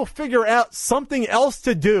 I will figure out something else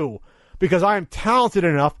to do because I am talented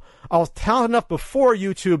enough. I was talented enough before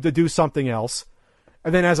YouTube to do something else.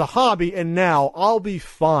 And then as a hobby, and now I'll be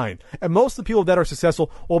fine. And most of the people that are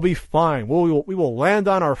successful will be fine. We will land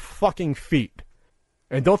on our fucking feet.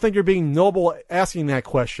 And don't think you're being noble asking that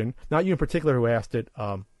question. Not you in particular who asked it,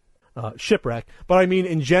 Shipwreck. But I mean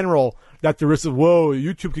in general, that the risk of,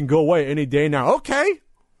 YouTube can go away any day now. Okay.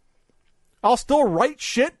 I'll still write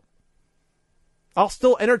shit. I'll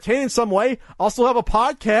still entertain in some way. I'll still have a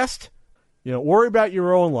podcast. Worry about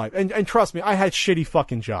your own life. And trust me, I had shitty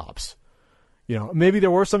fucking jobs. Maybe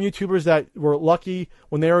there were some YouTubers that were lucky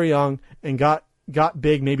when they were young and got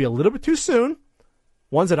big maybe a little bit too soon.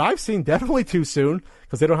 Ones that I've seen definitely too soon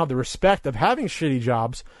because they don't have the respect of having shitty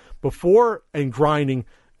jobs before and grinding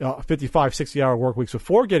 55, 60-hour work weeks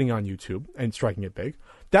before getting on YouTube and striking it big.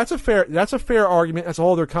 That's a fair argument. That's a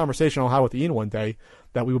whole other conversation I'll have with Ian one day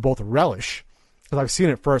that we will both relish because I've seen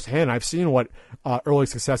it firsthand. I've seen what early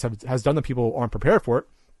success has done to people who aren't prepared for it.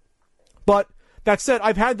 But that said,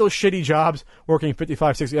 I've had those shitty jobs working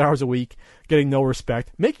 55, 60 hours a week, getting no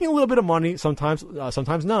respect, making a little bit of money sometimes,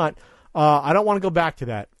 sometimes not. I don't want to go back to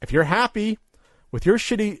that. If you're happy with your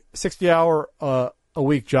shitty 60-hour a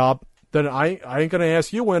week job, then I ain't going to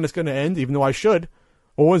ask you when it's going to end, even though I should.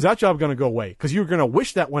 Well, when's that job going to go away? Because you're going to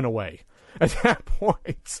wish that went away at that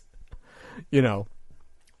point. And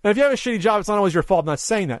if you have a shitty job, it's not always your fault. I'm not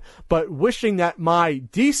saying that. But wishing that my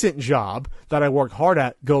decent job that I worked hard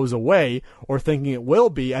at goes away or thinking it will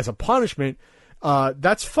be as a punishment,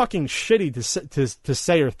 that's fucking shitty to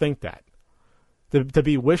say or think that. To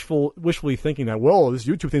be wishfully thinking that, this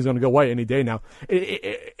YouTube thing's going to go away any day now.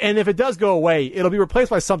 And if it does go away, it'll be replaced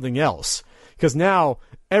by something else. Because now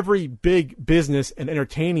every big business and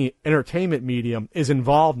entertainment medium is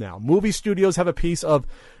involved now. Movie studios have a piece of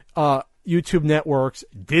YouTube networks.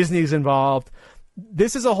 Disney's involved.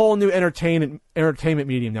 This is a whole new entertainment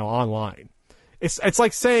medium now online. It's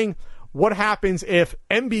like saying, what happens if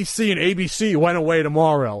NBC and ABC went away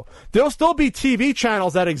tomorrow? There'll still be TV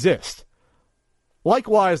channels that exist.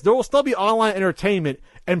 Likewise, there will still be online entertainment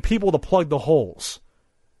and people to plug the holes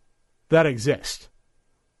that exist.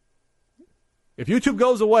 If YouTube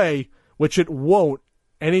goes away, which it won't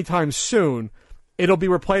anytime soon, it'll be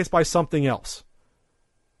replaced by something else.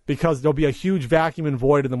 Because there'll be a huge vacuum and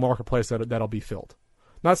void in the marketplace that'll be filled.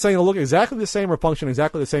 Not saying it'll look exactly the same or function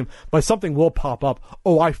exactly the same, but something will pop up.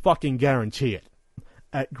 Oh, I fucking guarantee it.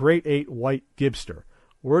 At Great 8 White Gibster,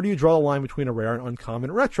 where do you draw the line between a rare and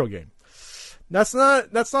uncommon retro game? That's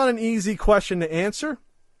not an easy question to answer,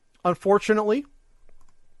 unfortunately.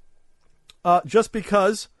 Just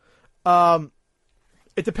because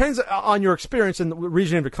it depends on your experience and the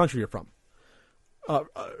region of the country you're from.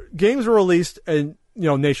 Games are released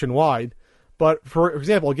nationwide, but for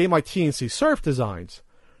example, a game like TNC Surf designs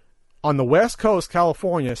on the West Coast,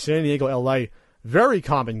 California, San Diego, LA, very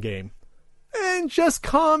common game, and just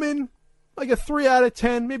common, like a 3 out of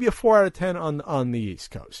 10, maybe a 4 out of 10 on the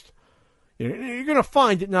East Coast. You're going to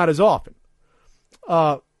find it not as often.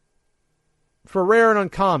 For rare and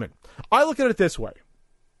uncommon, I look at it this way: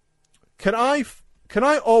 Can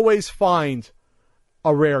I always find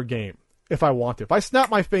a rare game if I want to? If I snap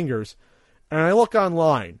my fingers and I look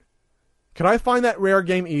online, can I find that rare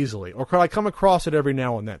game easily? Or could I come across it every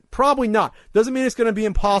now and then? Probably not. Doesn't mean it's going to be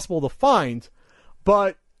impossible to find,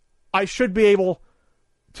 but I should be able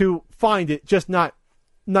to find it, just not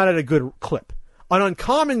at a good clip. An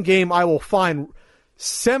uncommon game I will find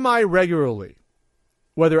semi-regularly,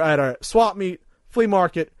 whether at a swap meet, flea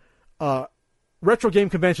market, retro game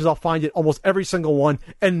conventions. I'll find it almost every single one,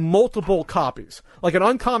 and multiple copies. Like an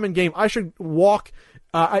uncommon game, I should walk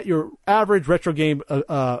at your average retro game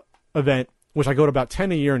event, which I go to about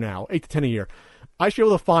 10 a year now, 8 to 10 a year. I should be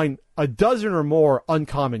able to find a dozen or more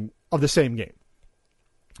uncommon of the same game.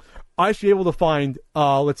 I should be able to find,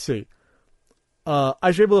 I should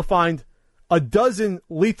be able to find a dozen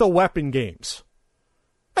Lethal Weapon games.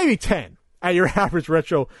 Maybe 10 at your average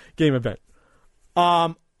retro game event.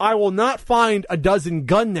 I will not find a dozen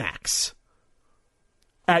Gun Knacks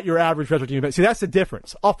at your average retro game event. See, that's the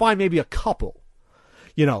difference. I'll find maybe a couple.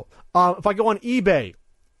 If I go on eBay,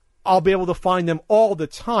 I'll be able to find them all the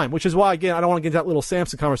time, which is why, again, I don't want to get into that Little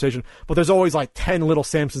Samson conversation, but there's always like 10 Little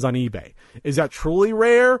Samsons on eBay. Is that truly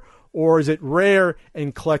rare, or is it rare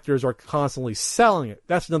and collectors are constantly selling it?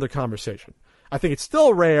 That's another conversation. I think it's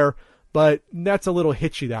still rare, but that's a little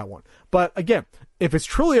hitchy, that one. But again, if it's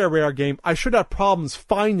truly a rare game, I should have problems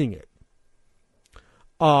finding it.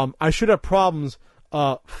 I should have problems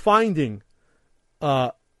finding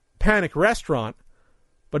Panic Restaurant,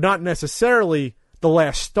 but not necessarily The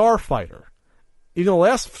Last Starfighter. Even The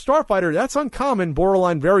Last Starfighter, that's uncommon,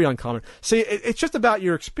 borderline very uncommon. See, it's just about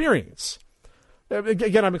your experience.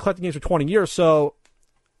 Again, I've been collecting games for 20 years, so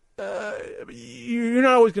you're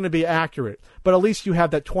not always going to be accurate. But at least you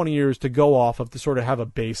have that 20 years to go off of to sort of have a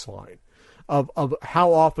baseline of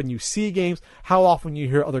how often you see games, how often you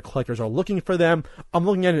hear other collectors are looking for them. I'm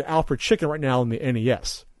looking at an Alfred Chicken right now in the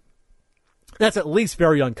NES. That's at least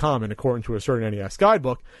very uncommon, according to a certain NES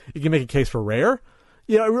guidebook. You can make a case for rare.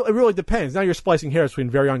 It really depends. Now you're splicing hairs between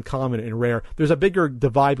very uncommon and rare. There's a bigger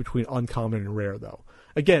divide between uncommon and rare, though.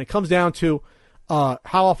 Again, it comes down to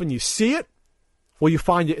how often you see it. Will you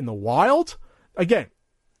find it in the wild? Again,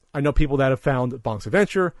 I know people that have found Bonk's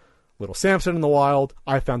Adventure, Little Samson in the wild.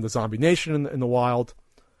 I found the Zombie Nation in the wild.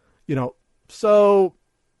 So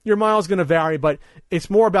your mile's going to vary, but it's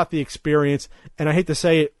more about the experience. And I hate to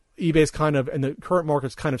say it, eBay's kind of, and the current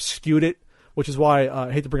market's kind of skewed it, which is why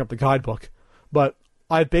I hate to bring up the guidebook. But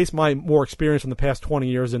I base my more experience in the past 20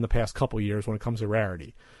 years than the past couple of years when it comes to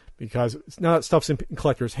rarity. Because now that stuff's in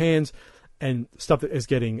collectors' hands, and stuff that is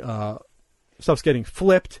getting stuff's getting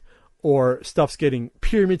flipped, or stuff's getting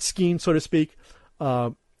pyramid schemed, so to speak,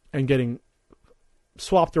 and getting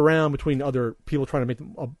swapped around between other people trying to make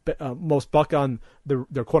the most buck on their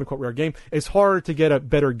quote-unquote rare game. It's harder to get a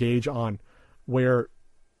better gauge on where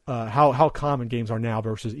how common games are now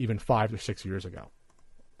versus even 5 or 6 years ago.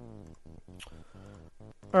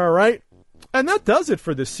 All right. And that does it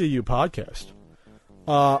for the CU podcast.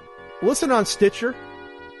 Listen on Stitcher.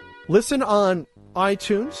 Listen on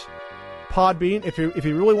iTunes, Podbean. If you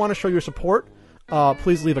really want to show your support,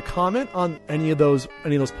 please leave a comment on any of those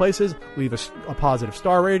places. Leave a positive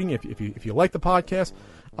star rating if you like the podcast.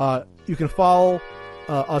 You can follow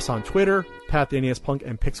us on Twitter, Pat the NES Punk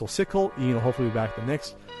and Pixel Sickle. Ian will hopefully be back the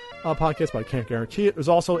next podcast, but I can't guarantee it. There's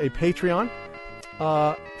also a Patreon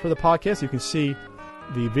for the podcast. You can see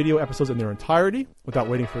the video episodes in their entirety without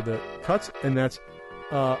waiting for the cuts, and that's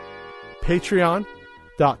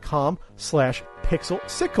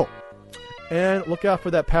patreon.com/pixelsickle. And look out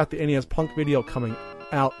for that Pat the NES Punk video coming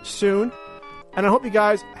out soon. And I hope you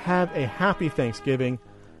guys have a happy Thanksgiving.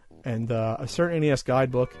 And a certain NES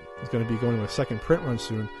guidebook is going to be going to a second print run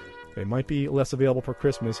soon. They might be less available for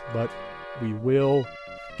Christmas, but we will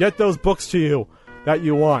get those books to you that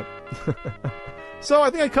you want. So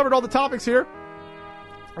I think I covered all the topics here.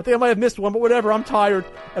 I think I might have missed one, but whatever. I'm tired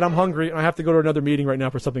and I'm hungry, and I have to go to another meeting right now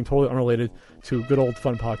for something totally unrelated to good old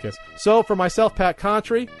fun podcast. So for myself, Pat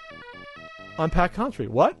Contry, I'm Pat Contry.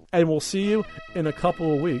 What? And we'll see you in a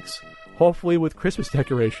couple of weeks, hopefully with Christmas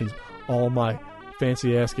decorations all in my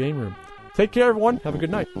fancy-ass game room. Take care, everyone. Have a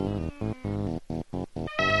good night.